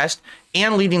main quest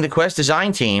and leading the quest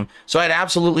design team, so I had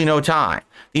absolutely no time.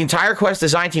 The entire quest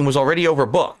design team was already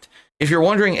overbooked. If you're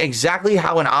wondering exactly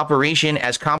how an operation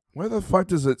as where the fuck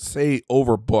does it say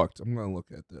overbooked? I'm going to look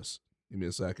at this. Give me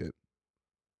a second.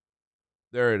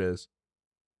 There it is.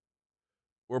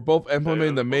 We're both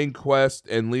implementing the main quest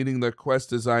and leading the quest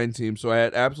design team, so I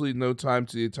had absolutely no time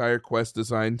to the entire quest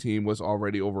design team was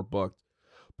already overbooked.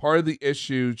 Part of the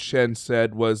issue, Shen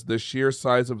said, was the sheer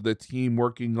size of the team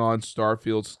working on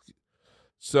Starfield.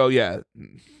 So, yeah,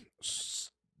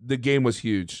 the game was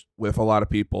huge with a lot of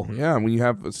people. Yeah, when you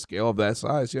have a scale of that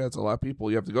size, yeah, it's a lot of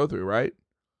people you have to go through, right?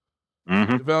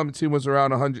 Mm-hmm. Development team was around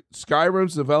 100.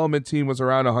 Skyrim's development team was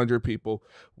around 100 people,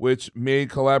 which made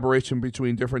collaboration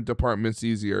between different departments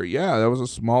easier. Yeah, that was a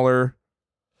smaller.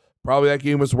 Probably that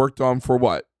game was worked on for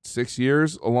what, 6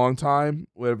 years, a long time,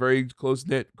 with a very close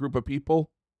knit group of people.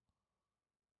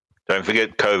 Don't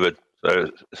forget COVID, so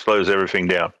it slows everything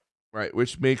down. Right,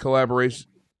 which made collaboration.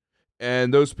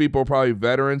 And those people are probably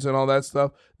veterans and all that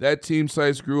stuff. That team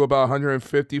size grew about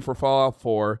 150 for Fallout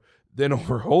 4. Then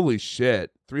over, holy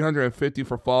shit, 350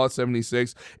 for Fallout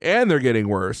 76, and they're getting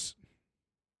worse.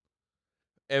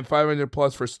 And 500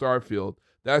 plus for Starfield.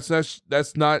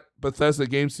 That's not Bethesda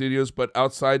Game Studios, but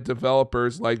outside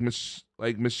developers like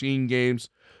Machine Games,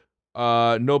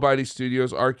 Nobody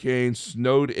Studios, Arcane,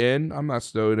 snowed in. I'm not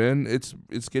snowed in.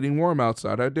 It's getting warm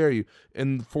outside. How dare you?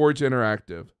 And Forge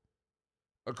Interactive.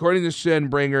 According to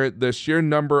Shenbringer, the sheer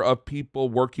number of people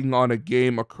working on a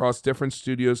game across different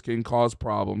studios can cause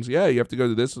problems. Yeah, you have to go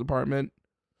to this department.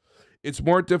 It's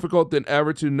more difficult than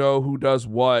ever to know who does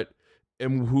what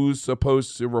and who's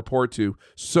supposed to report to.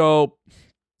 So,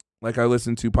 like I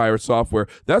listened to Pirate Software,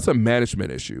 that's a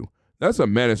management issue. That's a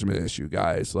management issue,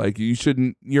 guys. Like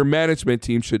your management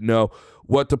team should know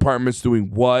what department's doing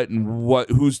what and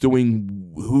who's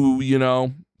doing who, you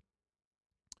know.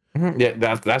 Yeah,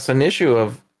 that's an issue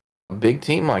of a big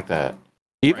team like that.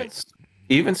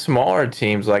 Even smaller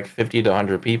teams like 50 to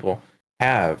 100 people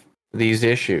have these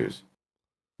issues.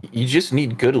 You just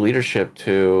need good leadership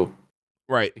to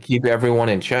keep everyone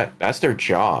in check. That's their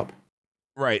job.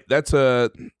 Right.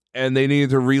 And they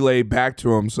needed to relay back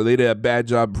to him, so they did a bad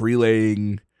job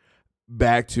relaying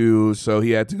back to. So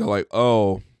he had to go like,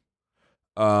 "Oh,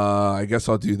 I guess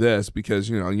I'll do this because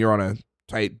you're on a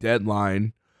tight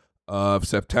deadline of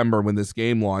September when this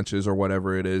game launches or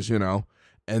whatever it is, and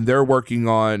they're working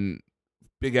on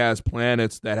big ass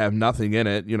planets that have nothing in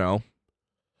it,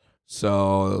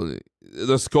 So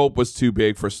the scope was too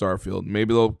big for Starfield.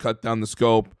 Maybe they'll cut down the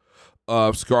scope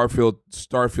of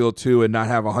Starfield 2 and not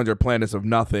have 100 planets of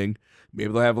nothing.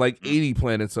 Maybe they'll have like 80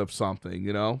 planets of something,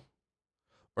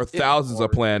 or thousands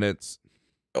of planets.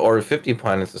 Or 50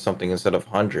 planets or something instead of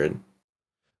 100.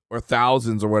 Or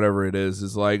thousands or whatever it is.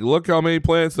 It's like, look how many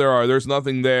planets there are. There's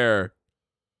nothing there.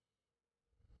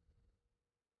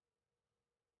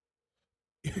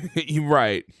 You're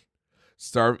right.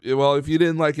 Well, if you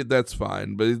didn't like it, that's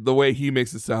fine. But the way he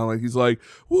makes it sound like he's like,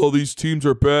 well, these teams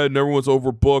are bad and everyone's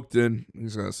overbooked, and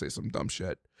he's gonna say some dumb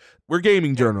shit. We're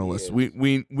gaming journalists.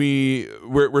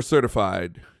 We're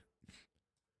certified.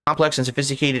 Complex and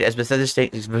sophisticated as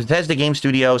Bethesda game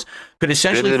studios could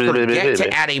essentially forget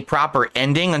to add a proper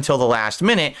ending until the last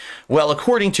minute. Well,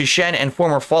 according to Shen and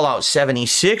former Fallout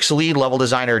 76 lead level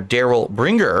designer Daryl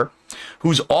Bringer,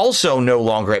 who's also no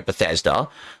longer at Bethesda,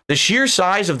 the sheer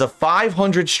size of the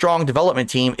 500-strong development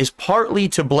team is partly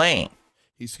to blame.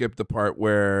 He skipped the part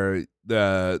where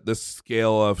the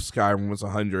scale of Skyrim was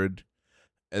 100,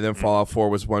 and then Fallout 4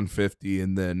 was 150,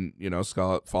 and then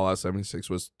Fallout 76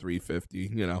 was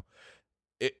 350.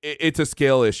 It's a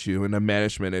scale issue and a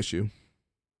management issue.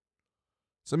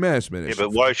 It's a management issue. Yeah,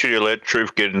 but why should you let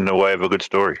truth get in the way of a good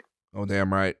story? Oh,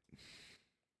 damn right.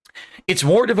 It's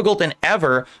more difficult than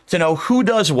ever to know who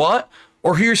does what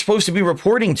or who you're supposed to be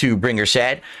reporting to, Bringer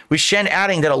said, with Shen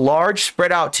adding that a large,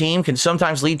 spread-out team can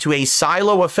sometimes lead to a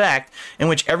silo effect in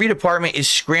which every department is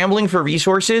scrambling for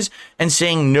resources and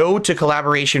saying no to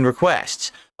collaboration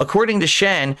requests. According to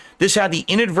Shen, this had the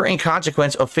inadvertent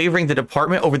consequence of favoring the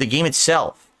department over the game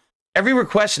itself. Every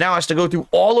request now has to go through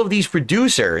all of these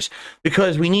producers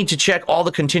because we need to check all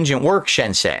the contingent work,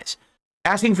 Shen says.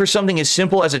 Asking for something as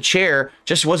simple as a chair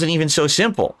just wasn't even so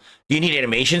simple. Do you need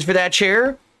animations for that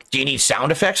chair? Do you need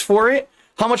sound effects for it?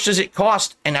 How much does it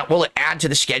cost? And will it add to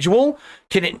the schedule?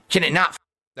 Can it not?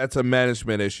 That's a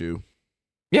management issue.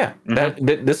 Yeah,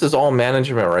 this is all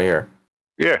management right here.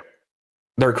 Yeah.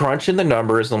 They're crunching the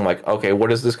numbers and like, okay,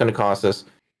 what is this going to cost us?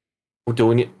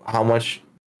 How much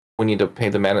we need to pay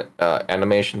the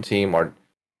animation team, or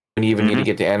we even need to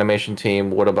get the animation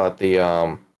team? What about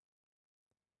the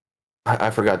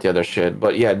I forgot the other shit,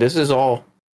 but yeah, this is all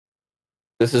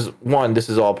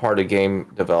part of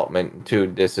game development.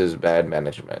 2, this is bad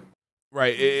management.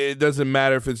 Right. It doesn't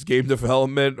matter if it's game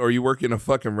development or you work in a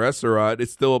fucking restaurant.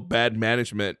 It's still a bad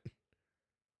management.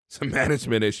 It's a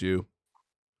management issue.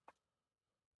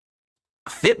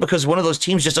 Fit because one of those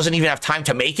teams just doesn't even have time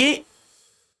to make it?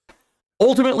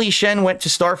 Ultimately, Shen went to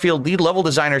Starfield lead level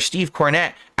designer Steve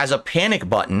Cornett as a panic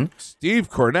button. Steve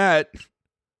Cornett?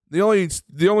 The only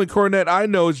Cornett I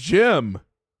know is Jim.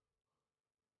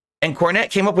 And Cornett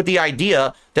came up with the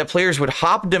idea that players would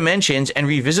hop dimensions and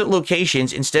revisit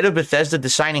locations instead of Bethesda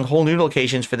designing whole new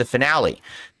locations for the finale.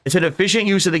 It's an efficient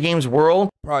use of the game's world.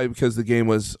 Probably because the game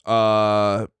was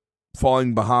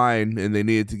falling behind and they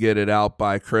needed to get it out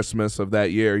by Christmas of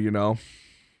that year,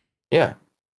 Yeah.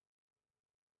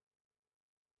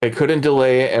 They couldn't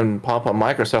delay it, and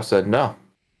Microsoft said, no,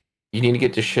 you need to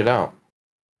get this shit out.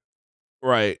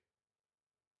 Right.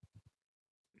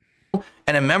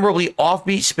 And a memorably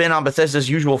offbeat spin on Bethesda's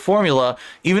usual formula,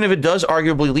 even if it does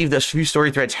arguably leave those few story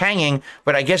threads hanging,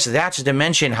 but I guess that's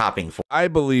dimension hopping for. I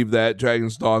believe that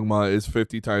Dragon's Dogma is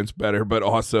 50 times better, but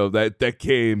also that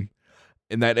game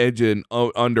and that engine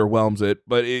underwhelms it.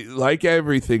 But like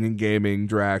everything in gaming,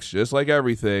 Drax, just like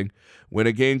everything, when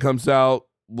a game comes out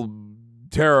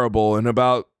terrible in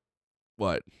about,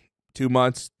 2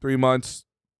 months, 3 months,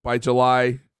 by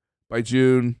July, by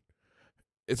June,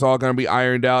 it's all going to be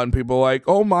ironed out, and people are like,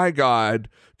 oh my God,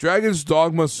 Dragon's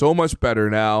Dogma is so much better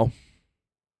now.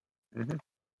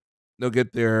 They'll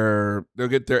get their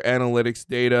analytics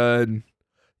data, and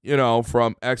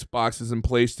from Xboxes and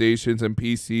PlayStations and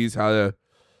PCs,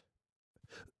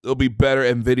 there'll be better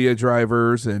NVIDIA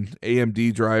drivers and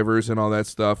AMD drivers and all that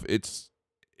stuff. It's,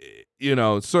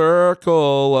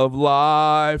 circle of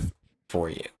life for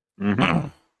you. Mm-hmm.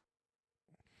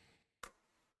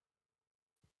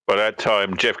 By that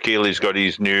time, Jeff Keighley's got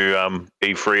his new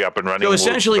E3 up and running. So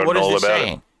essentially, what is this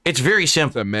saying? It. It's very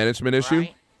simple. It's a management issue.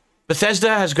 Right? Bethesda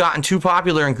has gotten too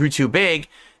popular and grew too big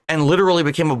and literally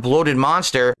became a bloated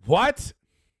monster. What?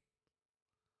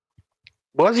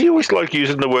 Why does he always like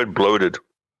using the word bloated?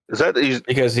 Is that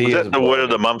because he is is that the word of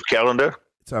the month calendar?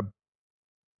 It's a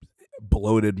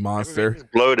bloated monster.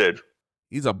 Bloated.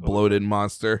 He's a bloated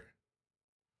monster.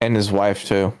 And his wife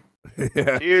too.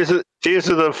 Yeah. Tears of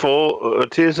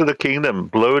the Kingdom.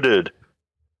 Bloated.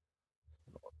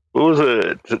 What was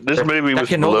it? This movie was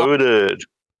bloated.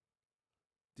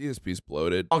 DSP's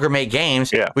bloated. Longer make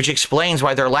games, yeah. Which explains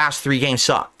why their last 3 games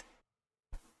sucked.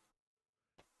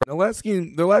 The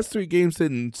last 3 games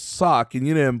didn't suck, and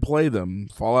you didn't play them.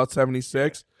 Fallout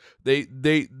 76,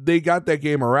 they got that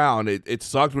game around. It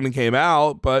sucked when it came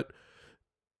out, but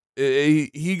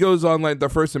he goes on like the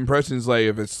first impressions, like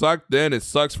if it sucked then, it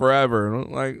sucks forever. And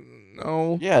I'm like,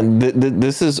 no. Yeah,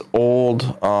 this is old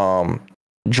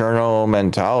journal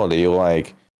mentality.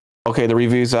 Like, okay, the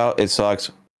review's out, it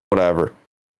sucks, whatever.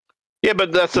 Yeah,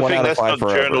 but that's the 1 thing. out of That's 5 not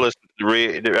forever. journalist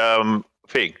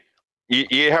thing.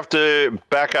 You have to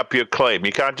back up your claim.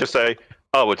 You can't just say,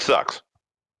 "Oh, it sucks."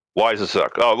 Why does it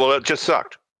suck? Oh, well, it just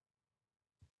sucked.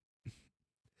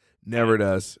 Never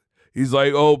does. He's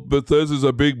like, oh, Bethesda's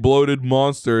a big bloated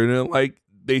monster, and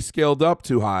they scaled up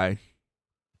too high.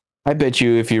 I bet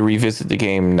you if you revisit the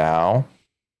game now,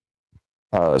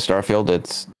 Starfield,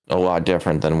 it's a lot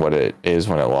different than what it is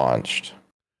when it launched.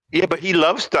 Yeah, but he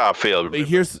loves Starfield.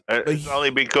 It's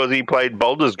only because he played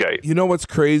Baldur's Gate. You know what's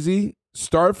crazy?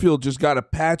 Starfield just got a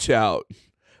patch out.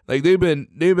 Like they've been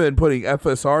putting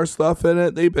FSR stuff in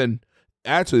it. They've been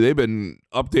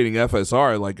updating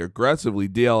FSR like aggressively,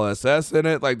 DLSS in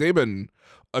it. Like they've been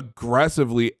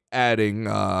aggressively adding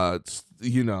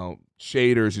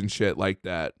shaders and shit like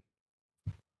that.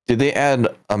 Did they add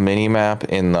a mini map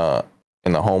in the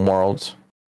home worlds?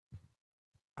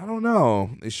 I don't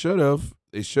know. They should have.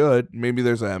 They should. Maybe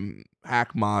there's a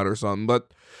hack mod or something,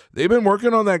 but they've been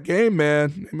working on that game,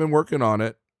 man. They've been working on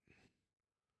it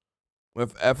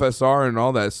with FSR and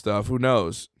all that stuff. Who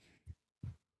knows?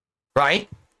 Right?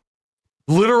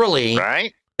 Literally.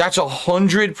 Right? That's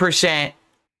 100%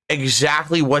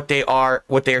 exactly what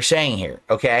they're saying here.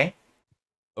 Okay?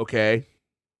 Okay.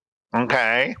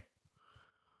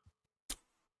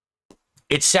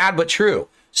 It's sad but true.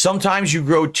 Sometimes you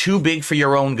grow too big for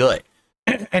your own good.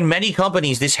 And many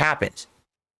companies, this happens.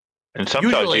 And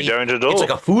sometimes usually, you don't at all. It's like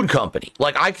a food company.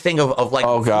 Like I think of like,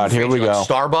 oh god, here we go.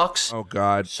 Starbucks. Oh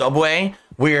god. Subway,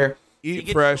 where Eat they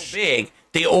get fresh. so big,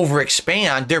 they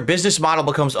overexpand. Their business model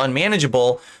becomes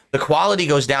unmanageable. The quality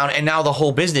goes down, and now the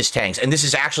whole business tanks. And this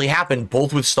has actually happened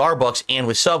both with Starbucks and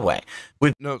with Subway.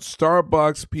 No,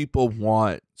 Starbucks people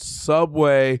want.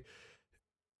 Subway,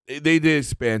 they did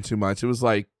expand too much. It was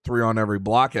like 3 on every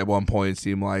block at one point, it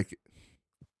seemed like.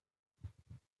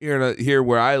 Here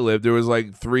where I lived, there was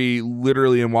like 3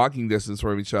 literally in walking distance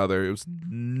from each other. It was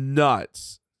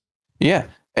nuts. Yeah,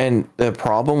 and the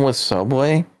problem with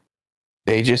Subway,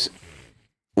 they just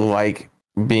like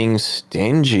being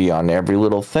stingy on every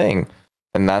little thing.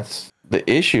 And that's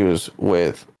the issues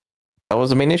with, that was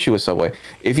the main issue with Subway.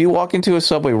 If you walk into a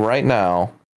Subway right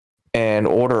now and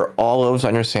order olives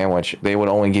on your sandwich, they would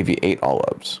only give you 8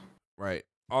 olives. Right.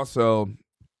 Also,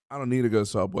 I don't need to go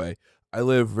Subway. I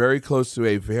live very close to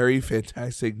a very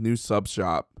fantastic new sub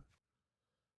shop.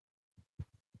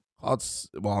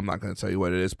 I'm not going to tell you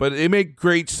what it is, but they make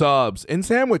great subs and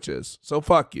sandwiches. So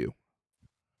fuck you.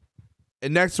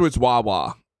 And next to it's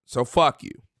Wawa. So fuck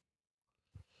you.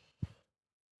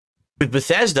 With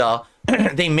Bethesda,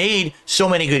 they made so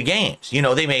many good games. You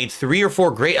know, they made 3 or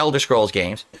 4 great Elder Scrolls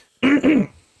games.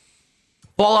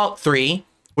 Fallout 3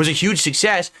 was a huge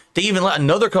success. They even let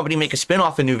another company make a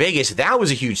spinoff in New Vegas. That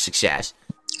was a huge success.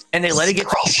 And they let it get...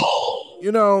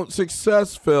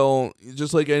 Success, Phil,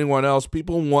 just like anyone else,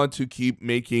 people want to keep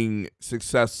making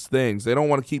success things. They don't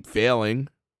want to keep failing.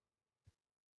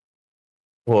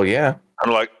 Well, yeah.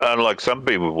 Unlike some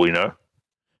people we know.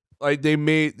 Like they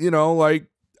made, like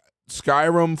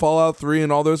Skyrim, Fallout 3,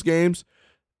 and all those games.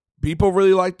 People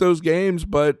really like those games,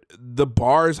 but the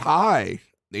bar is high.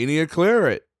 They need to clear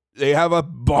it. They have a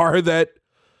bar that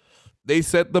they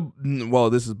set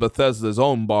this is Bethesda's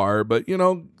own bar, but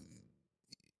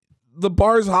the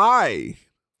bar's high.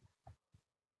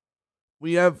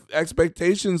 We have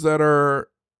expectations that are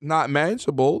not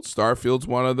manageable. Starfield's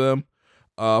one of them.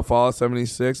 Fallout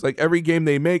 76, like every game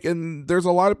they make, and there's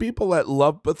a lot of people that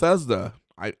love Bethesda.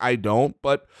 I don't,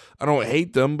 but I don't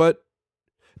hate them, but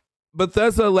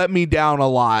Bethesda let me down a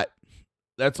lot.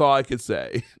 That's all I could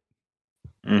say.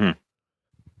 Mm-hmm.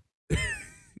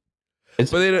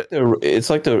 It's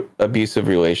like the abusive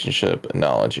relationship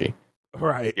analogy.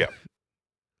 Right. Yeah.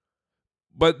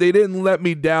 But they didn't let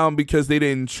me down because they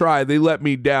didn't try. They let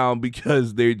me down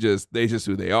because they just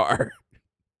who they are.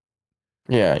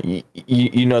 Yeah,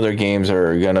 you know their games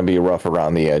are gonna be rough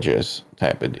around the edges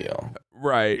type of deal.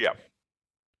 Right. Yeah.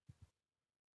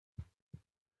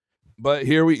 But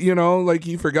here we, like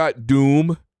he forgot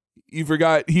Doom. He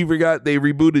forgot they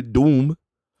rebooted Doom.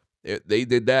 They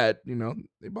did that,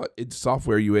 they bought id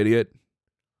Software, you idiot.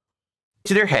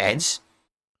 To their heads,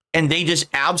 and they just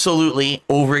absolutely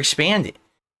overexpanded.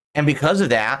 And because of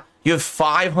that, you have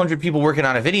 500 people working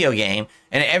on a video game,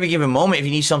 and at every given moment, if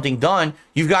you need something done,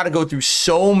 you've got to go through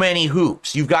so many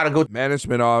hoops. You've got to go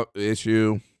management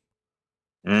issue.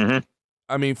 Mm-hmm.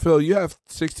 I mean, Phil, you have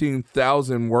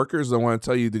 16,000 workers that want to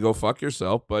tell you to go fuck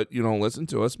yourself, but you don't listen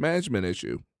to us. Management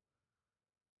issue.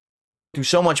 through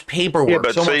so much paperwork. Yeah,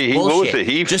 but so see, much bullshit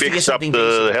he just to get fixed up something the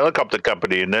basic. helicopter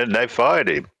company, and then they fired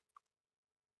him.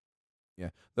 Yeah.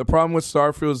 The problem with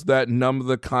Starfield is that none of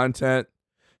the content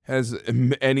has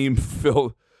any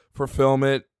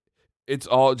fulfillment. It's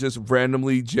all just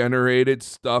randomly generated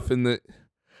stuff in the,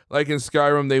 like in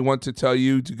Skyrim, they want to tell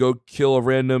you to go kill a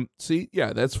random. See,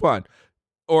 yeah, that's fun.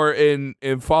 Or in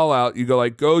Fallout, you go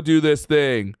like, go do this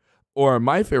thing. Or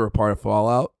my favorite part of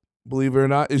Fallout, believe it or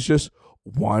not, is just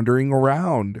wandering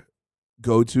around.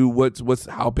 Go to what's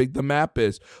how big the map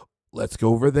is. Let's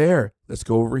go over there. Let's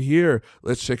go over here.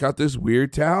 Let's check out this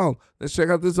weird town. Let's check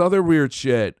out this other weird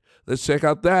shit. Let's check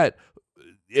out that.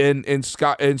 In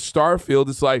Starfield,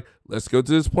 it's like, let's go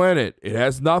to this planet. It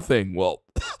has nothing. Well,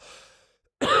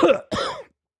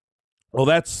 well,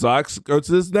 that sucks. Go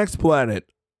to this next planet.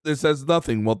 This has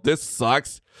nothing. Well, this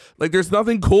sucks. Like, there's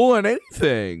nothing cool in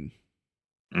anything.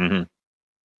 Mm-hmm.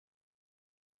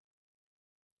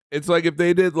 It's like if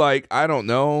they did, like, I don't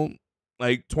know,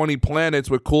 like 20 planets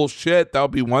with cool shit, that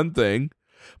would be one thing.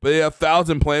 But they have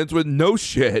 1,000 planets with no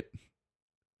shit.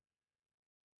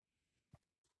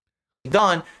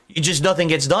 Done, just nothing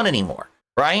gets done anymore,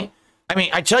 right? I mean,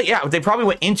 I tell you, yeah, they probably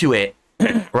went into it,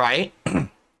 right?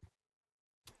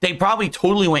 They probably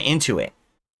totally went into it.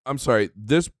 I'm sorry,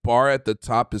 this bar at the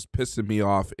top is pissing me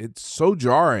off. It's so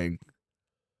jarring.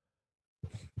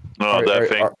 Oh, that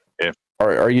thing. Yeah.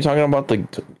 Are you talking about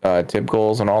the tip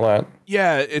goals and all that?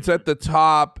 Yeah, it's at the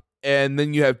top, and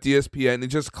then you have DSP, and it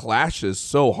just clashes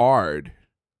so hard.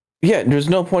 Yeah, there's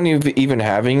no point of even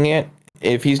having it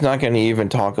if he's not going to even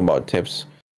talk about tips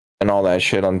and all that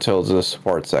shit until the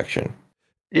support section.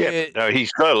 Yeah, no,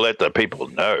 he's got to let the people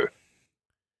know.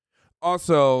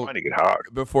 Also, Finding it hard.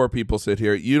 before people sit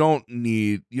here, you don't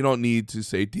need to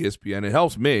say DSPN. It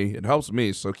helps me. It helps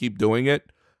me. So keep doing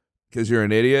it because you're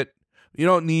an idiot. You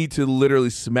don't need to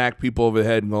literally smack people over the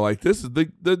head and go like, "This is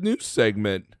the news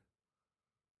segment."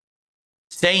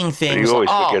 Saying things. He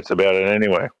always forgets about it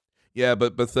anyway. Yeah,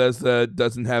 but Bethesda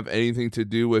doesn't have anything to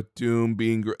do with Doom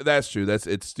being. That's true. That's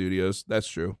its studios. That's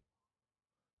true.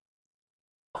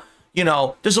 You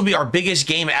know, this will be our biggest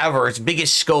game ever. It's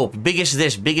biggest scope, biggest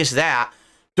this, biggest that.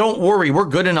 Don't worry, we're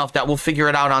good enough that we'll figure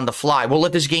it out on the fly. We'll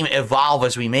let this game evolve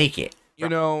as we make it. You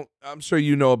know, I'm sure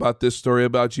you know about this story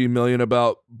about G Million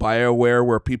about BioWare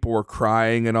where people were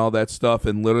crying and all that stuff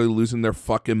and literally losing their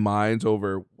fucking minds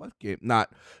over what game?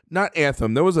 Not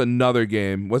Anthem. There was another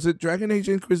game. Was it Dragon Age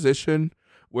Inquisition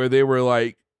where they were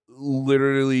like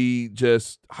literally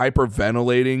just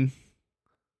hyperventilating?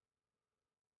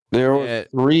 There were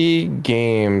 3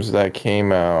 games that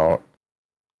came out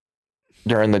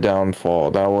during the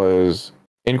downfall. That was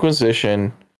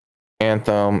Inquisition,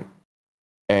 Anthem,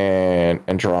 and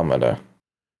Andromeda.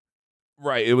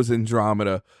 Right, it was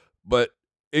Andromeda, but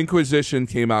Inquisition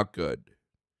came out good.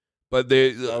 But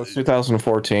That was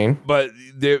 2014. But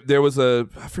there was I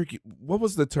forget what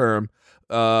was the term.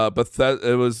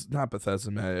 Bethesda. It was not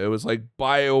Bethesda Magic. It was like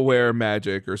BioWare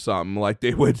Magic or something. Like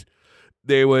they would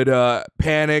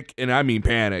panic, and I mean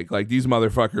panic. Like these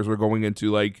motherfuckers were going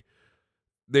into like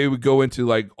they would go into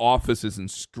like offices and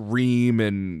scream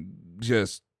and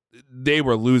just they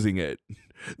were losing it.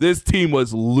 This team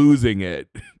was losing it.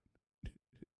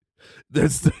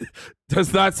 This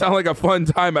does not sound like a fun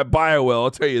time at BioWare, I'll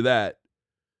tell you that.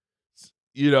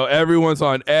 You know, everyone's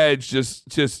on edge,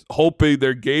 just hoping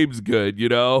their game's good, you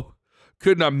know?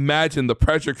 Couldn't imagine the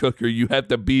pressure cooker you had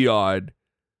to be on.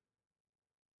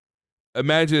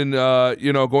 Imagine,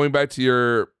 you know, going back to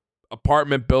your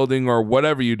apartment building or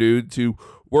whatever you do to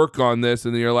work on this,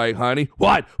 and then you're like, honey,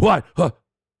 what? Huh.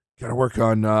 Gotta work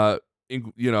on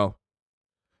you know,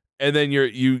 and then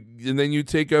you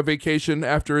take a vacation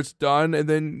after it's done, and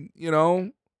then you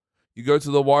know you go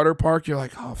to the water park. You're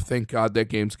like, oh, thank God that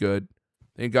game's good.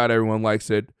 Thank God everyone likes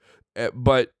it.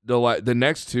 But the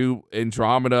next two,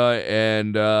 Andromeda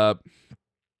and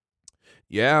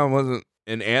yeah, it wasn't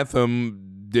an Anthem.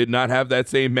 Did not have that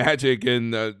same magic,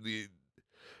 and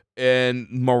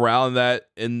morale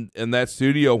in that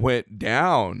studio went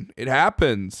down. It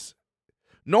happens.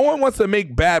 No one wants to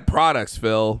make bad products,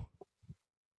 Phil.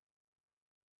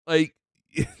 Like,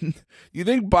 you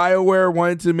think BioWare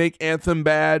wanted to make Anthem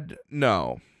bad?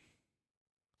 No.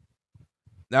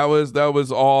 That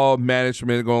was all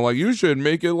management going like, you should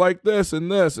make it like this, and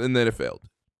then it failed.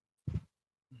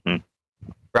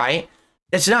 Right?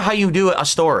 That's not how you do a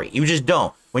story. You just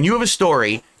don't. When you have a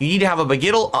story, you need to have a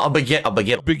begittle.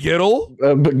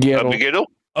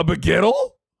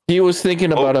 He was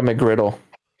thinking about a McGriddle.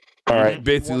 All right. It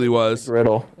basically was.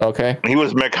 McGriddle. Okay. He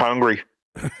was mech hungry.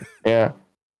 Yeah.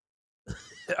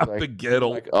 A baguette.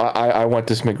 Like, I want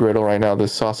this McGriddle right now.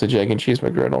 This sausage, egg, and cheese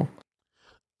McGriddle.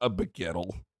 A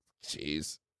baguette.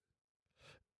 Jeez.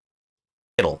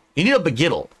 You need a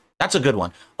begittle. That's a good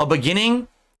one. A beginning,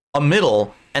 a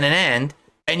middle, and an end.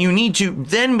 And you need to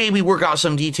then maybe work out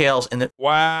some details.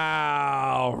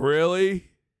 Wow. Really?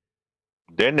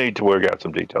 They need to work out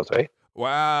some details, eh?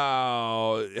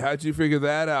 Wow. How'd you figure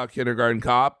that out, kindergarten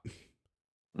cop?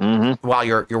 While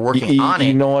you're working on it.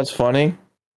 You know what's funny?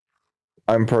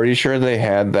 I'm pretty sure they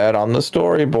had that on the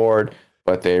storyboard,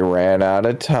 but they ran out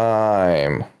of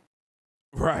time.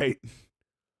 Right.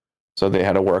 So they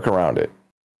had to work around it.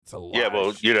 It's a lot. Yeah,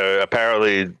 well, you know,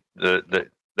 apparently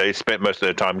they spent most of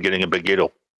their time getting a baguette.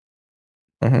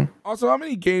 Also, how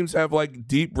many games have like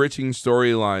deep, riching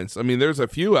storylines? I mean, there's a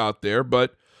few out there,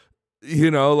 but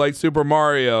you know, like Super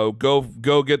Mario, go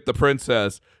get the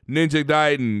princess. Ninja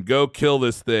Gaiden, go kill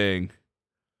this thing.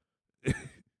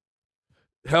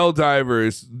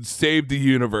 Helldivers, save the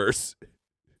universe.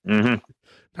 Not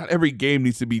every game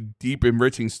needs to be deep,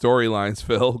 enriching storylines,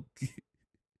 Phil.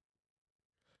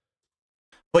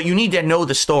 But you need to know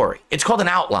the story. It's called an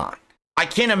outline. I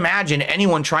can't imagine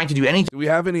anyone trying to do anything. Do we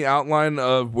have any outline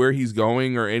of where he's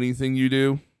going or anything you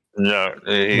do? No,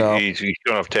 he's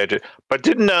gone off tangent. But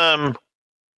didn't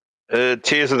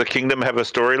Tears of the Kingdom have a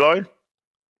storyline?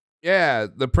 Yeah,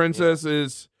 the princess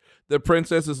is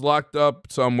locked up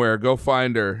somewhere. Go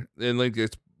find her. And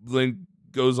Link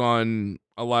goes on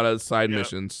a lot of side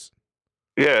missions.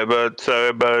 Yeah, but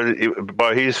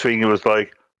by his thing, it was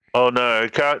like, oh no,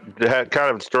 it can't have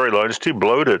a storyline. It's too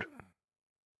bloated.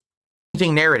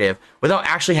 Narrative without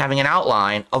actually having an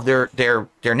outline of their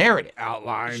narrative.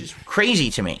 Outline. Which is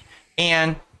crazy to me.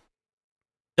 And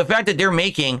the fact that they're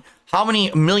making how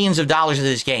many millions of dollars into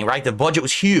this game, right? The budget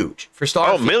was huge for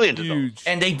Starfield. Oh, millions of dollars.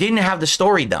 And they didn't have the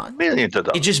story done. Millions of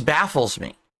dollars. It just baffles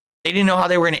me. They didn't know how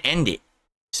they were going to end it.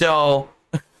 So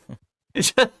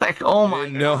it's just like, oh my God.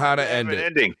 Didn't know how to end it.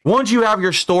 Ending. Once you have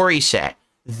your story set,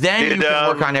 then you can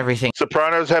work on everything.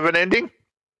 Sopranos have an ending?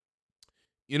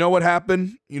 You know what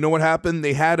happened?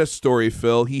 They had a story,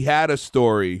 Phil. He had a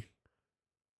story.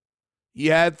 He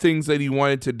had things that he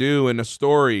wanted to do in a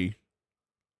story.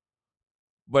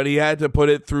 But he had to put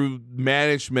it through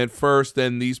management first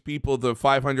and these people, the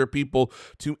 500 people,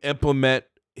 to implement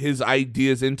his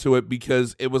ideas into it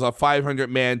because it was a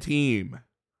 500-man team.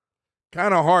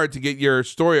 Kind of hard to get your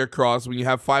story across when you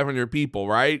have 500 people,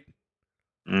 right?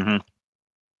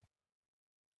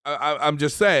 I'm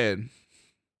just saying.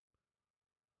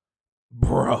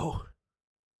 Bro.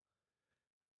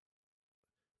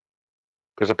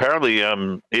 Because apparently,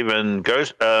 even not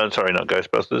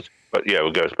Ghostbusters, but yeah,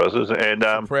 with Ghostbusters and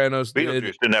Sopranos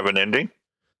didn't have an ending.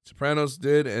 Sopranos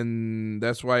did, and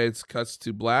that's why it's cuts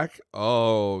to black.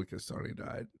 Oh, because Tony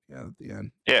died. Yeah, at the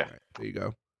end. Yeah, right, there you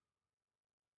go.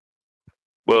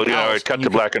 Well, you know, it cut to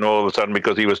black, and all of a sudden,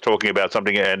 because he was talking about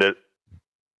something, and it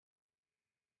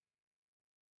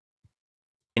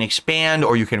can expand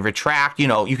or you can retract. You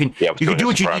know, you can do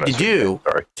what you need to do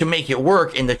to make it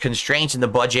work in the constraints and the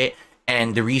budget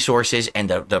and the resources and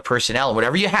the personnel and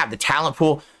whatever you have, the talent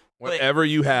pool, whatever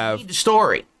you have, you need the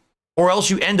story, or else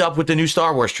you end up with the new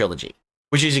Star Wars trilogy,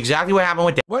 which is exactly what happened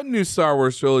with that. What new Star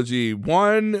Wars trilogy?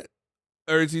 One,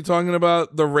 or is he talking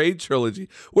about the Raid trilogy?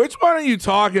 Which one are you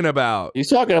talking about? He's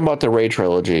talking about the Raid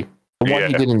trilogy, the one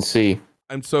he didn't see.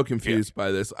 I'm so confused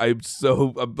by this. I'm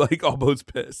like almost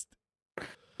pissed.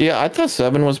 Yeah, I thought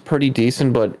 7 was pretty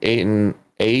decent, but 8 and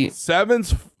 8.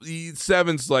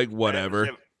 7's like whatever.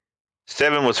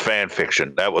 7 was fan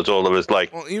fiction. That was all it was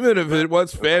like. Well, even if it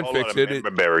was fan a whole lot of fiction,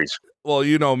 member berries. well,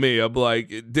 you know me. I'm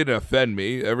like, it didn't offend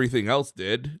me. Everything else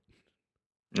did.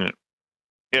 Yeah,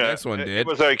 Next one it did.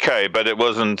 was okay, but it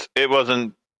wasn't. It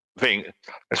wasn't thing.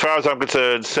 As far as I'm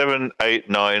concerned, 7, 8,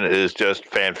 9 is just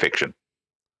fan fiction.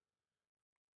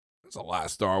 There's a lot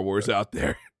of Star Wars out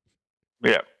there.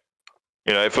 Yeah,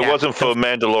 if it Yeah. wasn't for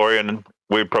Mandalorian,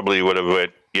 we probably would have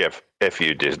went, yeah, F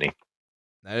you, Disney.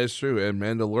 That is true, and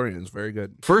Mandalorian is very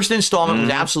good. First installment was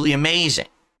absolutely amazing,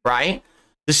 right?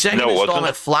 The second No, it wasn't.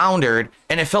 installment floundered,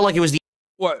 and it felt like it was the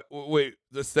What? Wait,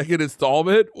 the second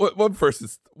installment? What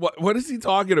first? What is he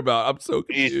talking about? I'm so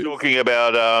confused. He's talking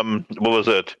about what was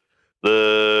it?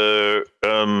 The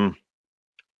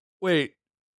Wait,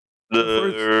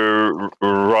 the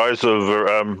rise of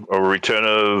or return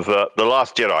of the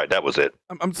Last Jedi. That was it.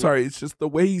 I'm sorry. It's just the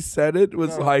way he said it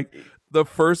was like the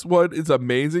first one is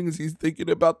amazing. Is he's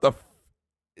thinking about the?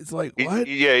 It's like what?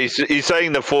 He's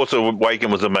saying the Force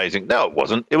Awakens was amazing. No, it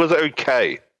wasn't. It was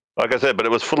okay. Like I said, but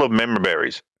it was full of member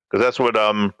berries because that's what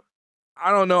I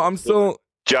don't know. I'm still.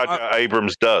 Jar Jar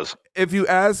Abrams does. If you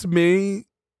ask me,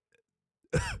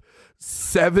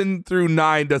 7 through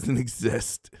 9 doesn't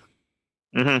exist.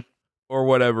 Mm-hmm. Or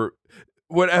whatever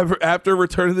after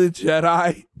Return of the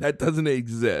Jedi, that doesn't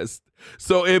exist.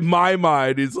 So in my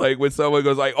mind, it's like when someone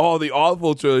goes like, "Oh, the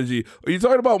awful trilogy." Are you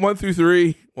talking about 1 through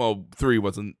 3? Well, 3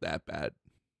 wasn't that bad,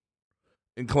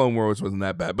 and Clone Wars wasn't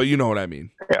that bad, but you know what I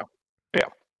mean. Yeah.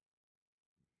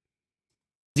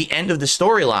 the end of the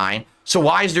storyline. So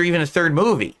why is there even a third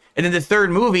movie? And then the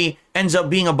third movie ends up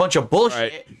being a bunch of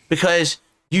bullshit because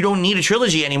you don't need a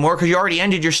trilogy anymore because you already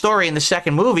ended your story in the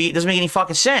second movie. It doesn't make any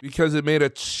fucking sense. Because it made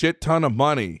a shit ton of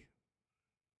money.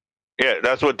 Yeah,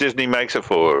 that's what Disney makes it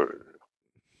for.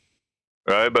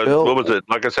 Right? But Bill, what was it?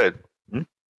 Like I said.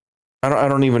 I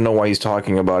don't even know why he's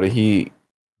talking about it. He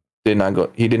didn't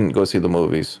go see the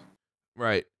movies.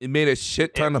 Right. It made a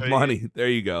shit ton of money. There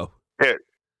you go. Yeah.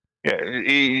 Yeah.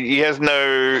 He has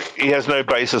no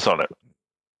basis on it.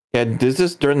 Yeah, this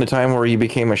is during the time where he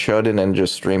became a shut-in and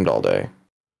just streamed all day.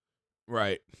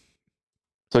 Right.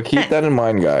 So keep that in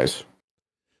mind, guys.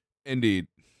 Indeed.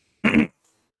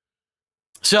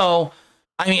 So,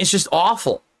 I mean, it's just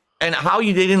awful. And how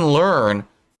you didn't learn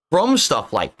from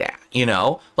stuff like that, you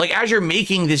know? Like, as you're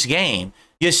making this game,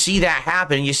 you see that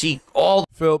happen. You see all...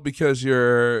 Phil, because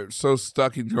you're so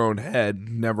stuck in your own head,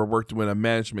 never worked with a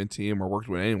management team or worked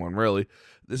with anyone, really.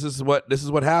 This is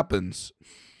what happens.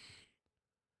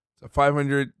 A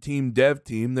 500 team dev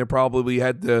team. They probably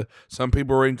had some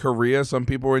people were in Korea, some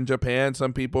people were in Japan,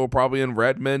 some people were probably in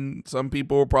Redmond, some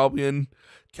people were probably in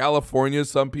California,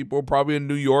 some people were probably in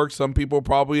New York, some people were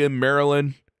probably in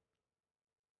Maryland.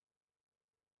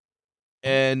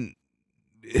 And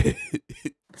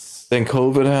then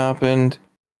COVID happened.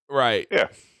 Right. Yeah.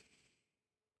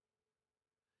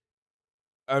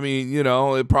 I mean, you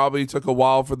know, it probably took a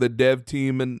while for the dev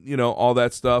team and, you know, all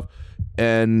that stuff.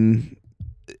 And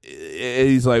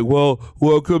he's like, well,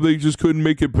 come they just couldn't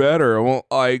make it better?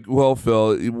 Well,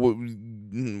 Phil,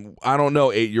 I don't know,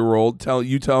 8-year-old.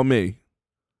 Tell me.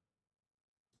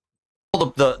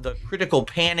 The critical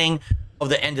panning of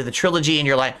the end of the trilogy, and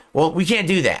you're like, well, we can't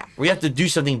do that. We have to do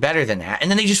something better than that. And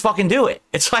then they just fucking do it.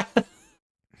 It's like,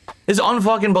 it's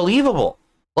unfucking believable.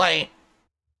 Like,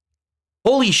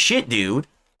 holy shit, dude.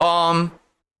 Yikes.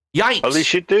 Holy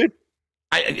shit, dude.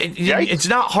 It's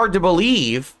not hard to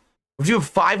believe. If you have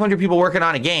 500 people working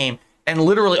on a game and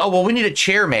literally, oh, well, we need a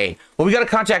chair made. Well, we got to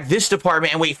contact this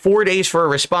department and wait 4 days for a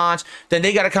response. Then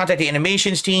they got to contact the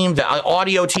animations team, the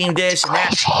audio team, this and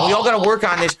that. And we all got to work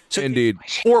on this. So Indeed.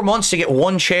 4 months to get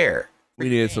one chair. We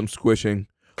needed some squishing.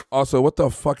 Also, what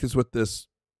the fuck is with this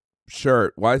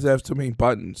shirt? Why does it have so many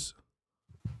buttons?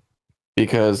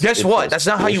 Because guess what? That's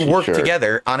not how you work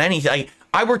together on anything.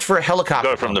 I worked for a helicopter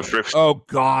Go from the thrift. Oh,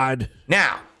 God.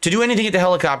 Now, to do anything at the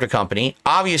helicopter company,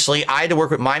 obviously, I had to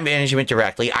work with my management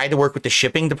directly. I had to work with the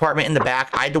shipping department in the back.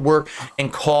 I had to work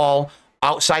and call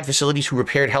outside facilities who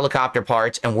repaired helicopter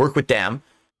parts and work with them.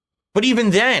 But even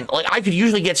then, like, I could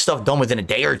usually get stuff done within a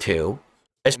day or two.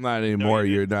 Not anymore.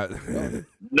 You're not.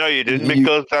 No, you didn't,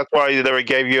 because that's why they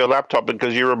gave you a laptop,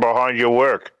 because you were behind your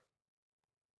work.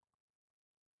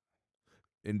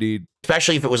 Indeed.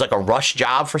 Especially if it was like a rush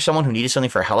job for someone who needed something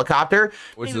for a helicopter.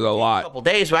 Which is a lot. A couple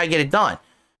days, but I get it done.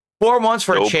 4 months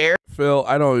for a chair. Phil,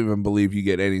 I don't even believe you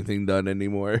get anything done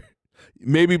anymore.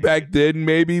 Maybe back then,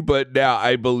 but now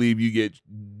I believe you get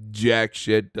jack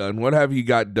shit done. What have you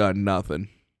got done? Nothing.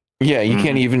 Yeah, you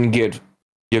can't even get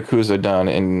Yakuza done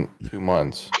in 2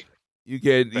 months. You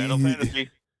get Final Fantasy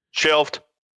shelved.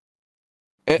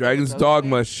 Dragon's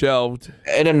Dogma shelved.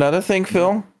 And another thing,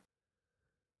 Phil,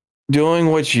 doing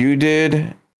what you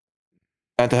did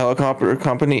at the helicopter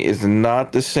company is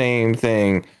not the same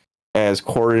thing as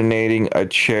coordinating a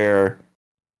chair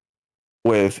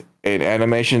with an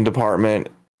animation department,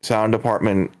 sound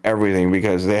department, everything,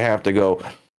 because they have to go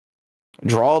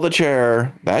draw the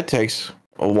chair. That takes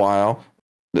a while.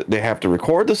 They have to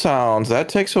record the sounds. That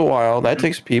takes a while. That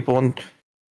takes people and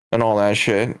all that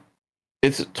shit.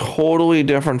 It's a totally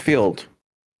different field.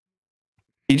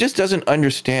 He just doesn't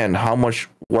understand how much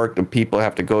work the people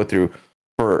have to go through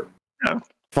for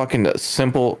fucking a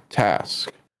simple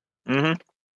task. Mm-hmm.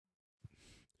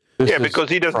 This Yeah, is because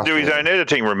he doesn't do his own frustrating.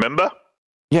 editing, remember?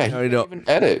 Yeah, he I don't know. even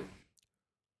edit.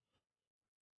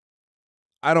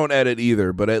 I don't edit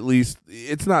either, but at least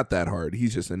it's not that hard.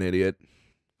 He's just an idiot.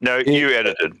 No, you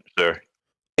edited, sir.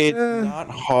 It's not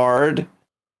hard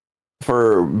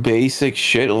for basic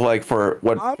shit, like for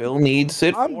what Phil needs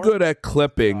it I'm for. good at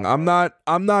clipping. I'm not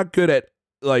good at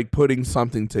like putting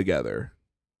something together.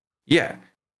 Yeah.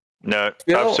 No,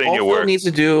 Phil, I've seen all your Phil work. needs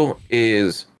to do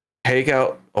is take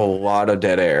out a lot of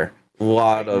dead air, a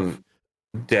lot of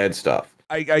dead stuff.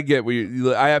 I get what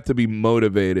I have to be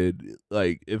motivated.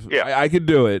 Like if Yeah. I could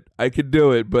do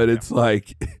it, but it's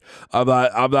like I'm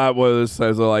not one of those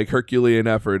types of like Herculean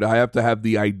effort. I have to have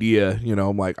the idea, you know.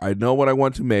 I'm like, I know what I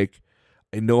want to make,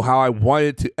 I know how I want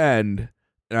it to end,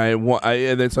 and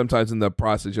and then sometimes in the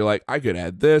process you're like, I could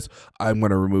add this, I'm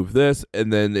going to remove this,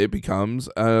 and then it becomes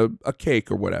a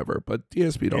cake or whatever. But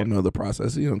DSP don't know the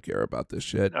process. He don't care about this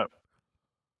shit. No.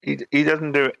 He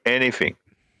doesn't do anything.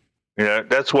 You know,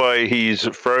 that's why he's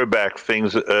throwback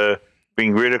things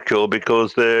being ridiculed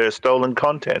because they're stolen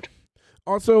content.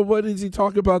 Also, what does he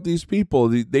talk about these people?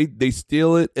 They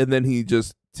steal it and then he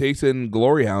just takes it and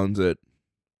glory hounds it.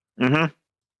 Mm-hmm.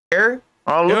 Here,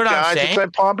 Oh, You know look, what I'm guys, it's saying? so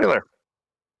popular.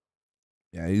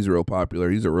 Yeah, he's real popular.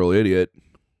 He's a real idiot.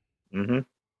 Mm-hmm.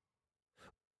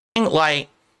 like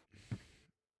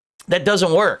that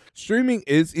doesn't work. Streaming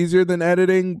is easier than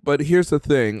editing, but here's the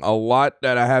thing. A lot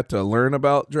that I had to learn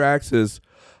about Drax is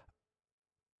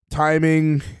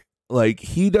timing. Like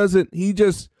he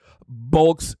just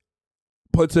bulks,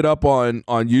 puts it up on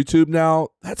YouTube now.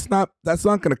 That's not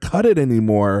gonna cut it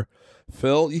anymore,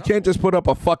 Phil. You can't just put up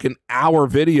a fucking hour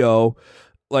video.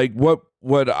 Like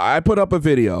what I put up a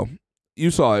video. You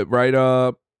saw it, right?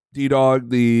 D-Dog,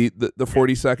 the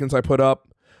 40 seconds I put up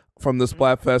from the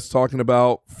Splatfest talking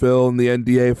about Phil and the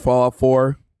NDA Fallout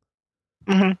 4.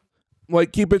 Mm-hmm.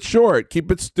 Like, keep it short,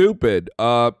 keep it stupid.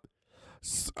 Pirate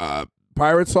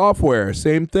Software,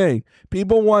 same thing.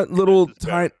 People want little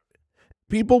tiny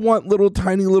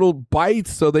little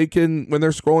bites so they can, when they're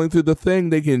scrolling through the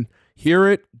thing, they can hear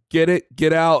it,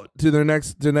 get out to their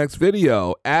next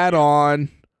video, add on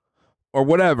or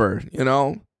whatever, you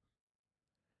know?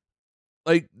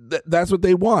 Like that's what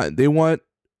they want. They want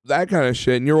that kind of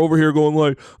shit. And you're over here going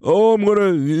like, oh, I'm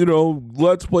gonna,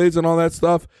 let's plays and all that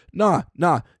stuff. Nah.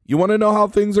 You want to know how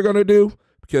things are gonna do?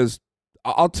 Because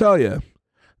I'll tell you,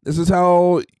 this is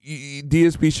how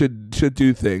DSP should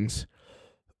do things.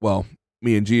 Well,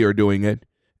 me and G are doing it.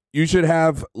 You should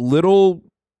have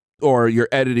or your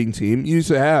editing team used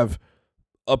to have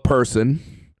a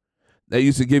person that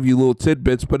used to give you little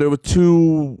tidbits, but it was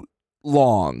too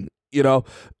long.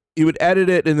 You would edit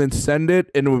it and then send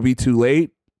it, and it would be too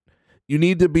late. You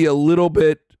need to be a little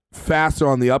bit faster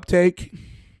on the uptake.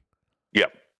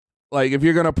 Yep. Like if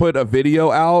you're going to put a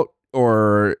video out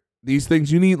or these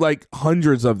things, you need like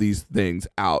hundreds of these things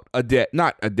out a day.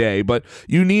 Not a day, but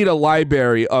you need a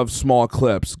library of small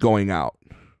clips going out.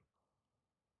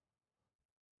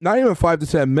 Not even 5 to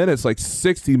 10 minutes, like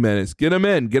 60 minutes. Get them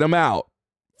in, get them out.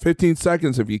 15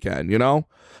 seconds if you can,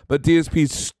 But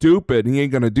DSP's stupid. He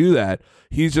ain't going to do that.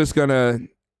 He's just going to,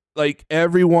 like,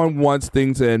 everyone wants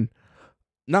things in,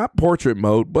 not portrait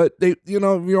mode, but if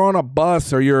you're on a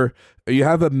bus or you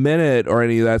have a minute or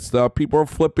any of that stuff, people are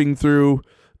flipping through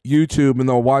YouTube and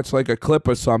they'll watch like a clip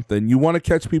or something. You want to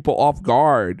catch people off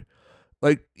guard.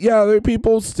 Like, yeah, there are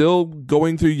people still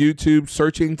going through YouTube,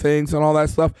 searching things and all that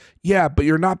stuff. Yeah, but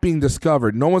you're not being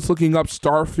discovered. No one's looking up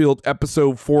Starfield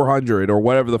episode 400 or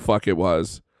whatever the fuck it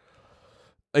was.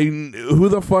 I mean, who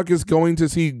the fuck is going to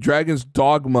see Dragon's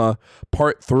Dogma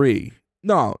Part 3?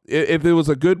 No, if it was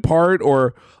a good part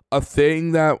or a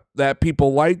thing that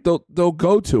people like, they'll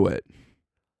go to it.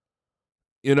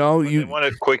 They want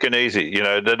it quick and easy.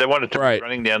 They want it to be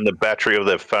running down the battery of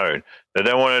their phone. They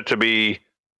don't want it to be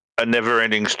a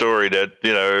never-ending story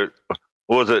that,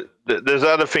 what was it? There's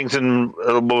other things in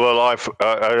my life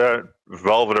I don't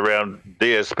revolve it around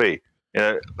DSP.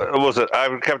 What was it?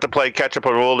 I have to play catch up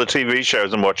on all the TV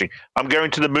shows I'm watching. I'm going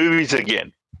to the movies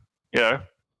again.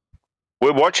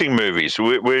 We're watching movies.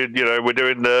 We're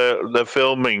doing the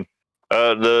filming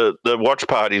the watch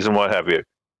parties and what have you.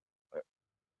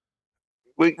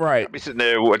 We Right. can't be sitting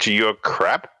there watching your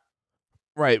crap.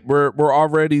 Right. We're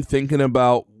already thinking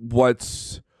about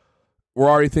what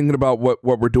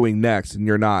we're doing next, and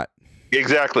you're not.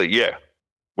 Exactly. Yeah,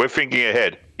 we're thinking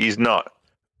ahead. He's not.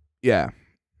 Yeah.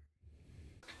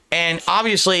 And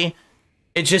obviously,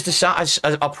 it's just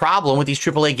a problem with these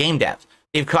AAA game devs.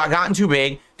 They've gotten too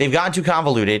big. They've gotten too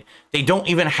convoluted. They don't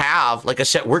even have like a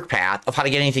set work path of how to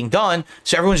get anything done.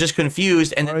 So everyone's just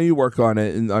confused. And why don't you work on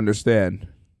it and understand?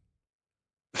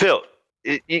 Phil,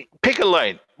 pick a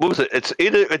lane. What was it?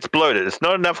 It's bloated. It's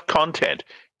not enough content.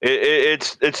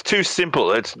 It's too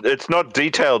simple. It's not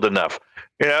detailed enough.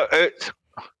 You know,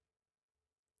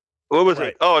 what was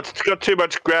it? Oh, it's got too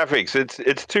much graphics.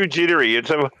 It's too jittery.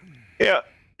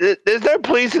 There's no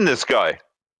pleasing this guy.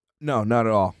 No, not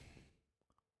at all.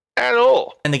 At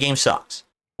all. And the game sucks.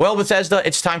 Well, Bethesda,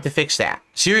 it's time to fix that.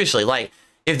 Seriously, like,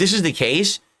 if this is the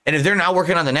case, and if they're now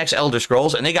working on the next Elder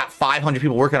Scrolls, and they got 500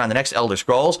 people working on the next Elder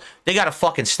Scrolls, they got to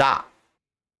fucking stop.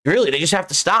 Really, they just have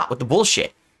to stop with the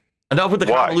bullshit. Enough with the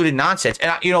convoluted nonsense.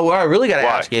 And, what I really got to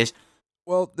ask is...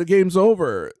 Well, the game's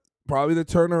over. Probably the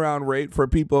turnaround rate for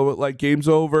people like game's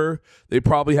over. They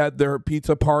probably had their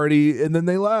pizza party, and then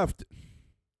they left.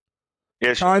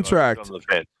 Yeah, contract. On the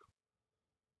fence.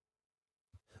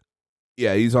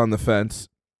 Yeah, he's on the fence,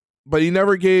 but he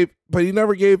never gave.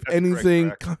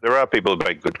 Anything. There are people who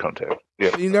make good content.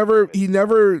 Yeah, he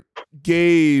never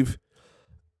gave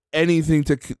anything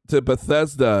to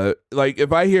Bethesda. Like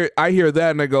if I hear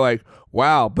that and I go like,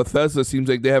 wow, Bethesda seems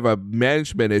like they have a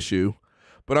management issue.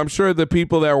 But I'm sure the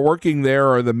people that are working there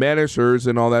are the managers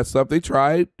and all that stuff. They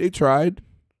tried.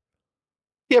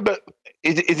 Yeah, but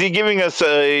is he giving us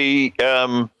a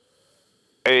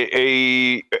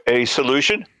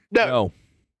solution? No.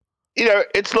 You know,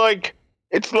 it's like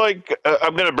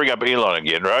I'm going to bring up Elon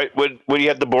again, right? When he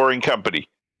had the Boring Company,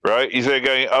 right? He's there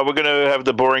going, oh, we're going to have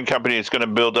the Boring Company. It's going to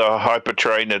build a hyper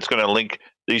train that's going to link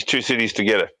these two cities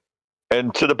together.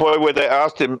 And to the point where they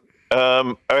asked him,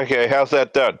 okay, how's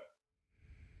that done?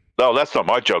 No, that's not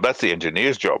my job. That's the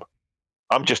engineer's job.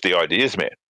 I'm just the ideas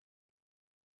man.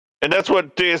 And that's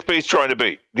what DSP is trying to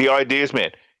be, the ideas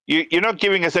man. You're not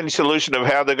giving us any solution of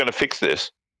how they're going to fix this.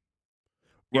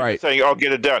 You're saying, I'll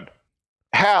get it done.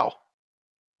 How?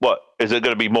 What? Is it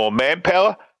going to be more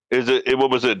manpower?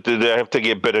 What was it? Do they have to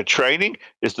get better training?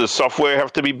 Does the software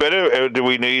have to be better? Or do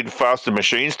we need faster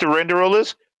machines to render all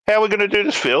this? How are we going to do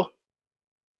this, Phil?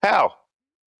 How?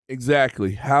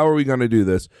 Exactly. How are we going to do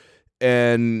this?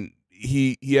 And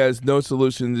he has no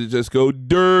solution to just go,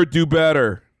 do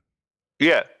better.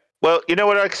 Yeah. Well, you know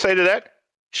what I say to that?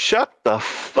 Shut the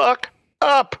fuck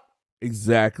up.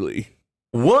 Exactly.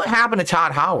 What happened to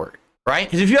Todd Howard? Right?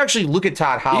 Because if you actually look at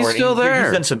Todd Howard, he's still there.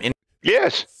 He's done some.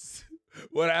 Yes.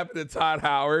 What happened to Todd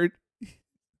Howard?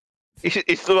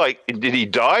 It's like, did he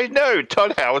die? No,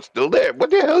 Todd Howard's still there. What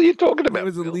the hell are you talking about? He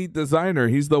was a lead designer.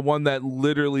 He's the one that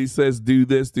literally says, "Do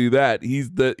this, do that."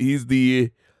 He's the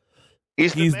man.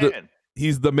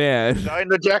 He's the man. The guy in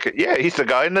the jacket. Yeah, he's the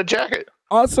guy in the jacket.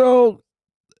 Also,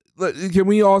 can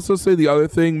we also say the other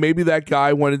thing? Maybe that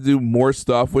guy wanted to do more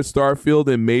stuff with Starfield,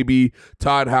 and maybe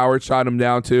Todd Howard shot him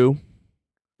down too.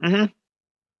 Mm-hmm.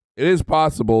 It is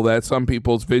possible that some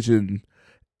people's vision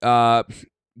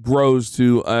grows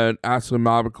to an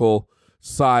astronomical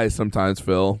size sometimes,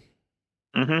 Phil.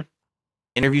 Mm-hmm.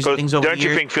 Interviews and things over Don't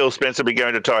you think Phil Spencer be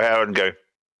going to Todd Howard and go,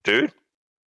 dude,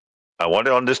 I want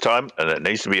it on this time, and it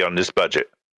needs to be on this budget?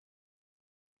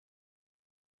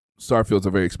 Starfield's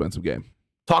a very expensive game.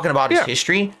 Talking about his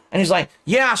history, and he's like,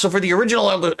 yeah, so for the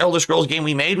original Elder Scrolls game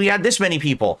we made, we had this many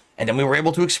people, and then we were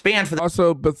able to expand for the...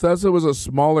 Also, Bethesda was a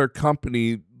smaller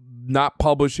company not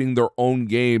publishing their own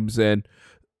games, and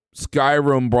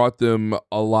Skyrim brought them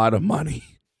a lot of money.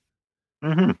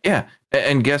 Mm-hmm. Yeah,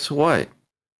 and guess what?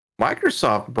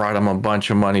 Microsoft brought them a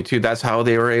bunch of money too. That's how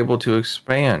they were able to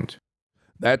expand.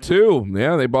 That too.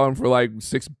 Yeah, they bought them for like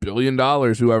 $6 billion,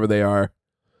 whoever they are.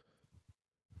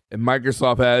 And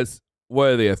Microsoft has, what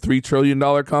are they, a $3 trillion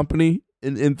company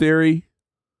in theory?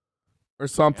 Or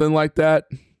something like that?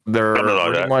 They're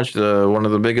pretty much one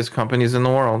of the biggest companies in the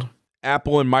world.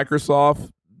 Apple and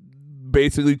Microsoft,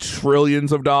 basically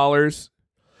trillions of dollars.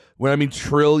 When I mean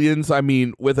trillions, I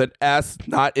mean with an S,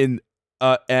 not in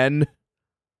N.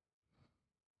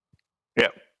 Yeah.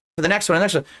 For the next one.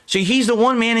 So he's the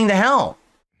one manning the helm.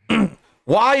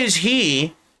 Why is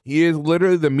he? He is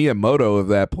literally the Miyamoto of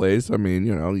that place. I mean,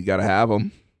 you got to have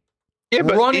him. Yeah,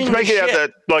 but he's making out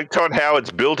that like Todd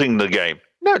Howard's building the game.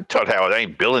 No, Todd Howard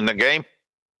ain't building the game.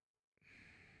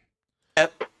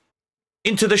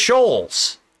 Into the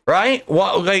shoals, right?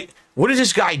 What is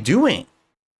this guy doing?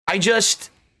 I just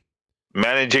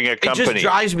Managing a it company. just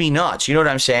drives me nuts. You know what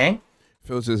I'm saying?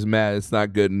 Phil's just mad it's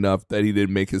not good enough that he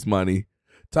didn't make his money.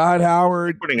 Todd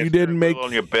Howard, Putting a you didn't steering make wheel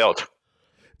on your belt.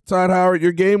 Todd Howard,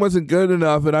 your game wasn't good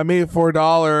enough, and I made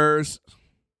 $4.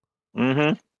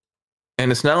 Mm-hmm.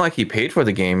 And it's not like he paid for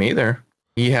the game either.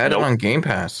 He had Nope. it on Game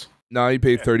Pass. Now he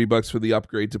paid $30 for the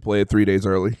upgrade to play it 3 days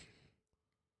early.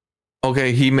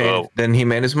 Okay, he made Oh. then he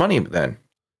made his money then.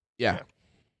 Yeah.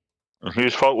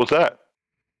 Whose fault was that?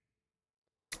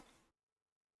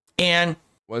 And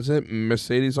Was it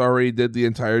Mercedes already did the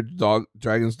entire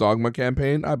Dragon's Dogma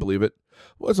campaign? I believe it.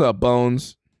 What's up,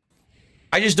 Bones?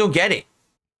 I just don't get it.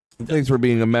 Thanks for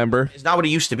being a member. It's not what it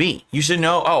used to be. You should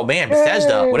know, oh man,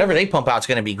 Bethesda, whatever they pump out is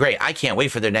going to be great. I can't wait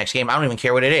for their next game. I don't even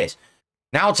care what it is.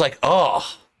 Now it's like,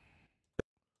 oh,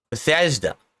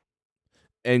 Bethesda.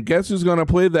 And guess who's going to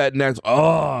play that next?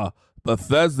 Oh,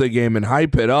 Bethesda game and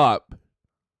hype it up.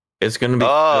 It's gonna be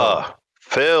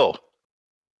Phil.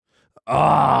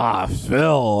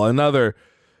 Phil, another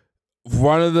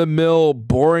run-of-the-mill,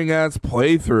 boring-ass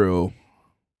playthrough.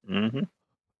 Mm-hmm.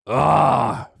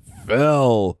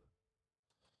 Phil.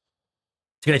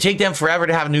 It's going to take them forever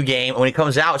to have a new game. And when it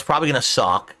comes out, it's probably going to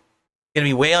suck. It's going to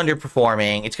be way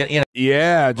underperforming. It's going to,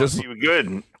 Yeah, just You were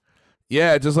good.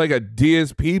 just like a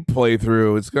DSP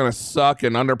playthrough. It's going to suck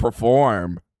and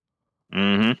underperform.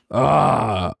 Mm-hmm.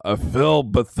 A Phil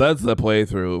Bethesda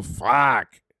playthrough.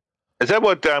 Fuck. Is that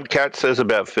what Kat says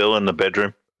about Phil in the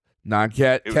bedroom? Nah,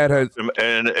 Cat has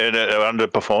And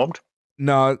underperformed?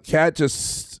 no. Cat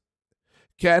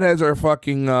has her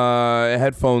fucking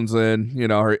headphones in. You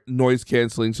know, her noise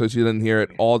canceling, so she doesn't hear it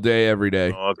all day, every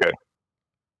day. Oh, okay.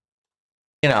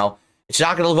 you know, it's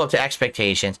not going to live up to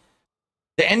expectations.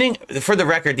 The ending, for the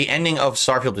record, the ending of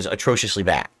Starfield was atrociously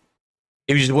bad.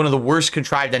 It was one of the worst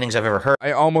contrived endings I've ever heard.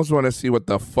 I almost want to see what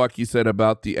the fuck he said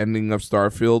about the ending of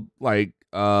Starfield, like,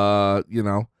 you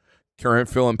know, current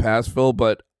Phil and past Phil,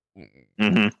 but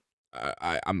Mm-hmm.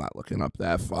 I'm not looking up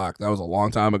that. Fuck, that was a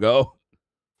long time ago.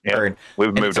 Yeah,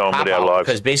 we've moved on with our lives.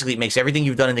 Because basically it makes everything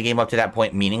you've done in the game up to that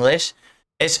point meaningless.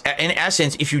 It's, in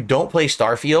essence, if you don't play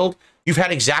Starfield, you've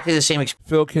had exactly the same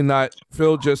experience.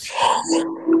 Phil just,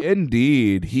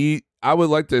 indeed, I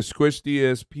would like to squish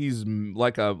DSP's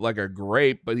like a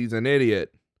grape, but he's an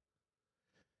idiot.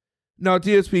 No,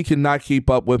 DSP cannot keep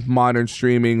up with modern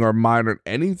streaming or modern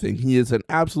anything. He is an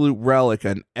absolute relic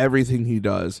on everything he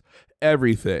does.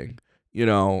 Everything, you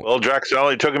know. Well, Drax, it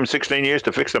only took him 16 years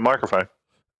to fix the microphone.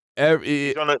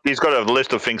 He's got a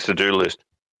list of things to do list.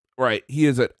 Right. He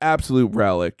is an absolute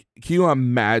relic. Can you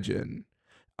imagine?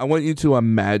 I want you to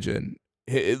imagine,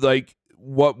 like,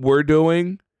 what we're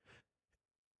doing.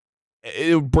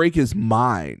 It would break his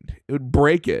mind. It would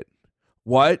break it.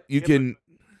 What? You can...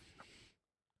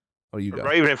 Oh, you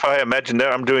go. Even if I imagine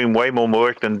that, I'm doing way more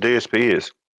work than DSP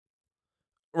is.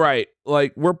 Right.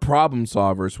 Like, we're problem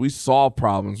solvers. We solve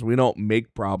problems. We don't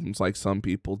make problems like some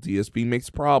people. DSP makes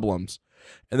problems.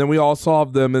 And then we all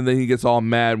solve them, and then he gets all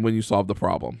mad when you solve the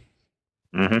problem.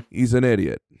 Mm-hmm. He's an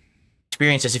idiot.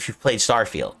 Experience as if you've played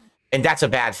Starfield. And that's a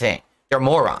bad thing. They're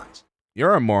morons.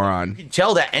 You're a moron. You can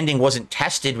tell that ending wasn't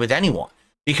tested with anyone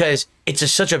because it's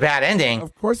such a bad ending.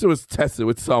 Of course it was tested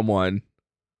with someone.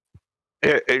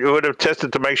 It would have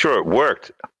tested to make sure it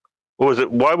worked. What was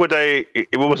it? Why would they?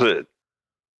 What was it?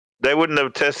 They wouldn't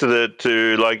have tested it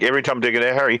to, like, every time they're going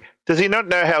to Harry. Does he not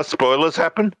know how spoilers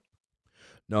happen?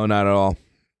 No, not at all.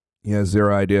 He has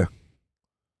zero idea.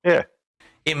 Yeah.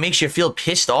 It makes you feel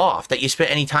pissed off that you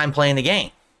spent any time playing the game.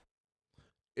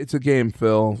 It's a game,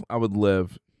 Phil. I would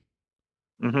live.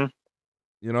 Mm-hmm.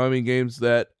 You know what I mean? Games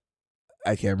that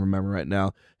I can't remember right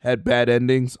now had bad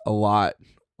endings. A lot.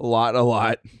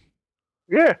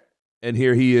 Yeah. And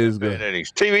here he is. Bad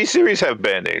endings. TV series have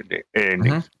bad endings.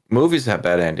 Mm-hmm. Movies have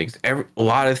bad endings. A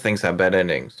lot of things have bad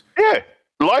endings. Yeah.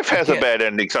 Life has a bad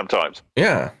ending sometimes.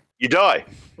 Yeah. You die.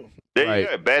 There you Right.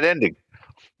 go. Bad ending.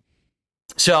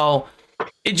 So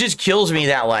it just kills me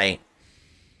that, like,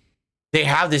 they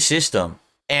have this system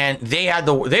and they had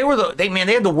the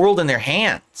world in their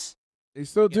hands. They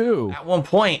still do. At one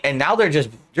point, and now they're just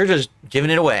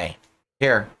giving it away.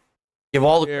 Here, give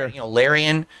all the Here.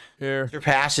 Larian Here.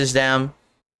 surpasses them.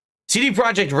 CD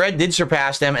Projekt Red did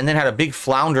surpass them, and then had a big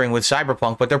floundering with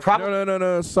Cyberpunk. But they're probably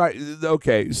No.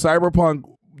 Okay, Cyberpunk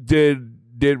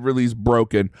did release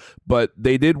broken, but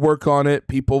they did work on it.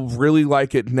 People really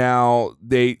like it now.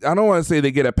 I don't want to say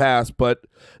they get a pass, but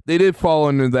they did fall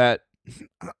under that.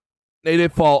 They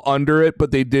did fall under it,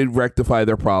 but they did rectify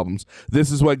their problems.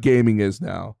 This is what gaming is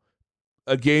now.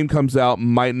 A game comes out,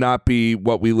 might not be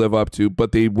what we live up to,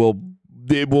 but they will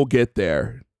get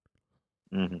there.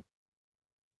 Mm-hmm.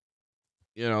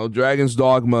 You know, Dragon's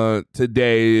Dogma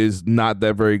today is not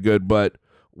that very good, but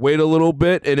wait a little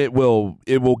bit and it will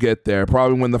get there.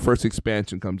 Probably when the first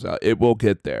expansion comes out, it will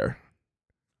get there.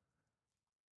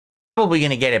 Probably going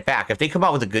to get it back if they come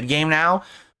out with a good game now.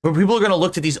 But people are going to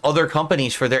look to these other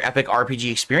companies for their epic RPG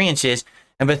experiences,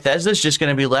 and Bethesda's just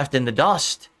going to be left in the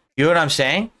dust. You know what I'm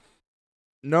saying?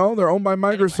 No, they're owned by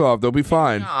Microsoft. They'll be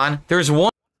fine. There's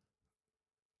one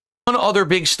other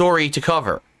big story to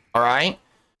cover. All right.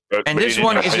 And this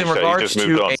one is in regards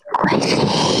to. All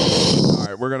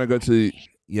right, we're gonna go to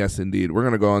yes, indeed. We're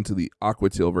gonna go on to the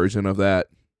Aquatil version of that.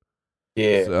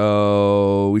 Yeah.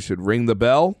 So we should ring the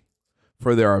bell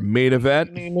for their main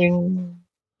event.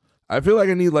 I feel like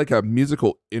I need like a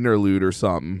musical interlude or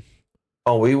something.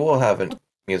 Oh, we will have a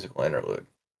musical interlude.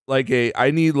 I'm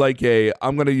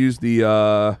gonna use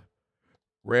the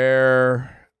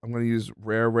rare. I'm gonna use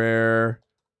rare.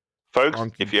 Folks,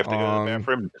 Donkey if you have to go to Kong. the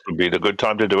bathroom, this would be the good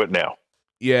time to do it now.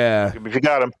 Yeah. If you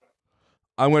got them.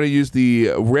 I'm going to use the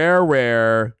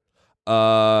rare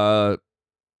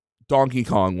Donkey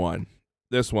Kong one.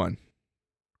 This one.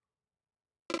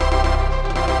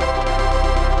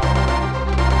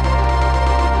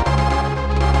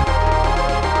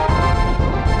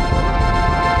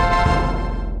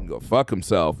 Go fuck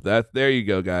himself. There you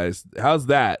go, guys. How's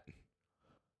that?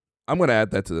 I'm going to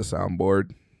add that to the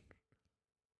soundboard.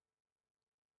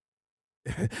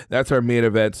 That's our main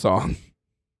event song.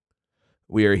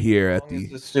 We are here at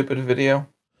the stupid video.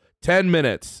 10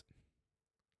 minutes.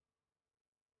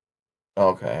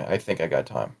 Okay, I think I got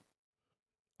time.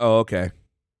 Oh, okay.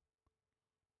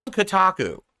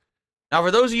 Kotaku. Now,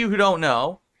 for those of you who don't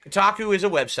know, Kotaku is a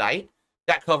website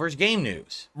that covers game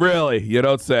news. Really? You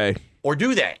don't say. Or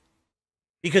do they?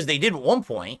 Because they did at one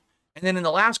point, and then in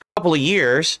the last couple of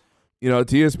years. You know,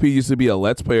 TSP used to be a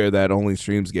Let's Player that only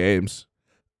streams games.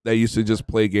 That used to just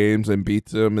play games and beat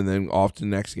them and then off to the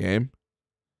next game.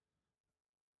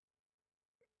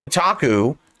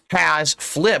 Kotaku has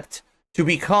flipped to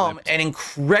become an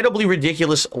incredibly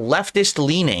ridiculous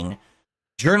leftist-leaning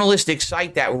journalistic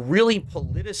site that really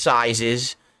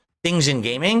politicizes things in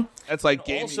gaming. That's like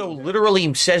gaming. Also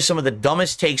literally says some of the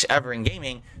dumbest takes ever in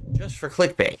gaming just for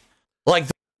clickbait. Like,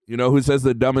 you know who says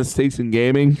the dumbest takes in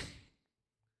gaming?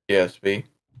 TSP.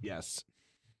 Yes.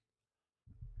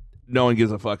 No one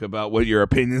gives a fuck about what your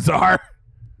opinions are.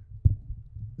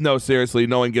 No, seriously,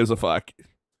 no one gives a fuck.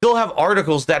 You'll have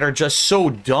articles that are just so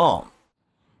dumb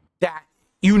that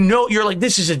you're like,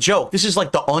 this is a joke. This is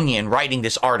like the Onion writing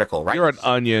this article, right? You're an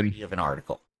onion of an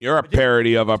article. You're a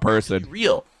parody of a person.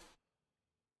 Real.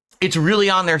 It's really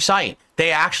on their site.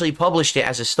 They actually published it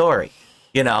as a story.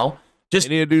 You know, just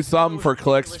you need to do something for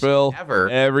clicks, Phil.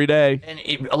 Every day. And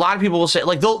a lot of people will say,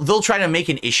 like, they'll try to make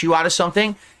an issue out of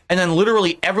something, and then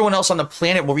literally everyone else on the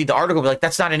planet will read the article and be like,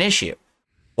 that's not an issue.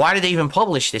 Why did they even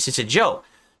publish this? It's a joke.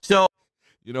 So,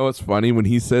 you know what's funny? When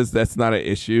he says that's not an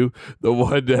issue, the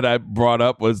one that I brought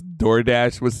up was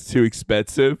DoorDash was too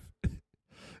expensive.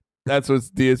 That's what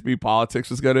DSP politics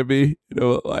was going to be. You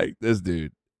know, like this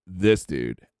dude.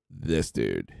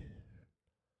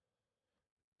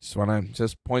 Just want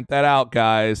to point that out,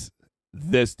 guys.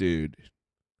 This dude.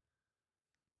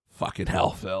 Fucking hell,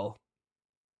 Phil.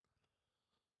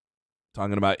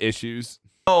 Talking about issues.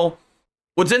 So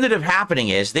what's ended up happening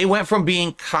is they went from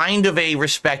being kind of a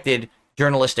respected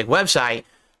journalistic website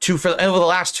to, for over the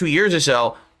last 2 years or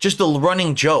so, just the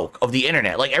running joke of the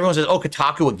internet. Like everyone says, oh,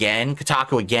 Kotaku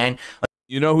again.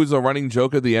 You know who's a running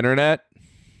joke of the internet?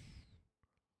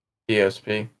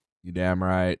 TSP. You damn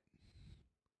right.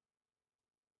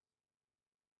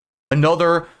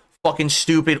 Another fucking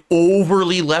stupid,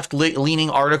 overly left-leaning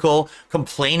article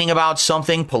complaining about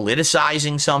something,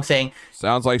 politicizing something.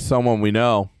 Sounds like someone we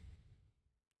know.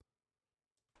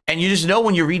 And you just know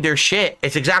when you read their shit,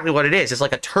 it's exactly what it is. It's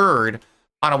like a turd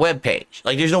on a web page.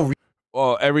 Like there's no.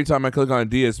 Well, every time I click on a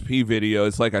DSP video,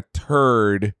 it's like a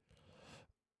turd.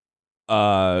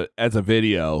 As a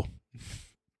video,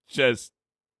 just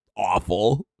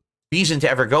awful. Reason to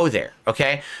ever go there.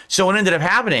 Okay, so what ended up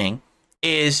happening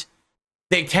is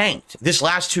they tanked. This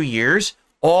last 2 years,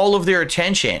 all of their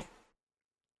attention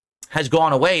has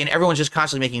gone away, and everyone's just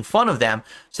constantly making fun of them.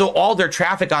 So all their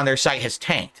traffic on their site has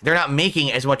tanked. They're not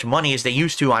making as much money as they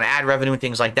used to on ad revenue and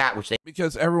things like that.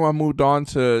 Because everyone moved on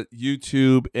to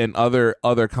YouTube and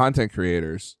other content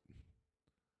creators.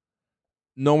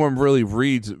 No one really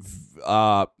reads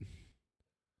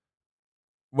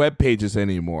web pages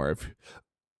anymore.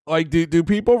 Like, do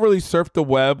people really surf the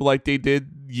web like they did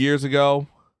years ago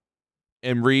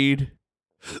and read?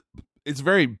 It's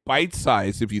very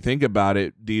bite-sized if you think about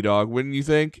it, D-Dog. Wouldn't you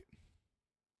think?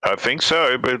 I think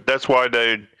so, but that's why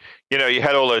they, you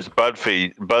had all those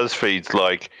buzz feeds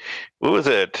like, what was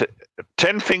it?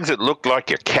 10 things that look like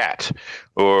a cat,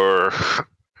 or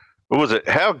what was it?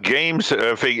 How games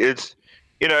it's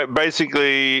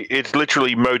basically it's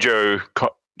literally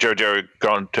Jojo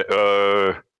content.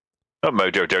 Not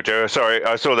Mojo Jojo. Sorry,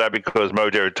 I saw that because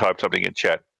Mojo typed something in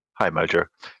chat. Hi Mojo.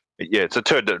 Yeah, it's a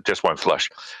turd that just won't flush.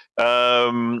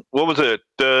 What was it?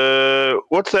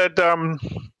 What's that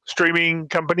streaming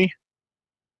company?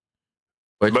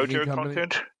 What- Mojo company?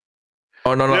 content.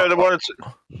 Oh no no. The one that's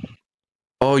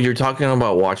Oh, you're talking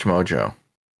about Watch Mojo.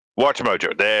 Watch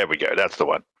Mojo. There we go. That's the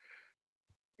one.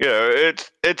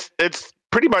 It's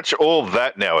pretty much all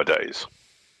that nowadays.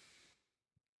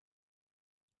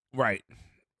 Right.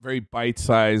 Very bite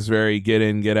sized, very get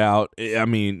in, get out. I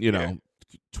mean,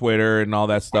 Twitter and all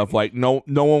that stuff. Like no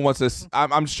one wants to.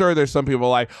 I'm sure there's some people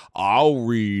like I'll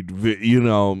read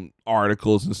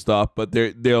articles and stuff, but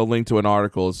they'll link to an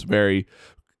article. It's very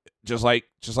just like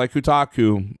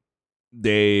Kotaku.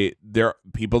 They're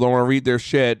people don't want to read their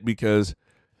shit because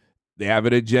they have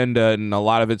an agenda and a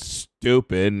lot of it's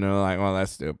stupid. And they're like, well,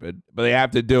 that's stupid, but they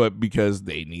have to do it because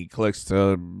they need clicks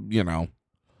to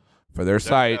for their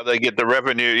site. That's how they get the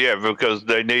revenue, because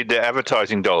they need the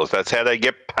advertising dollars. That's how they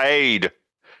get paid.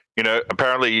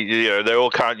 Apparently, they all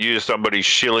can't use somebody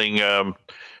shilling,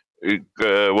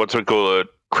 what's it called,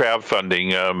 a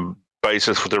crowdfunding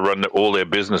basis to run all their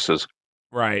businesses.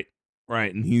 Right.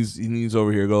 And he's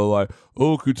over here going like,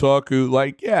 oh, Kotaku,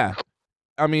 like, yeah.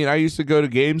 I mean, I used to go to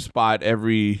GameSpot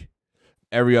every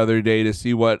other day to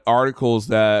see what articles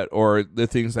or the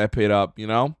things I paid up,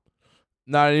 Not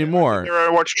anymore. I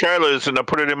watch trailers and I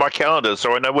put it in my calendar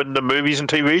so I know when the movies and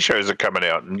TV shows are coming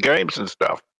out and games and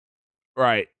stuff.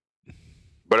 Right.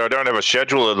 But I don't have a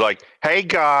schedule of like, hey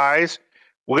guys,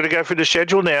 we're gonna go through the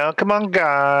schedule now. Come on,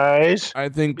 guys. I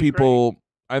think people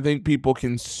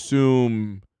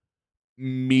consume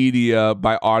media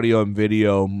by audio and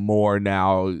video more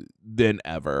now than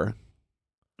ever.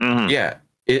 Mm-hmm. Yeah,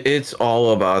 it's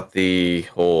all about the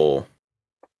whole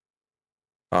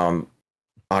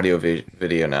audio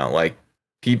video now. Like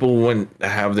people wouldn't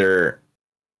have their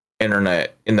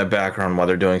internet in the background while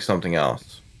they're doing something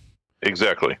else.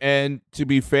 Exactly. And to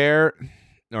be fair,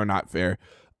 or not fair,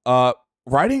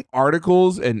 writing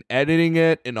articles and editing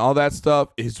it and all that stuff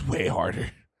is way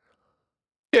harder.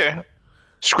 Yeah.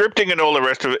 Scripting and all the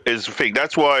rest of it is a thing.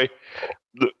 That's why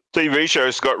the TV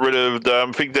shows got rid of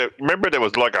the thing that, remember there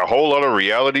was like a whole lot of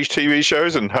reality TV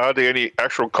shows and hardly any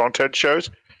actual content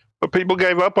shows? But people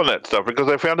gave up on that stuff because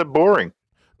they found it boring.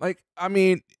 Like, I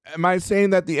mean, am I saying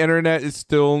that the internet is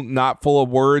still not full of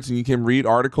words and you can read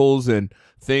articles and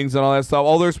things and all that stuff?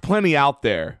 Oh, there's plenty out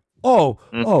there. Oh,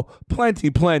 plenty.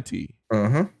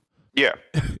 Mm-hmm. Yeah.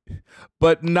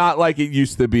 But not like it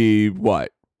used to be,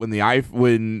 what? When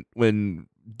when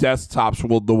desktops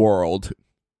ruled the world.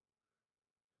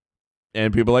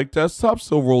 And people like desktops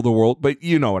still rule the world, but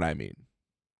you know what I mean.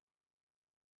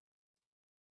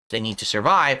 They need to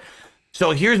survive.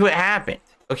 So here's what happened,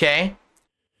 okay?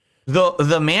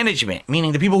 The management,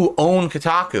 meaning the people who own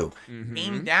Kotaku,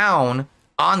 came down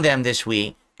on them this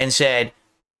week and said,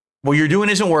 what you're doing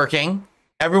isn't working.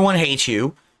 Everyone hates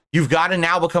you. You've got to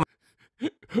now become...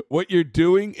 What you're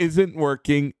doing isn't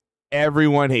working.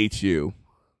 Everyone hates you.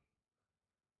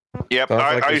 Yep.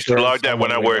 I used to like that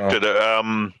when I worked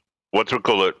at what's it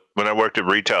called? When I worked at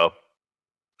retail.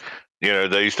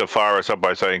 They used to fire us up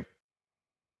by saying,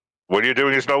 what you're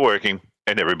doing is not working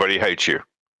and everybody hates you.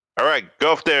 All right,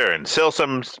 go off there and sell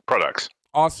some products.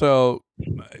 Also,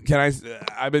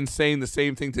 I've been saying the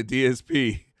same thing to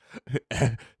DSP.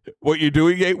 What you're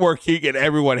doing ain't working and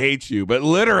everyone hates you, but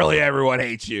literally everyone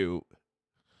hates you.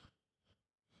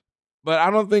 But I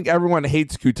don't think everyone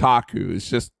hates Kotaku. It's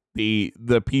just the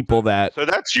people that... So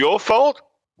that's your fault?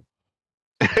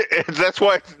 That's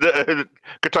why the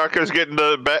Kotaku's getting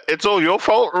the... It's all your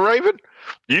fault, Raven?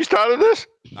 You started this?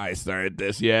 I started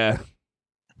this, yeah.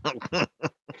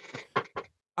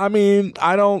 I mean,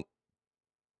 I don't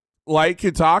like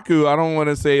Kotaku. I don't want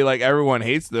to say like everyone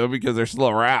hates them because they're still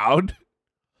around.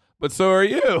 But so are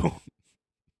you.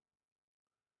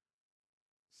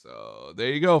 So there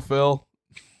you go, Phil.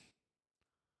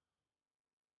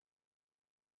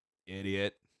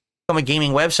 Idiot. become a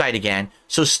gaming website again.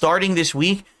 So starting this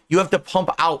week, you have to pump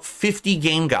out 50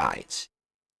 game guides.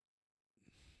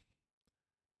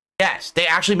 Yes, they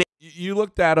actually made... You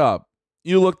looked that up.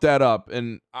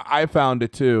 And I found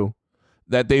it too.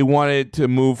 That they wanted to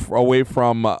move away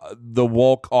from the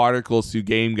woke articles to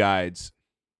game guides.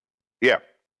 Yeah.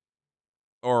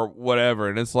 Or whatever.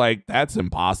 And it's like, that's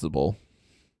impossible.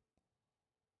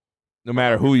 No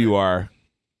matter who you are.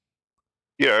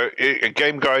 you know, a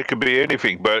game guide could be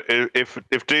anything. But if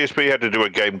DSP had to do a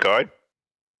game guide,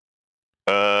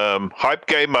 hype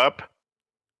game up,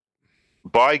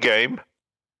 buy game,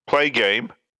 play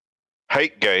game,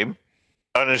 hate game,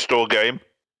 uninstall game,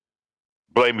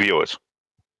 blame viewers.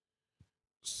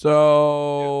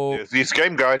 So There's this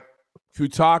game guide.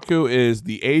 Kotaku is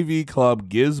the AV Club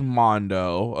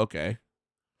Gizmondo. Okay.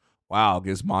 Wow,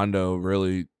 Gizmondo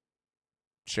really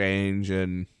changed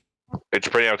and It's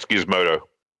pronounced Gizmodo.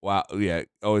 wow, yeah.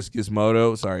 Oh, it's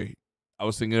Gizmodo. Sorry. I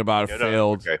was thinking about a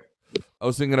failed Okay. I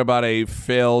was thinking about a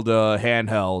failed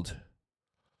handheld.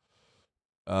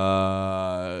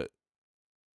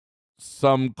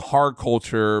 Some car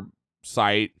culture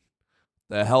site.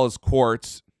 The hell is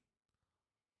Quartz?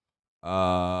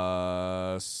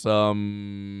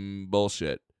 Some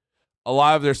bullshit. A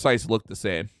lot of their sites look the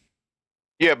same.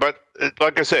 Yeah, but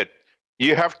like I said,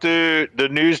 you have to. The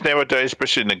news nowadays,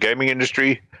 especially in the gaming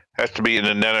industry, has to be in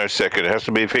a nanosecond. It has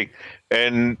to be a thing.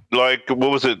 And like, what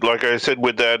was it? Like I said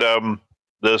with that,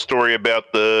 the story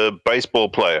about the baseball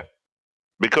player,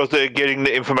 because they're getting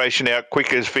the information out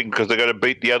quick as thing because they're going to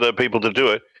beat the other people to do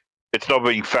it. It's not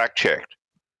being fact checked.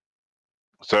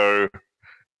 So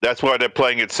that's why they're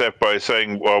playing it safe by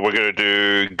saying, "Well, we're going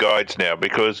to do guides now,"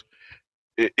 because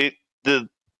the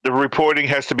reporting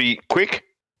has to be quick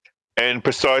and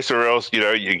precise, or else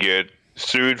you get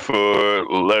sued for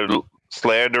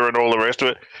slander and all the rest of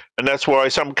it. And that's why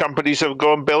some companies have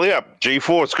gone belly up.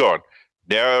 G4's gone.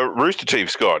 Now Rooster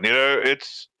Teeth's gone.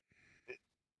 It's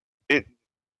what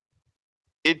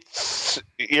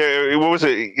was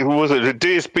it? The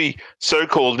DSP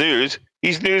so-called news.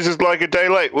 His news is like a day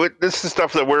late. This is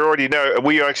stuff that we already know, and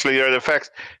we actually know the facts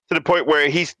to the point where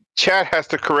his chat has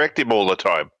to correct him all the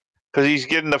time because he's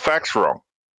getting the facts wrong.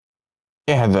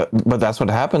 Yeah, but that's what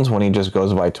happens when he just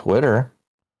goes by Twitter.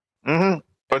 Mm-hmm.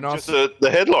 But And just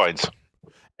the headlines.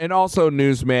 And also,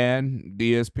 newsman,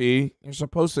 DSP, you're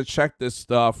supposed to check this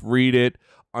stuff, read it,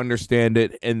 understand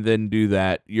it, and then do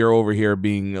that. You're over here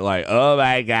being like, oh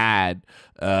my God,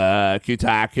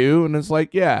 Kotaku. And it's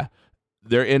like, yeah,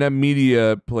 they're in a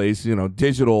media place,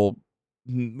 digital.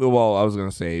 Well, I was going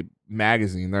to say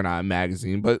magazine. They're not a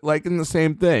magazine, but like in the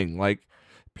same thing. Like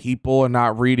people are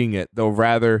not reading it.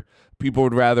 People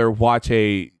would rather watch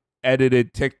a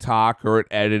edited TikTok or an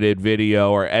edited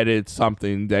video or edit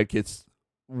something that gets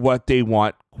what they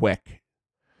want quick.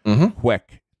 Mm-hmm.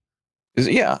 Quick.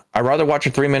 Yeah, I'd rather watch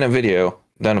a 3-minute video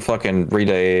than fucking read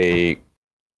a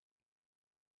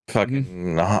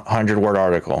fucking 100-word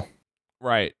article.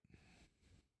 Right.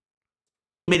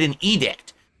 Made an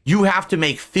edict. You have to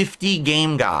make 50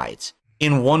 game guides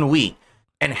in 1 week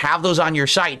and have those on your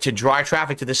site to drive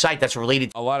traffic to the site that's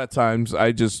related. A lot of times,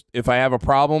 if I have a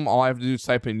problem, all I have to do is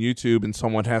type in YouTube and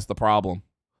someone has the problem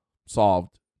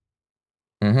solved.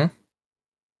 Mm-hmm.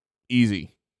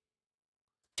 Easy.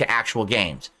 To actual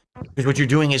games. Because what you're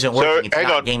doing isn't working. It's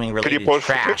not gaming related. It's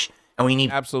trash. And we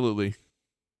need... Absolutely.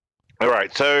 All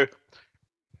right. So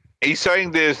he's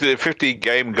saying there's the 50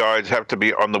 game guides have to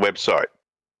be on the website,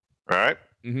 right?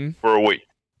 Mm-hmm. For a week.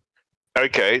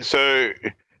 Okay. So,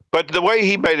 but the way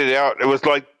he made it out, it was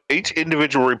like each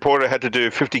individual reporter had to do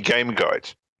 50 game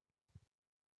guides.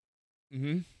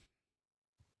 Mm-hmm.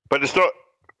 But it's not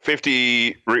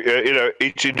 50,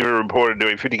 each individual reporter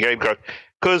doing 50 game guides.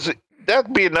 Because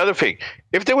that'd be another thing.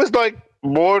 If there was like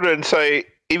more than, say,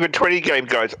 even 20 game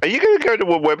guides, are you going to go to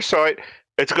a website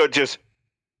that's got just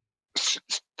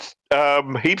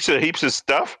heaps of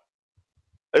stuff?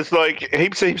 It's like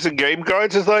heaps of game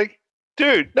guides. It's like,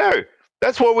 dude, no.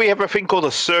 That's why we have a thing called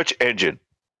a search engine.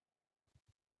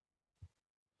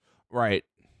 Right.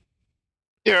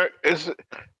 And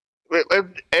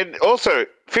also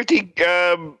 50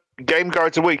 game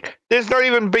guides a week. There's not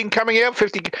even been coming out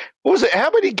 50. What was it? How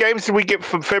many games did we get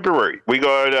from February? We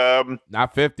got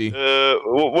not 50.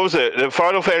 What was it? The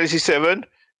Final Fantasy VII,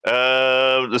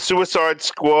 the Suicide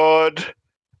Squad.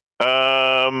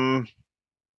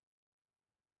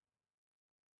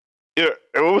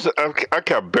 What was it? I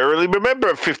can't barely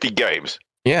remember 50 games.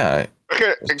 Yeah.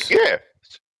 Okay. Yeah.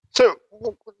 So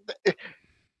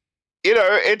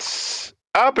it's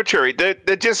arbitrary. They're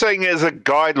just saying there's a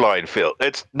guideline, Phil.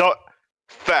 It's not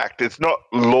fact. It's not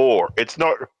law. It's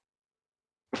not.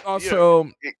 Also,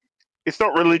 it's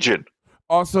not religion.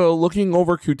 Also, looking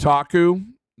over Kotaku,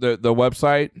 the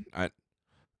website.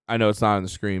 I know it's not on the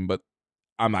screen, but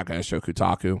I'm not gonna show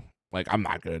Kotaku. Like, I'm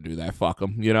not gonna do that. Fuck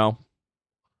them.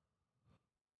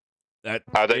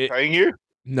 Are they paying you?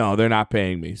 No, they're not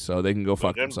paying me, so they can go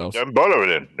fuck themselves. Don't bother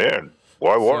then. Yeah.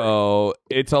 Why worry? So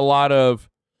it's a lot of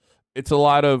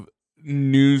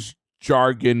news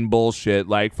jargon bullshit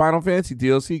like Final Fantasy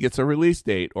DLC gets a release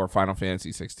date or Final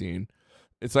Fantasy 16.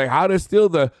 It's like how to steal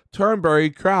the Turnberry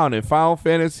crown in Final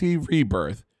Fantasy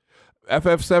Rebirth.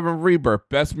 FF7 Rebirth,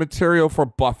 best material for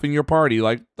buffing your party.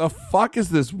 Like, the fuck is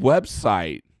this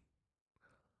website?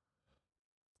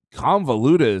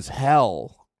 Convoluted as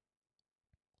hell.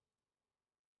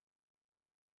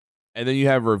 And then you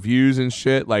have reviews and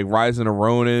shit, like Rising of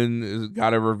Ronin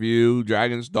got a review,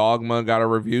 Dragon's Dogma got a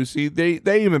review. See,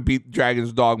 they even beat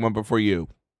Dragon's Dogma before you.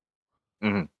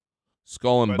 Mm-hmm.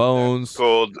 Skull and Bones.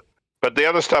 But the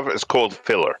other stuff is called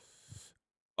filler.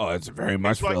 Oh, it's very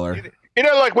much filler. You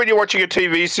know, like when you're watching a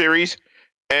TV series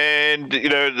and, you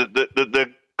know,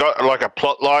 the got like a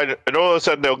plot line and all of a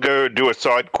sudden they'll go do a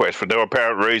side quest for no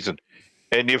apparent reason.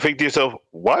 And you think to yourself,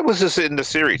 why was this in the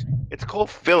series? It's called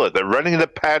filler. They're running the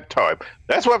pad time.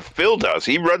 That's what Phil does.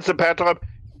 He runs the pad time.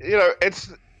 You know,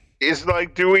 it's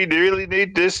like, do we really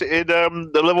need this in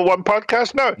the Level 1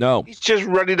 podcast? No. He's just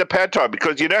running the pad time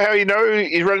because you know how you know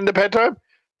he's running the pad time?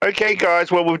 Okay,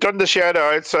 guys, well, we've done the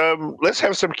shout-outs. Let's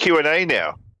have some Q&A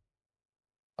now.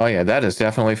 Oh, yeah, that is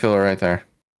definitely filler right there.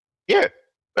 Yeah.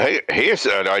 Hey, here's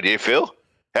an idea, Phil.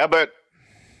 How about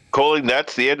calling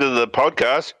that's the end of the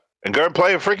podcast and go and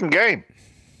play a freaking game?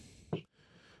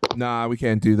 Nah, we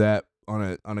can't do that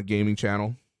on a gaming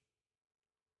channel.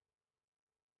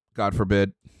 God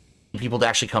forbid. People to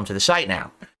actually come to the site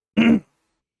now.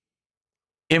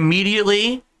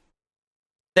 Immediately,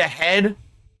 the head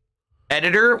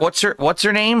editor, what's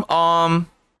her name?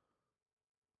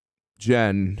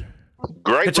 Jen.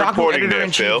 Great Kotaku reporting there,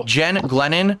 Phil. Jen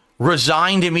Glennon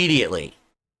resigned immediately,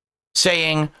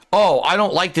 saying, "Oh, I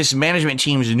don't like this management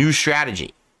team's new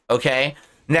strategy." Okay,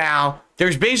 now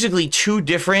there's basically two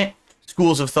different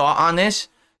schools of thought on this.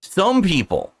 Some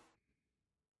people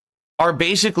are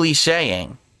basically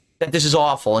saying that this is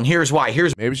awful, and here's why.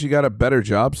 Maybe she got a better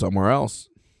job somewhere else.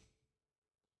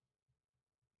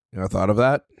 You know, thought of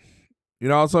that? You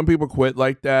know how some people quit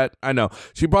like that? I know.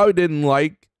 She probably didn't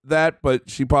like that, but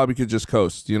she probably could just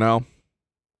coast, you know?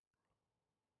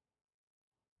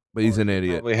 But he's an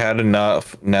idiot. Probably had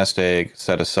enough nest egg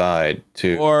set aside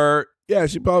to... Or, yeah,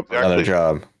 she probably... Another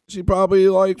job. She probably,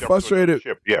 like, frustrated.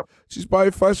 Yeah. She's probably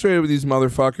frustrated with these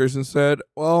motherfuckers and said,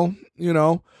 well, you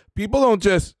know, people don't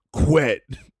just quit.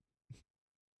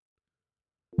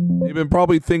 They've been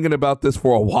probably thinking about this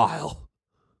for a while.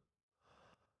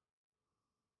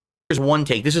 Here's one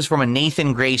take. This is from a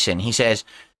Nathan Grayson. He says,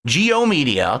 Geo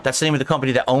Media, that's the name of the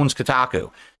company that owns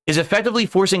Kotaku, is effectively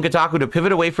forcing Kotaku to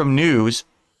pivot away from news,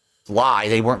 lie,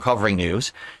 they weren't covering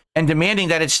news, and demanding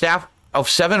that its staff of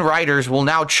 7 writers will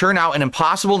now churn out an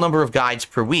impossible number of guides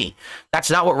per week. That's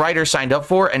not what writers signed up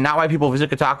for, and not why people visit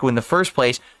Kotaku in the first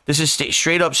place. This is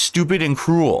straight up stupid and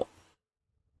cruel.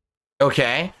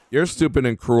 Okay? You're stupid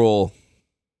and cruel.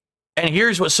 And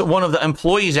here's what one of the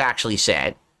employees actually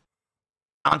said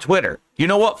on Twitter. You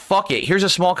know what? Fuck it. Here's a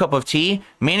small cup of tea.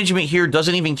 Management here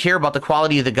doesn't even care about the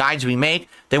quality of the guides we make.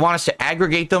 They want us to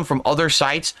aggregate them from other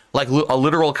sites like a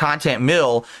literal content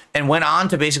mill, and went on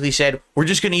to basically said, we're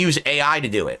just going to use AI to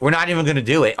do it. We're not even going to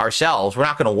do it ourselves. We're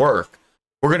not going to work.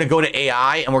 We're going to go to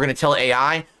AI and we're going to tell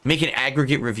AI, make an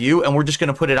aggregate review, and we're just going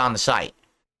to put it on the site.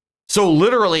 So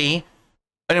literally,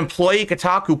 an employee at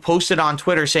Kotaku posted on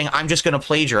Twitter saying, I'm just going to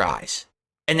plagiarize.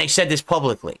 And they said this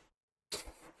publicly.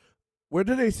 Where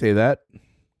did they say that?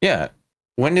 Yeah.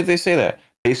 When did they say that?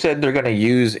 They said they're going to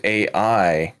use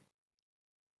AI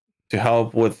to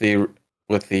help with the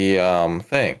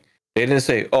thing. They didn't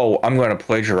say, "Oh, I'm going to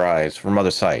plagiarize from other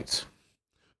sites."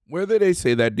 Where did they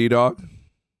say that, D-Dog?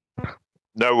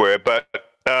 Nowhere, but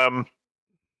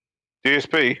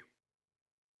DSP,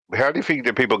 how do you think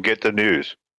that people get the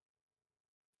news?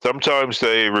 Sometimes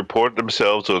they report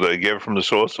themselves or they get it from the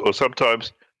source, or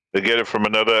sometimes they get it from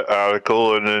another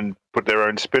article and then put their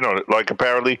own spin on it, like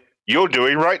apparently you're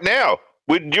doing right now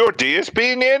with your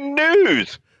DSPN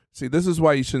news. See, this is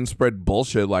why you shouldn't spread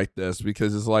bullshit like this,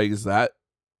 because it's like, is that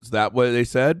what they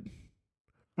said?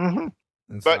 Mm-hmm.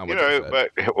 But, you know,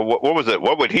 what was it?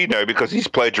 What would he know? Because he's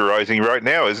plagiarizing right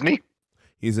now, isn't he?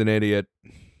 He's an idiot.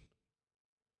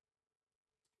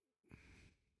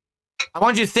 I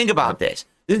want you to think about this.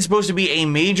 This is supposed to be a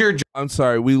major... I'm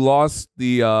sorry, we lost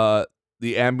the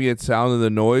ambient sound and the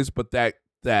noise, but that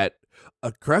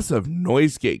aggressive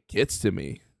noise gate gets to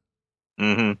me.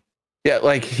 Mm-hmm. Yeah,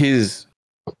 like his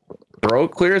throat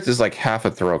clears is like half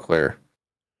a throat clear.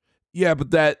 Yeah,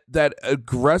 but that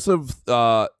aggressive,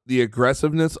 the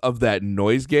aggressiveness of that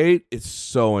noise gate is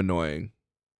so annoying.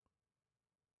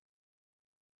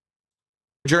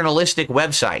 Journalistic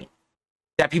website.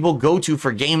 that people go to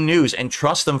for game news and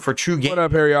trust them for true game. What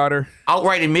up, Harry Otter?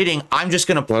 Outright admitting, I'm just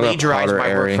going to What up, plagiarize Otter my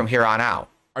work Harry? from here on out.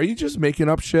 Are you just making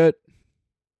up shit?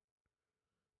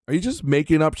 Are you just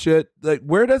making up shit? Like,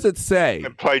 where does it say?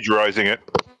 And plagiarizing it.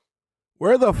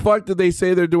 Where the fuck did they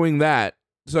say they're doing that?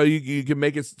 So you can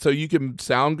make it so you can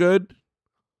sound good?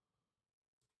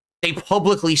 They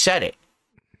publicly said it.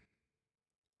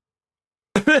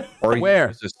 Or you Where?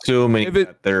 just assuming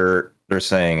that they're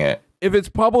saying it. If it's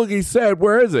publicly said,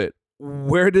 where is it?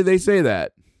 Where did they say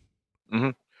that?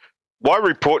 Why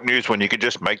report news when you could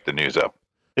just make the news up?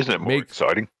 Isn't it more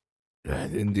exciting?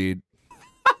 Indeed.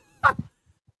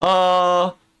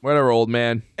 Whatever, old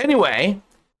man. Anyway,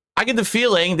 I get the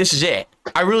feeling this is it.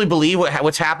 I really believe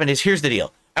what's happened is, here's the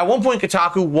deal. At one point,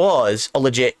 Kotaku was a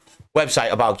legit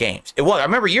website about games. It was. I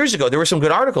remember years ago, there were some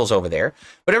good articles over there,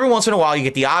 but every once in a while you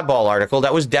get the oddball article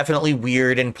that was definitely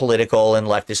weird and political and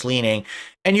leftist leaning.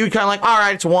 And you'd kind of like, all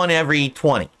right, it's one every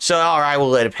 20. So, all right, we'll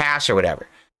let it pass or whatever.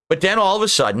 But then all of a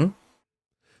sudden,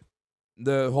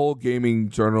 the whole gaming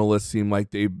journalists seem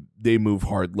like they move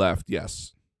hard left,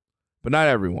 yes. But not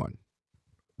everyone.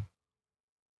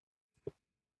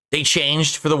 they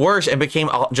changed for the worse and became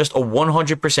just a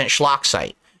 100% schlock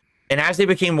site. And as they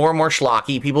became more and more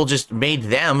schlocky, people just made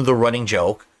them the running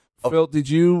joke. Phil, did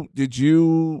you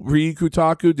read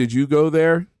Kotaku? Did you go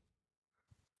there?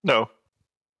 No.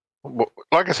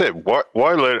 Like I said, why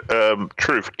let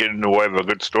truth get in the way of a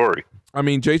good story? I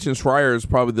mean, Jason Schreier is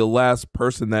probably the last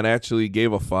person that actually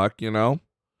gave a fuck, you know?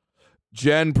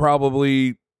 Jen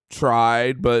probably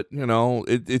tried, but, you know,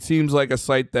 it seems like a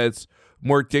site that's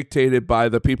more dictated by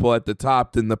the people at the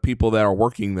top than the people that are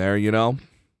working there, you know?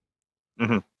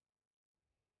 Mm-hmm.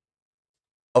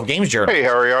 Of Games Journal. Hey,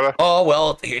 Ariana. Oh,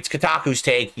 well, it's Kotaku's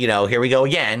take. You know, here we go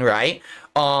again, right?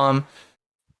 I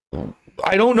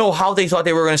don't know how they thought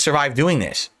they were going to survive doing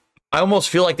this. I almost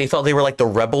feel like they thought they were like the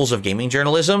rebels of gaming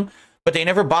journalism, but they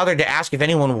never bothered to ask if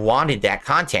anyone wanted that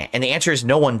content. And the answer is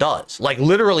no one does. Like,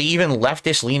 literally, even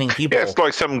leftist-leaning people. Yeah, it's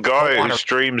like some guy who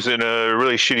streams in a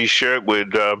really shitty shirt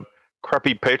with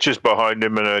crappy pictures behind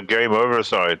him and a game over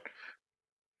sign.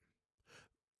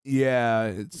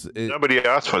 Yeah, nobody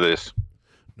asked for this.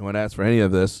 No one asked for any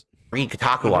of this. Read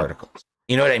Kotaku articles.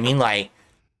 You know what I mean? Like,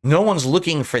 no one's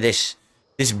looking for this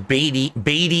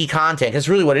baity content. That's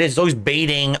really what it is. It's always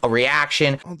baiting a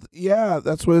reaction. Yeah,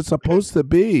 that's what it's supposed to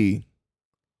be.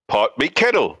 Pot beat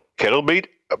kettle. Kettle beat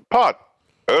pot.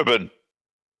 Urban.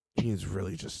 He's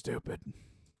really just stupid.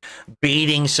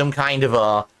 Baiting some kind of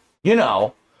a, you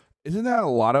know. Isn't that a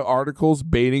lot of articles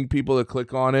baiting people to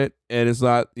click on it? And it's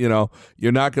not, you know,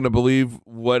 you're not going to believe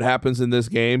what happens in this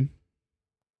game?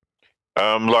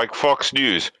 Like Fox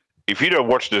News. If you don't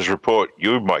watch this report,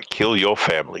 you might kill your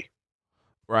family.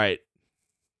 Right.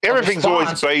 Everything's always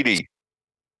baity.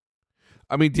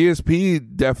 I mean,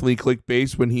 DSP definitely clicked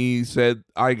base when he said,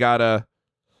 I got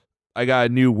a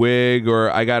new wig,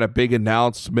 or I got a big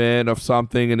announcement of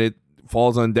something, and it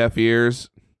falls on deaf ears.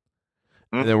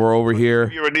 And then we're over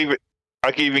here.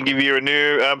 I can even give you a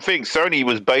new thing. Sony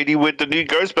was baity with the new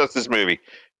Ghostbusters movie.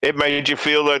 It made you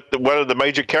feel that one of the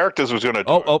major characters was going to.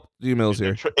 Oh, the email's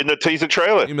here in the teaser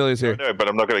trailer. Email's here. No, but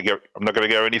I'm not going to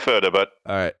go any further. But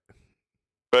all right.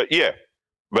 But yeah,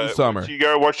 but summer. once you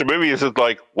go watch the movie, it's just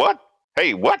like, what?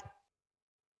 Hey, what?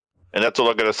 And that's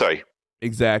all I'm going to say.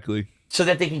 Exactly. So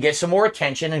that they can get some more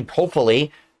attention and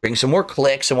hopefully bring some more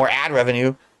clicks, some more ad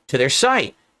revenue to their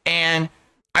site. And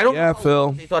I don't know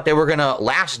Phil. They thought they were going to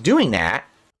last doing that.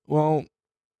 Well,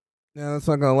 yeah, that's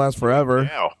not going to last forever.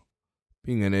 Now.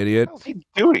 Being an idiot. What's he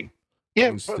doing?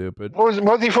 Yeah, stupid.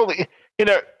 Was he fully? You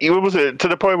know, he was to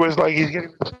the point where it's like he's getting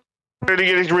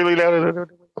really loud.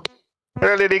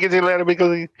 And then he gets louder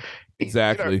because he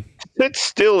exactly. You know, sit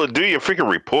still and do your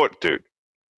freaking report, dude.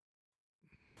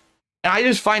 And I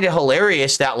just find it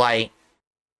hilarious that, like,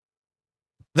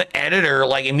 the editor,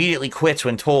 like, immediately quits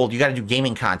when told you got to do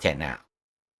gaming content now.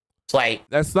 It's like,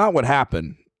 that's not what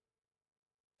happened.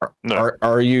 No.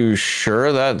 Are you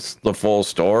sure that's the full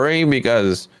story?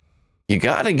 Because you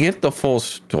got to get the full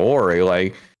story.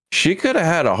 Like, she could have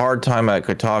had a hard time at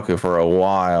Kotaku for a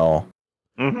while.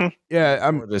 Mm-hmm. Yeah,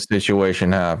 before this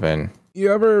situation happened.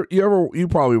 You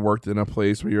probably worked in a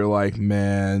place where you're like,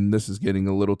 man, this is getting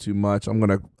a little too much.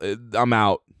 I'm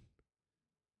out.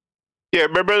 Yeah,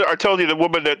 remember I told you the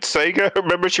woman at Sega?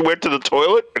 Remember she went to the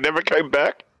toilet and never came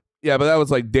back? Yeah, but that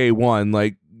was like day one.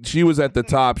 Like, she was at the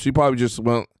top. She probably just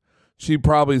went. She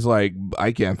probably's like,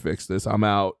 I can't fix this. I'm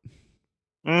out.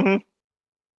 Mm-hmm.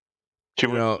 She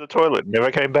went to the toilet,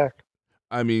 never came back.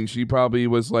 I mean, she probably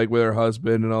was like with her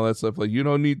husband and all that stuff. Like, you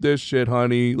don't need this shit,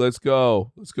 honey. Let's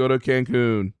go. Let's go to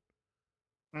Cancun.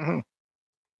 Mm-hmm.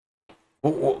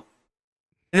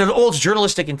 Oh, it's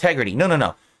journalistic integrity.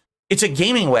 No. It's a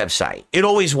gaming website. It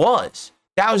always was.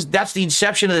 That's the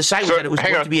inception of the site, was that it was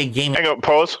going to be a gaming. Hang on,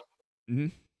 pause. Mm-hmm.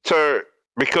 So,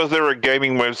 because they're a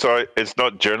gaming website, it's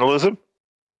not journalism?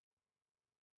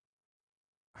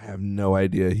 I have no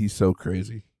idea. He's so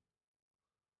crazy.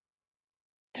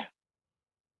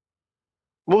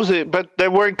 What was it? But they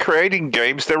weren't creating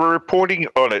games, they were reporting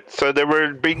on it. So they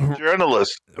were being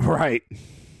journalists. Right.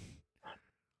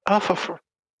 Oh, for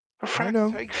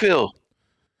frank's sake, Phil.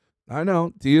 I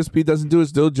know. DSP doesn't do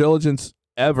his due diligence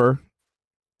ever.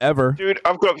 Dude,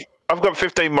 I've got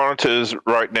 15 monitors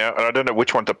right now, and I don't know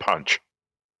which one to punch.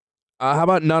 How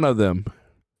about none of them?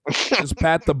 Just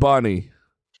pat the bunny.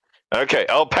 Okay,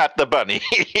 I'll pat the bunny.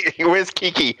 Where's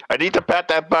Kiki? I need to pat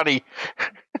that bunny.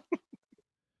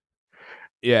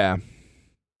 Yeah.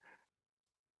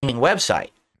 Gaming website.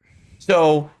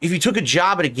 So if you took a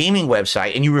job at a gaming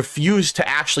website and you refused to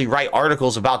actually write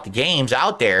articles about the games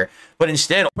out there, but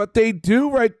instead... But they do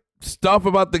write stuff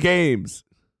about the games.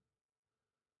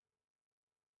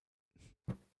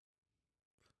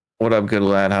 What up, good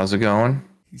lad? How's it going?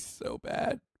 He's so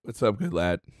bad. What's up, good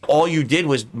lad? all you did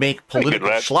was make political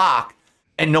schlock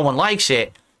and no one likes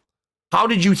it. How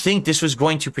did you think this was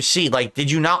going to proceed? Like, did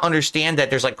you not understand that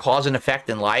there's like cause and effect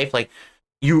in life? Like,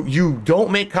 you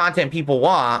don't make content people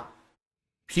want.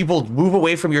 People move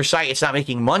away from your site. It's not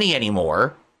making money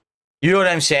anymore. You know what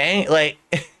I'm saying? Like,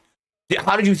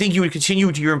 how did you think you would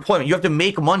continue to your employment? You have to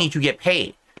make money to get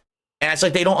paid. And it's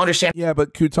like they don't understand. Yeah,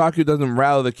 but Kotaku doesn't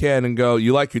rattle the can and go,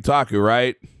 you like Kotaku,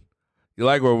 right? You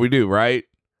like what we do, right?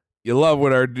 You love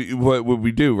what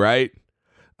we do, right?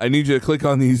 I need you to click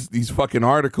on these fucking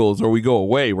articles or we go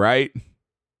away, right?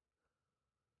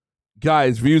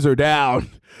 Guys, views are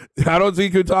down. I don't see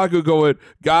Kotaku going,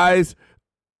 guys,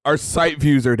 our site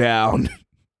views are down.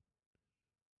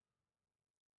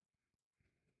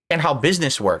 And how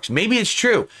business works. Maybe it's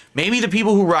true. Maybe the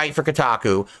people who write for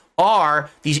Kotaku are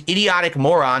these idiotic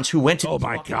morons who went to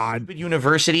stupid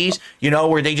universities, you know,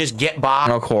 where they just get by.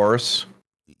 Of course.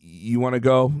 You want to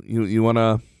go? You want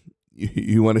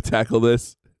to tackle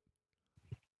this?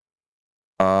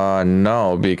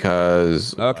 No,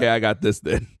 because okay, I got this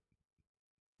then.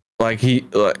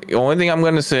 The only thing I'm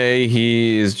gonna say,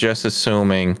 he is just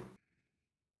assuming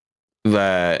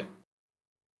that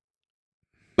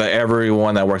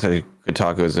everyone that works at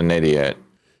Kotaku is an idiot.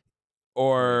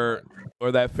 Or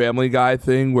that Family Guy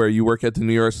thing where you work at the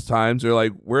New York Times. They're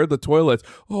like, where are the toilets?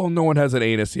 Oh, no one has an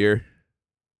anus here.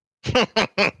 Yeah,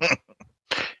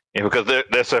 because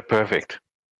they're so perfect.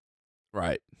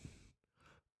 Right.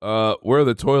 Where are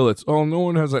the toilets? Oh, no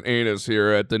one has an anus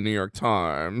here at the New York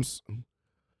Times.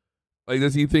 Like,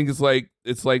 does he think it's like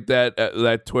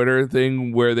that Twitter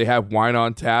thing where they have wine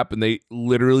on tap and they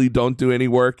literally don't do any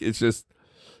work? It's just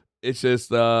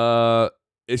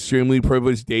extremely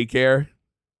privileged daycare.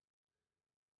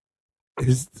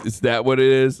 Is that what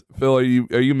it is, Phil? Are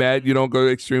you mad you don't go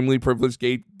to extremely privileged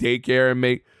daycare and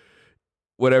make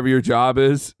whatever your job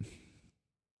is,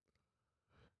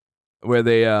 where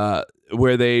they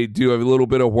do a little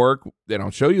bit of work? They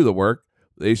don't show you the work.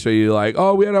 They show you like,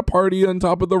 oh, we had a party on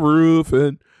top of the roof,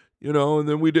 and you know, and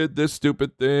then we did this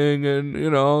stupid thing, and you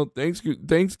know, thanks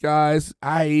guys.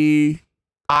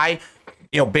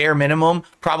 Bare minimum,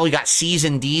 probably got C's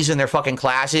and D's in their fucking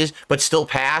classes, but still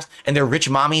passed, and their rich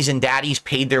mommies and daddies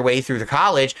paid their way through the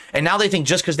college, and now they think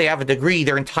just because they have a degree,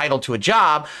 they're entitled to a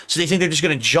job, so they think they're just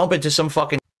going to jump into some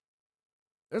fucking...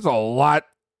 There's a lot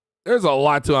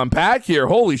to unpack here.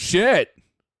 Holy shit.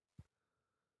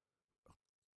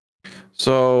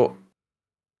 So,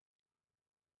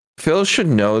 Phil should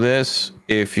know this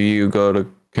if you go to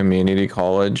community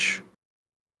college.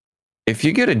 If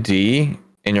you get a D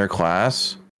in your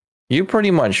class, you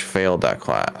pretty much failed that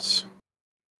class.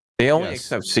 They only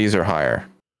accept C's or higher.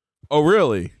 Oh,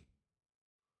 really?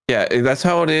 Yeah, that's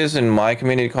how it is in my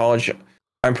community college.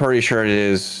 I'm pretty sure it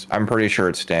is. I'm pretty sure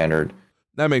it's standard.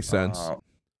 That makes sense.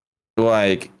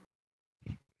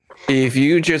 If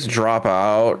you just drop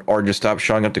out or just stop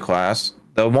showing up to class,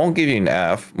 they won't give you an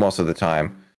F most of the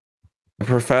time. The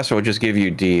professor will just give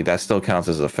you D. That still counts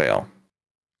as a fail.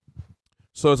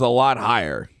 So it's a lot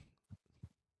higher.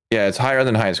 Yeah, it's higher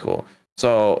than high school.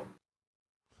 So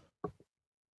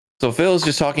Phil's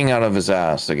just talking out of his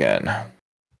ass again.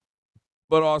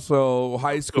 But also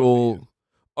high school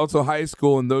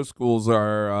and those schools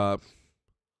are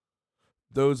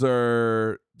those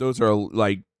are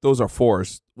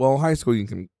forced. Well, high school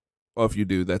if you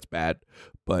do, that's bad.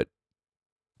 But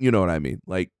you know what I mean?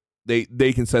 Like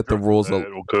they can set the rules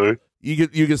okay. You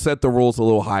can set the rules a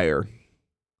little higher.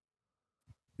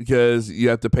 Because you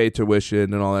have to pay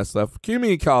tuition and all that stuff.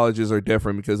 Community colleges are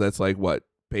different because that's like what,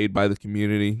 paid by the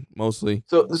community mostly.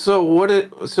 So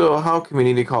how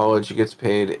community college gets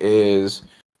paid is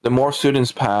the more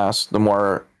students pass, the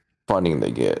more funding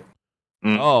they get.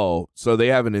 Oh, so they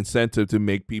have an incentive to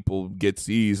make people get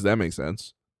C's. That makes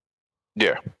sense.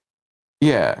 Yeah.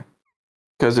 Yeah,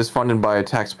 because it's funded by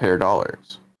taxpayer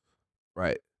dollars.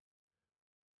 Right.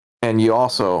 And you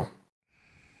also,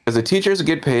 as the teachers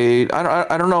get paid,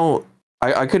 I don't know,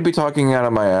 I could be talking out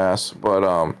of my ass,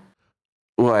 but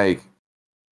like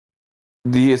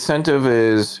the incentive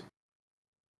is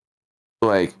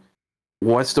like,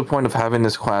 what's the point of having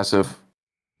this class if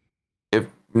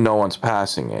no one's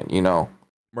passing it, you know?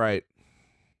 Right.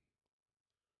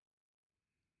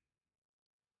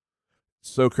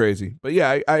 So crazy. But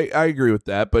yeah, I agree with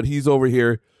that. But he's over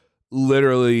here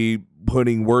literally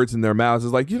putting words in their mouths.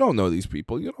 It's like, you don't know these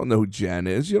people. You don't know who Jen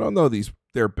is. You don't know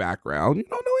their background. You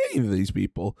don't know any of these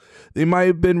people. They might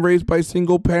have been raised by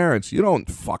single parents. You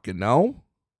don't fucking know.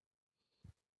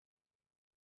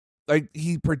 Like,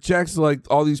 he projects like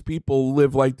all these people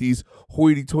live like these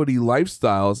hoity-toity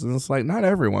lifestyles. And it's like, not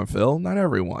everyone, Phil. Not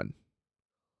everyone.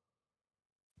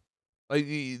 Like,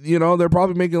 you know, they're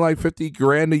probably making like 50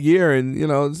 grand a year, and you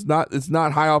know, it's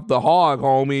not high off the hog,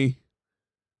 homie.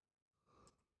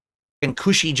 And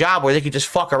cushy job where they could just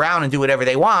fuck around and do whatever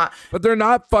they want. But they're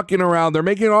not fucking around. They're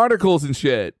making articles and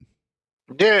shit.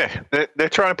 Yeah, they're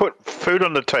trying to put food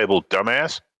on the table,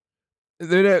 dumbass.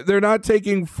 They're not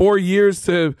taking 4 years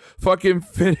to fucking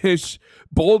finish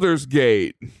Baldur's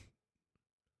Gate.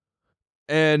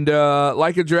 And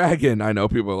Like a Dragon, I know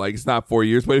people are like, it's not 4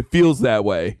 years, but it feels that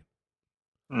way.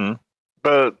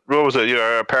 But what was it? You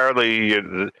know, apparently,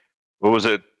 what was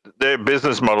it? Their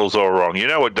business model's all wrong. You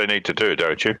know what they need to do,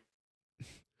 don't you?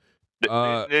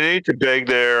 They need to beg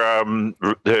their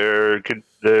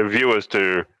viewers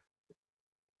to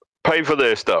pay for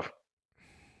their stuff.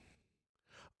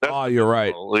 Oh, you're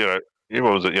right. You know,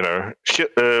 what was it? You know,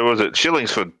 was it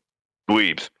shillings for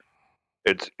dweebs?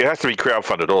 It has to be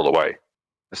crowdfunded all the way.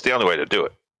 It's the only way to do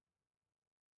it.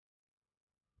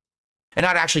 And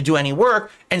not actually do any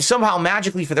work, and somehow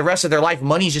magically for the rest of their life,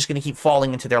 money's just going to keep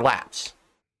falling into their laps.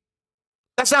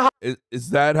 That's not how. Is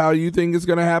that how you think it's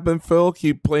going to happen, Phil?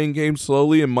 Keep playing games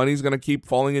slowly and money's going to keep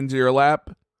falling into your lap?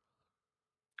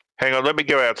 Hang on, let me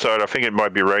go outside. I think it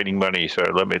might be raining money, so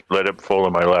let it fall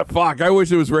in my lap. Fuck, I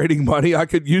wish it was raining money. I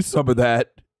could use some of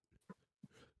that.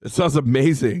 It sounds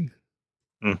amazing.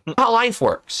 How life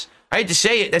works. I hate to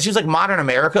say it, that seems like modern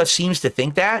America seems to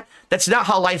think that. That's not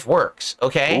how life works,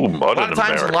 okay? Ooh, a lot of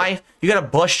times in life, you gotta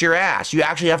bust your ass. You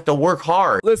actually have to work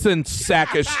hard. Listen,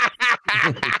 sackish.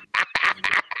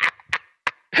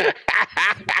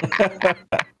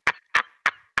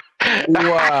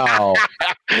 Wow.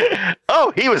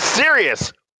 Oh, he was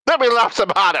serious. Let me laugh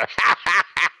some harder.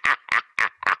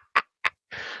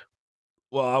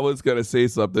 Well, I was going to say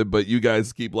something, but you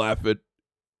guys keep laughing.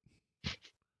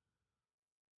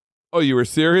 Oh, you were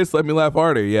serious? Let me laugh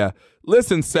harder. Yeah.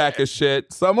 Listen, sack of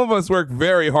shit. Some of us work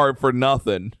very hard for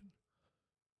nothing.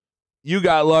 You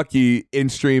got lucky in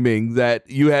streaming that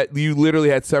you literally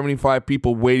had 75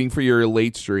 people waiting for your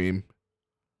late stream.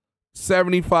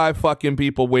 75 fucking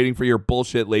people waiting for your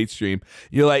bullshit late stream.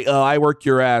 You're like, oh, I work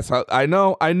your ass. I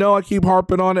know I keep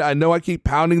harping on it. I know I keep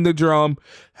pounding the drum.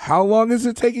 How long is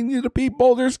it taking you to beat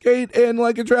Baldur's Gate and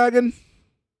Like a Dragon?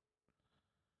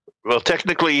 Well,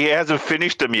 technically, he hasn't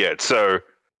finished them yet, so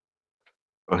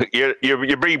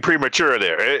you're being premature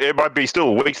there. It might be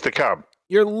still weeks to come.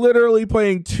 You're literally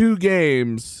playing 2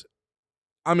 games.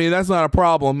 I mean, that's not a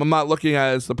problem. I'm not looking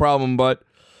at it as the problem, but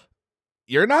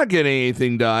you're not getting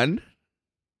anything done.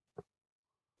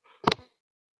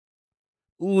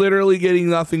 Literally getting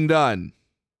nothing done.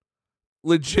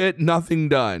 Legit nothing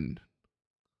done.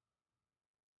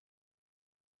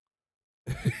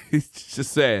 He's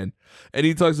just saying. And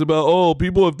he talks about, oh,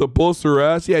 people have to bust their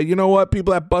ass. Yeah, you know what?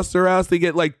 People that bust their ass, they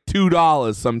get like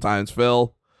 $2 sometimes,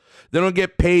 Phil. They don't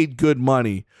get paid good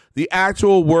money. The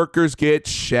actual workers get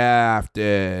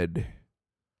shafted.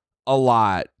 A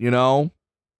lot, you know?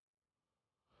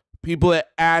 People that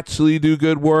actually do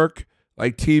good work,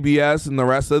 like TBS and the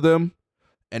rest of them,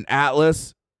 and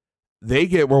Atlas, they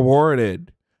get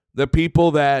rewarded. The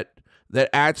people that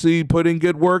actually put in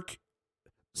good work,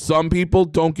 some people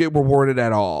don't get rewarded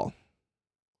at all.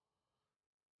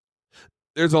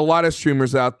 There's a lot of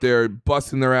streamers out there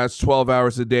busting their ass 12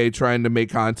 hours a day trying to make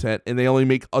content, and they only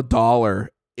make $1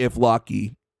 if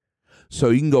lucky. So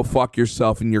you can go fuck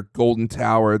yourself in your golden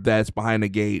tower that's behind a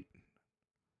gate.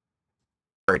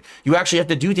 You actually have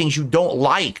to do things you don't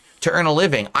like to earn a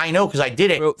living. I know because I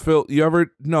did it. Phil, you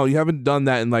haven't done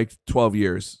that in like 12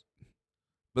 years.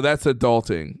 But that's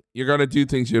adulting. You're gonna do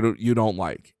things you don't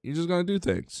like. You're just gonna do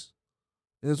things.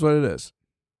 It is what it is.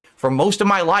 For most of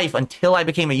my life until I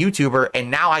became a YouTuber, and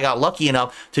now I got lucky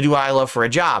enough to do what I love for a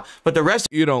job. But the rest,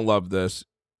 You don't love this.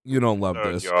 You don't love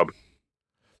this. Job.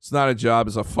 It's not a job.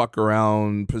 It's a fuck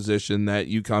around position that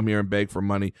you come here and beg for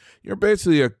money. You're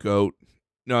basically a goat.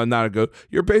 No, not a goat.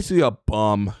 You're basically a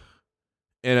bum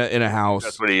in a house.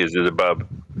 That's what he is a bub.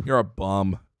 You're a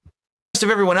bum. of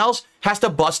everyone else has to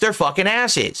bust their fucking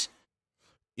asses.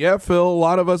 Yeah, Phil, a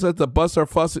lot of us have to bust our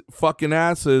fucking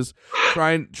asses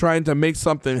trying to make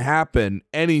something happen,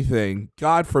 anything,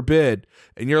 God forbid.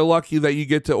 And you're lucky that you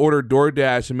get to order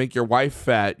DoorDash and make your wife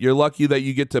fat. You're lucky that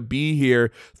you get to be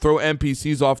here, throw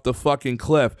NPCs off the fucking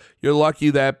cliff. You're lucky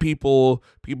that people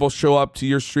show up to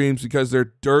your streams because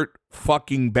they're dirt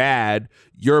fucking bad.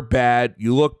 You're bad,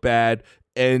 you look bad,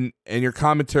 and your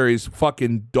commentary is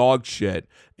fucking dog shit.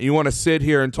 And you want to sit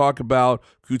here and talk about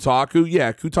Kotaku?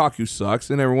 Yeah, Kotaku sucks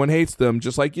and everyone hates them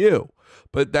just like you.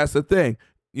 But that's the thing.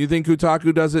 You think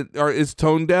Kotaku doesn't or is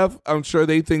tone deaf? I'm sure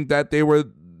they think that they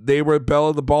were bell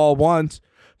of the ball once.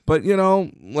 But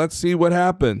let's see what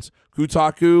happens.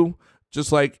 Kotaku,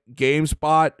 just like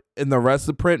GameSpot and the rest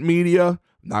of print media,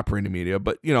 not print media,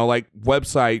 but like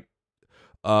website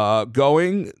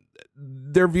going,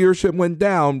 their viewership went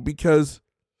down because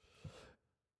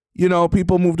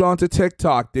people moved on to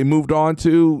TikTok. They moved on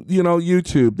to,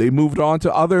 YouTube. They moved on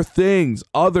to other things,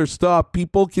 other stuff.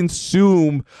 People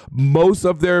consume most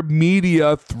of their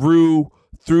media through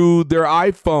their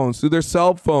iPhones, through their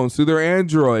cell phones, through their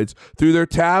Androids, through their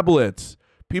tablets.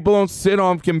 People don't sit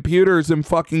on computers and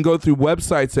fucking go through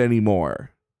websites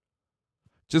anymore.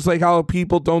 Just like how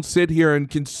people don't sit here and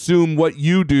consume what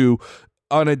you do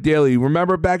on a daily.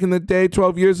 Remember back in the day,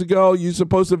 12 years ago, you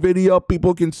supposed a video,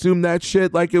 people consume that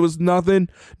shit like it was nothing.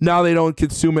 Now they don't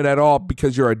consume it at all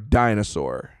because you're a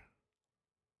dinosaur.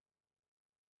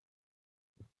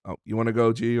 Oh, you want to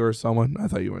go, G, or someone? I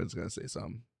thought you were going to say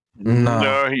something.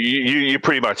 No, you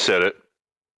pretty much said it.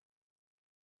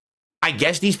 I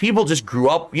guess these people just grew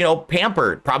up,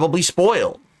 pampered, probably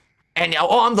spoiled. And now,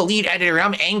 I'm the lead editor.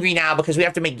 I'm angry now because we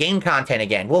have to make game content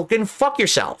again. Well, then fuck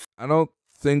yourself. I don't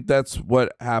think that's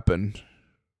what happened.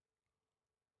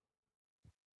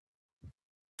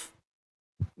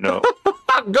 No.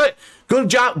 Good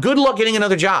job. Good luck getting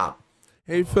another job.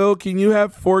 Hey, Phil, can you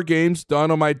have 4 games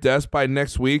done on my desk by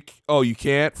next week? Oh, you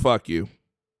can't? Fuck you.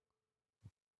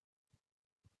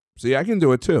 See, I can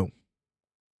do it too.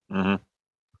 Mm-hmm.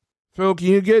 Phil, can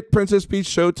you get Princess Peach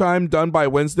Showtime done by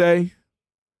Wednesday?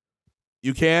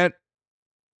 You can't?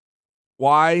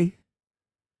 Why?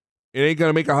 It ain't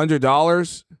gonna make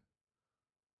 $100?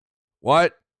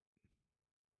 What?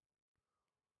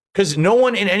 Because no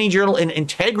one in any journal in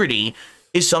integrity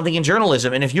is something in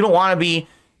journalism. And if you don't want to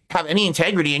have any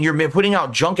integrity and you're putting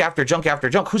out junk after junk after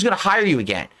junk, who's gonna hire you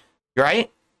again?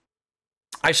 Right?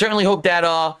 I certainly hope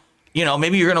that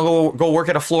maybe you're gonna go work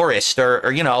at a florist or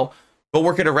go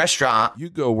work at a restaurant. You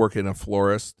go work in a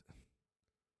florist.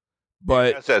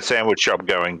 But that's that sandwich shop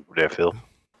going there, Phil.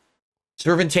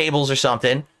 Serving tables or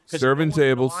something. Serving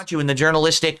tables. Want you in the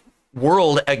journalistic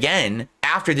world again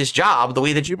after this job the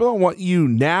way that people don't want you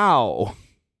now.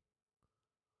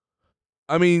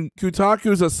 I mean,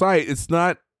 Kotaku's a site. It's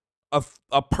not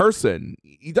a person.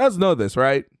 He does know this,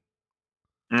 right?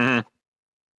 Mm-hmm.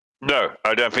 No,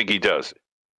 I don't think he does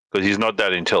because he's not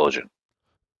that intelligent.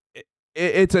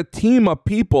 It's a team of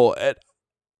people,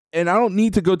 and I don't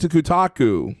need to go to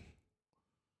Kotaku.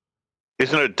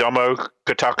 Isn't it Domo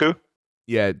Kotaku?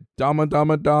 Yeah, Dama,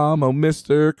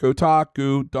 Mr.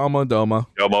 Kotaku, Dama. Domo.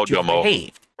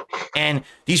 And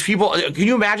these people, can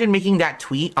you imagine making that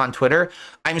tweet on Twitter?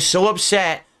 I'm so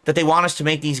upset that they want us to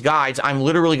make these guides. I'm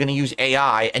literally going to use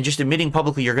AI and just admitting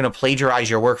publicly you're going to plagiarize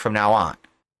your work from now on.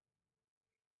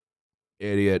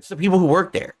 Idiot. It's the people who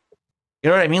work there. You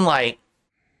know what I mean? Like,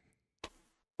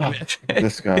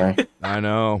 this guy. I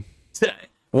know.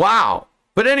 Wow.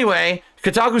 But anyway,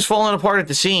 Kotaku's falling apart at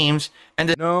the seams.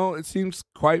 And no, it seems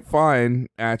quite fine,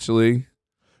 actually.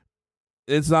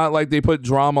 It's not like they put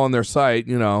drama on their site,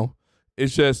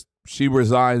 It's just she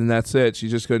resigned and that's it. She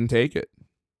just couldn't take it.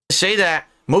 To say that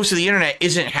most of the internet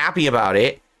isn't happy about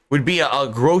it would be a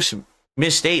gross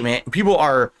misstatement. People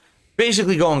are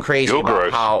basically going crazy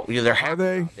about how they're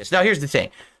happy about this. Now, here's the thing.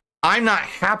 I'm not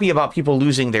happy about people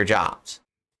losing their jobs.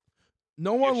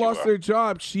 No one lost their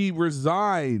job. She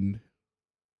resigned.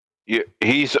 Yeah,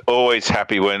 he's always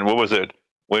happy when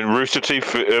Rooster Teeth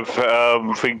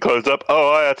thing closed up.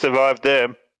 Oh, I survived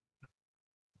them.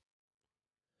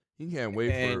 He can't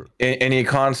wait for. And he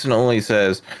constantly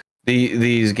says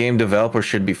these game developers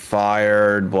should be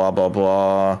fired. Blah blah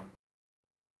blah.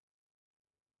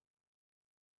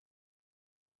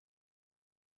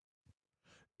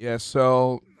 Yeah,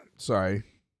 so sorry.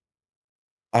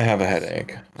 I have a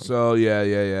headache. So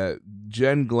yeah.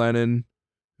 Jen Glennon,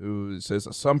 who says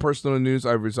some personal news: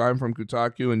 I've resigned from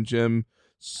Kotaku, and Jim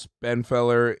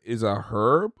Spenfeller is a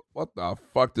herb. What the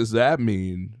fuck does that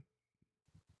mean?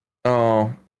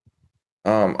 Oh,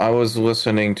 I was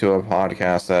listening to a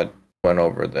podcast that went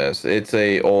over this. It's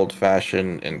a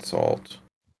old-fashioned insult.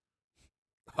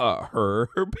 A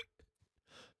herb?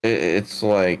 It's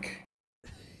like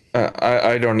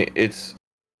I don't. It's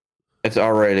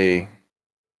already.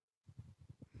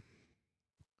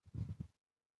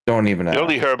 Don't even The ask.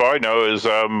 only herb I know is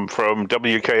from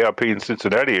WKRP in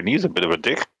Cincinnati, and he's a bit of a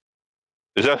dick.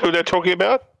 Is that who they're talking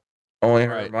about? Only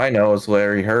Right. herb I know is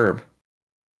Larry Herb.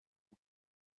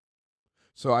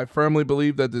 So I firmly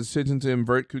believe that the decision to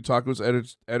invert Kotaku's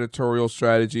editorial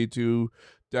strategy to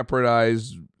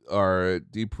deprioritize or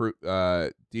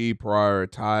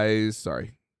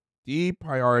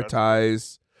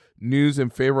deprioritize news in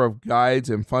favor of guides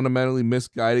and fundamentally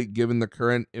misguided given the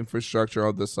current infrastructure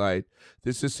of the site.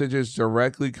 This decision is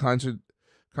directly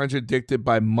contradicted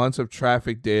by months of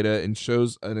traffic data and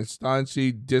shows an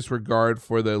astonishing disregard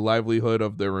for the livelihood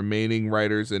of the remaining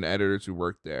writers and editors who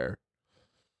work there.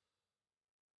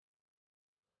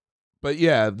 But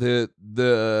yeah, the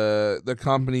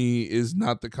company is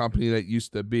not the company that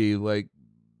used to be. Like,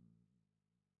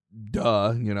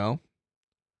 duh, you know?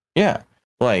 Yeah,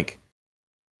 like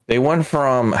they went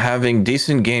from having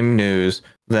decent game news,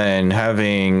 then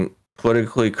having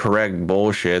politically correct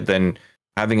bullshit, then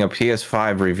having a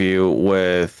PS5 review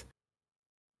with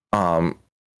fucking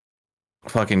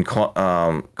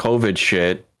COVID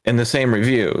shit in the same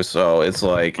review. So it's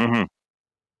like, Mm-hmm.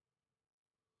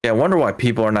 yeah, I wonder why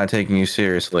people are not taking you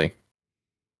seriously.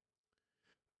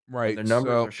 Right. The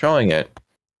numbers So are showing it.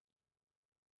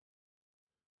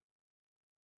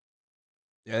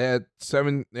 yeah, at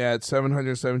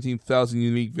 717,000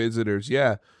 unique visitors.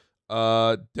 Yeah.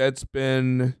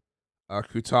 Deadspin,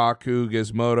 Kotaku,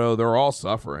 Gizmodo, they're all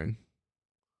suffering.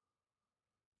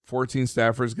 14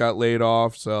 staffers got laid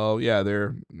off, so yeah,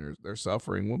 they're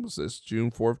suffering. When was this?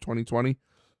 June 4th, 2020?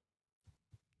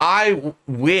 I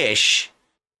wish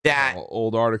that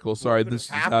Old article. Sorry, this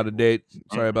is out of date.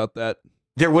 Sorry about that.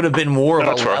 there would have been more of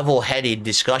That's a right. level-headed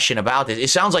discussion about this. It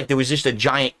sounds like there was just a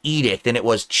giant edict and it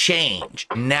was change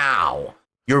now.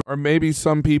 Or maybe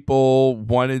some people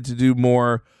wanted to do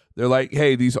more. They're like,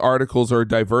 hey, these articles are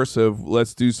diversive.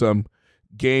 Let's do some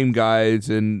game guides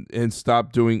and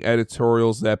stop doing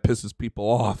editorials that pisses people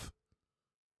off.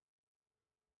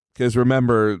 Because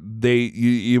remember,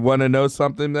 you want to know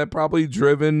something that probably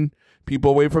driven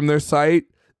people away from their site?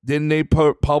 Didn't they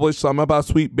publish something about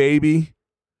Sweet Baby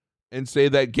and say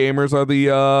that gamers are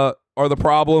the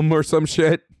problem or some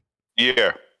shit?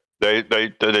 Yeah, they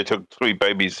took Sweet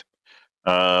Baby's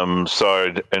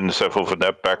side and so forth, and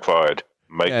that backfired.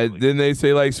 Yeah, didn't they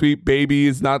say like Sweet Baby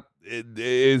is not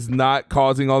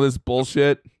causing all this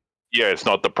bullshit? Yeah, it's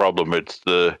not the problem. It's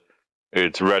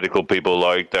radical people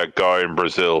like that guy in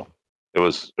Brazil that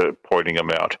was pointing them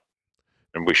out,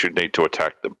 and we should need to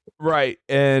attack them. Right.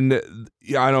 And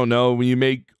yeah, I don't know, when you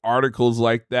make articles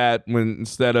like that, when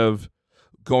instead of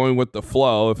going with the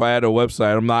flow, if I had a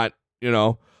website, I'm not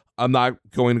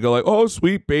going to go like, oh,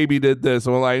 Sweet Baby did this.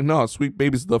 I'm like, no, Sweet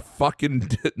Baby's the fucking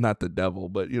not the devil,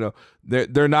 but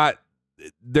they're not.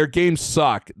 Their games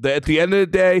suck. At the end of the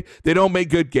day, they don't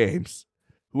make good games.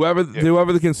 Whoever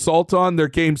they consult on, their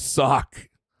games suck.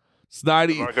 It's not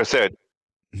Like I said,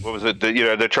 what was it?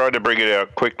 They're trying to bring it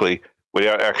out quickly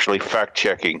without actually fact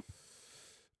checking.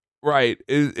 right.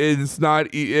 It's not,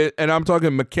 and I'm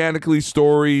talking mechanically,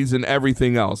 stories, and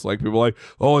everything else. Like people are like,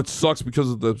 oh, it sucks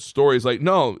because of the stories. Like,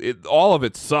 no, all of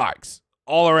it sucks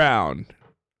all around.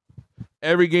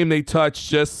 Every game they touch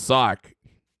just suck.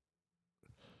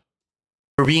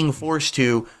 We're being forced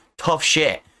to tough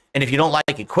shit. And if you don't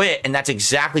like it, quit. And that's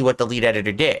exactly what the lead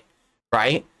editor did,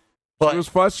 right? I was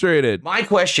frustrated. My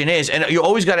question is, and you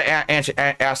always got to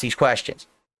ask these questions.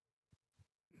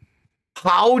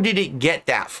 How did it get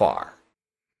that far,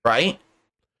 right?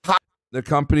 The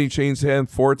company changed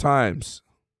hands 4 times.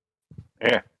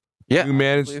 Yeah. Yeah, You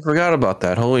managed, I forgot about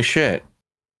that. Holy shit.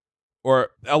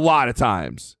 or a lot of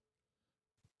times.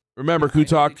 Remember,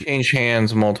 Kotaku Changed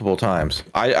hands multiple times.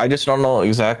 I just don't know the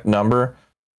exact number.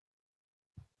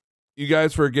 You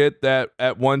guys forget that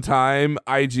at one time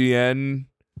IGN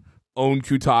owned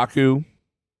Kotaku,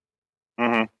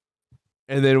 Mm-hmm.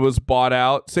 and then it was bought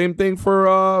out. Same thing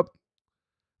for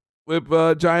with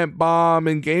Giant Bomb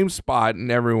and GameSpot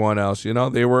and everyone else.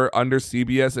 They were under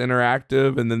CBS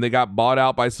Interactive, and then they got bought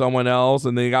out by someone else,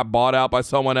 and they got bought out by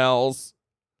someone else.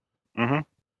 Mm-hmm.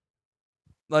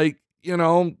 Like, you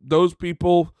know, those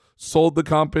people sold the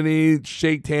company,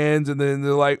 shaked hands, and then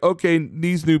they're like, okay,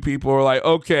 these new people are like,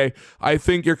 okay, I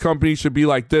think your company should be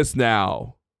like this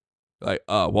now. Like,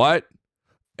 what?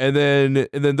 And then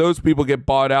those people get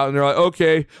bought out and they're like,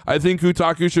 okay, I think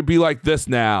Kotaku should be like this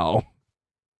now.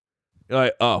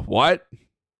 You're like, what?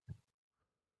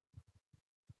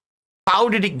 How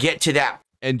did it get to that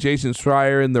And Jason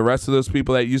Schreier and the rest of those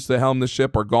people that used to helm the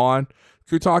ship are gone.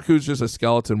 Kotaku's just a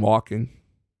skeleton walking.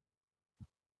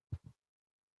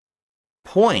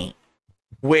 point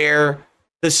where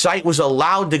the site was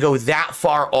allowed to go that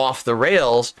far off the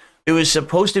rails? It was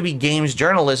supposed to be games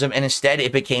journalism, and instead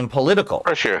it became political.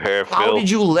 Brush your hair, How Phil. did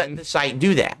you let the site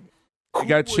do that? It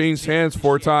got changed hands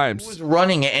 4 Who times. was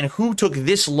running it, and who took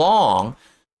this long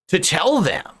to tell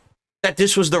them that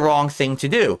this was the wrong thing to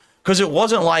do? Because it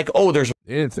wasn't like, oh, there's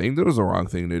They didn't think that was the wrong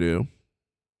thing to do.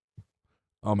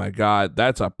 Oh my God,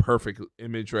 that's a perfect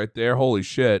image right there. Holy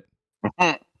shit.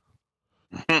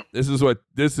 This is what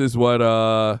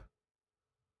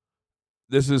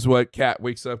Cat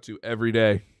wakes up to every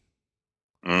day.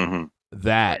 Mm-hmm.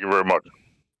 That. Thank you very much.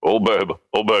 Oh, baby.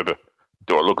 Oh, baby.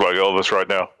 Do I look like Elvis right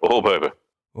now? Oh, baby.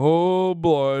 Oh,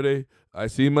 bloody. I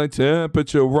see my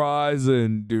temperature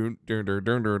rising. Dun, dun, dun,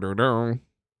 dun, dun, dun, dun.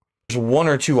 1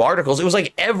 or 2 articles. It was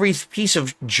like every piece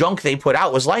of junk they put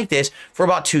out was like this for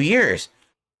about 2 years.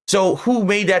 So who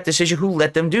made that decision? Who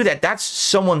let them do that? That's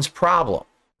someone's problem,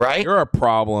 right? You're a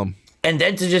problem. And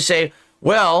then to just say,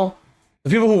 well,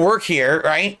 the people who work here,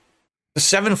 right? The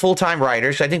 7 full-time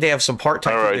writers. I think they have some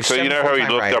part-time. All right. There's So you 7 know how he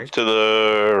full-time looked writers. up to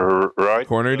the right?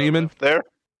 Corner demon? There?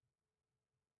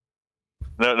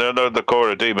 No, the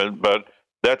corner demon, but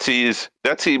that's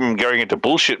him going into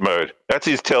bullshit mode. That's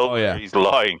his tell. Oh, yeah. He's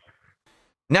lying.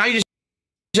 Now you just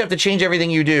have to change everything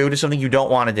you do to something you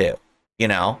don't want to do. You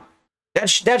know,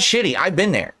 that's shitty. I've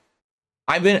been there.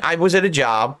 I was at a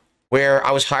job where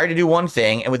I was hired to do one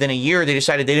thing, and within a year they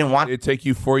decided they didn't want Did it take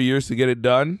you 4 years to get it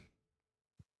done?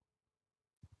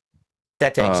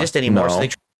 that to exist anymore. So no.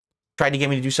 they tried to get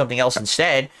me to do something else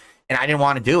instead, and I didn't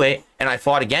want to do it, and I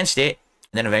fought against it.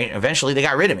 And then eventually they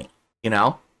got rid of me. You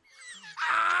know.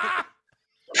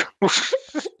 They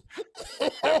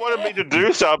wanted me to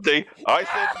do something. I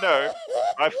said no.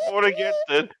 I fought against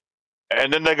it,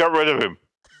 and then they got rid of him.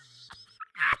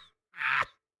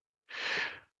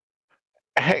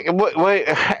 Hey, wait.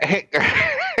 Hey,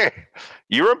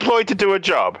 you're employed to do a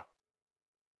job.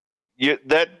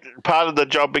 That part of the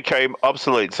job became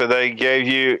obsolete, so they gave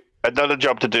you another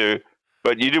job to do,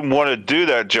 but you didn't want to do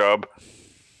that job,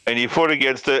 and you fought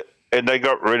against it, and they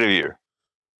got rid of you.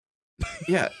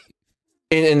 Yeah.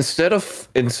 And instead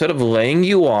of laying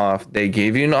you off, they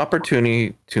gave you an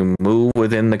opportunity to move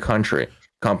within the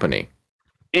company.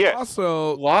 Yeah. A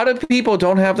Also, lot of people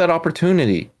don't have that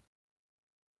opportunity.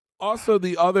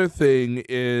 the other thing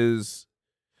is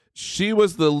she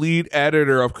was the lead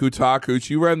editor of Kotaku.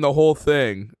 She ran the whole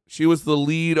thing. She was the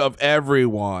lead of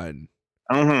everyone.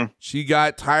 Mm-hmm. She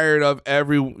got tired of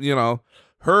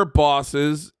her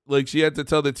bosses. Like, she had to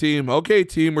tell the team, okay,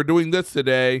 team, we're doing this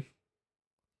today.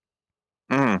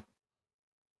 Mm-hmm.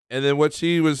 And then what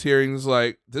she was hearing is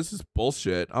like, this is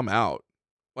bullshit. I'm out.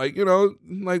 Like,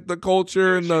 like the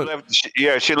culture and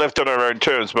She left on her own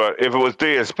terms, but if it was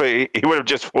DSP, he would have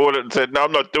just fought it and said, no,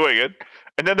 I'm not doing it.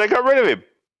 And then they got rid of him.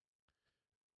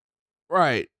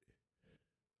 right.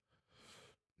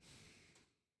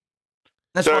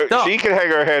 That's So fucked up. she can hang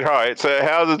her head high. So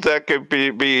how does that could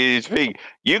be his thing?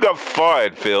 You got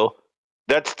fired, Phil.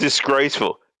 That's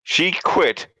disgraceful. She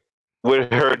quit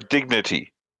with her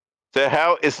dignity. So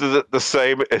how is it the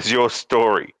same as your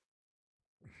story?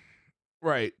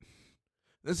 Right.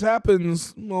 This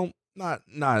happens, well, not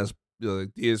as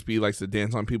like DSP likes to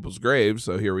dance on people's graves,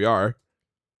 so here we are.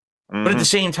 But at the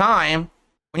same time,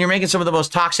 when you're making some of the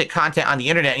most toxic content on the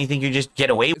internet, and you think you just get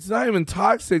away with It's not even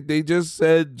toxic. They just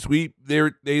said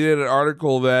they did an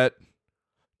article that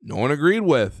no one agreed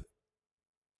with.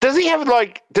 Does he have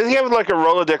like a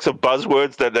Rolodex of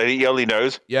buzzwords that he only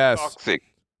knows? Yes. Toxic,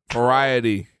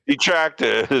 Variety.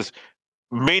 detractors,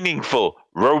 meaningful,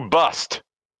 robust,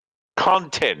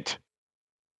 content.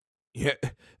 Yeah.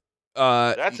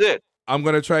 That's it. I'm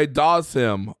gonna try DOS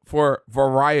him for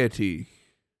variety.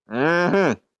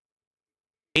 Mm-hmm.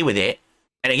 with it.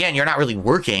 And again, you're not really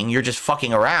working. You're just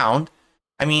fucking around.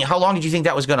 I mean, how long did you think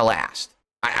that was going to last?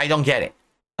 I don't get it.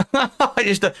 I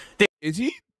just Is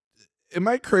he? Am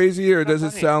I crazy, or does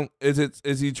it sound?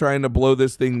 Is he trying to blow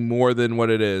this thing more than what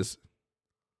it is?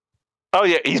 Oh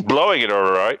yeah, he's blowing it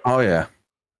all right. Oh yeah.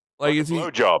 Like, is he?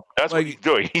 Blowjob. That's like- what he's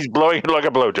doing. He's blowing it like a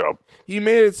blowjob. He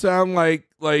made it sound like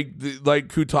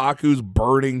Kotaku's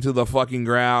burning to the fucking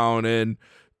ground, and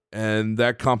and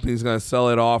that company's gonna sell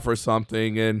it off or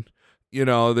something, and you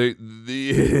know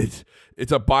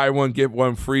it's a buy one get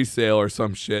one free sale or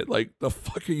some shit. Like, the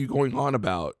fuck are you going on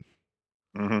about?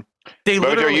 Mm-hmm. They Mojo,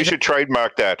 literally you should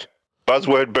trademark that.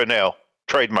 Buzzword Burnell.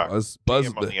 Trademark. Buzz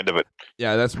TM on the end of it.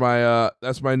 Yeah, that's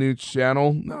my new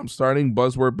channel. Now I'm starting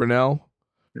Buzzword Burnell,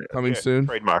 coming soon.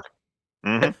 Trademark.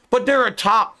 Mm-hmm. But they're a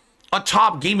top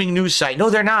gaming news site. No,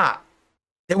 they're not.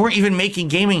 They weren't even making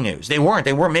gaming news. They weren't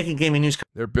making gaming news.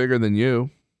 They're bigger than you.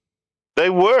 They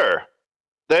were.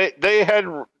 They had,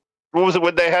 what was it,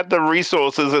 when they had the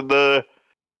resources and the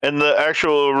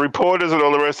actual reporters and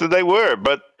all the rest of it, they were,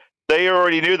 but they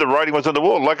already knew the writing was on the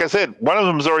wall. Like I said, one of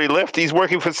them's already left. He's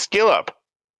working for SkillUp.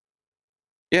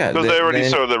 Yeah, Because they already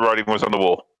saw the writing was on the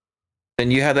wall.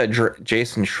 Then you had that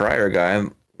Jason Schreier guy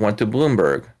went to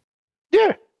Bloomberg.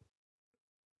 Yeah.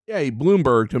 Yeah, he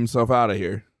Bloomberged himself out of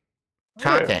here.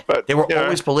 Content. Yeah, but, they were yeah.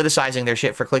 always politicizing their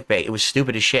shit for clickbait. It was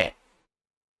stupid as shit.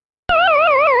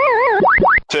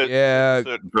 Yeah.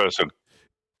 Certain person.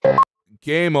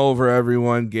 Game over,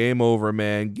 everyone. Game over,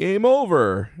 man. Game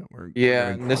over. Yeah,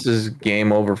 and this is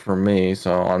game over for me.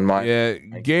 So on my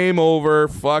game over.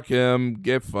 Fuck him.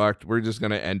 Get fucked. We're just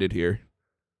gonna end it here.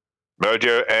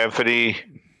 Mojo, Anthony,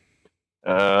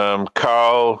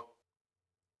 Carl.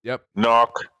 Yep.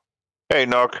 Knock. Hey,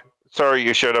 Knock. Sorry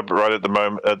you showed up right at the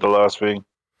moment at the last thing.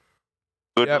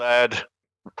 Good lad.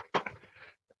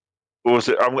 What was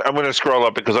it? I'm going to scroll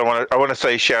up because I want to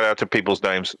say shout out to people's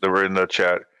names that were in the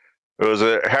chat. It was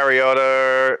Harry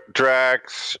Otter,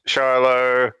 Drax,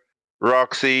 Shiloh,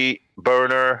 Roxy,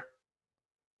 Boner.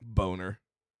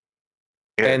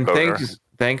 Yeah, and Boner.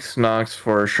 thanks Knox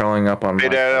for showing up on my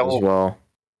show as well.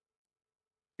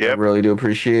 Yeah, I really do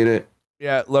appreciate it.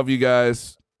 Yeah, love you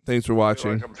guys. Thanks for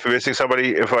watching. I'm missing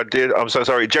somebody. If I did, I'm so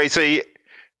sorry. JC,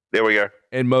 there we go.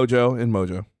 And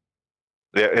Mojo.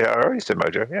 Yeah, I already said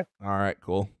Mojo. Yeah. All right,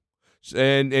 cool.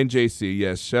 And JC,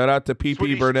 yes. Shout out to PP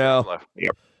Swedish Burnell. traveler.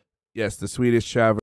 Yep. Yes, the Swedish traveler.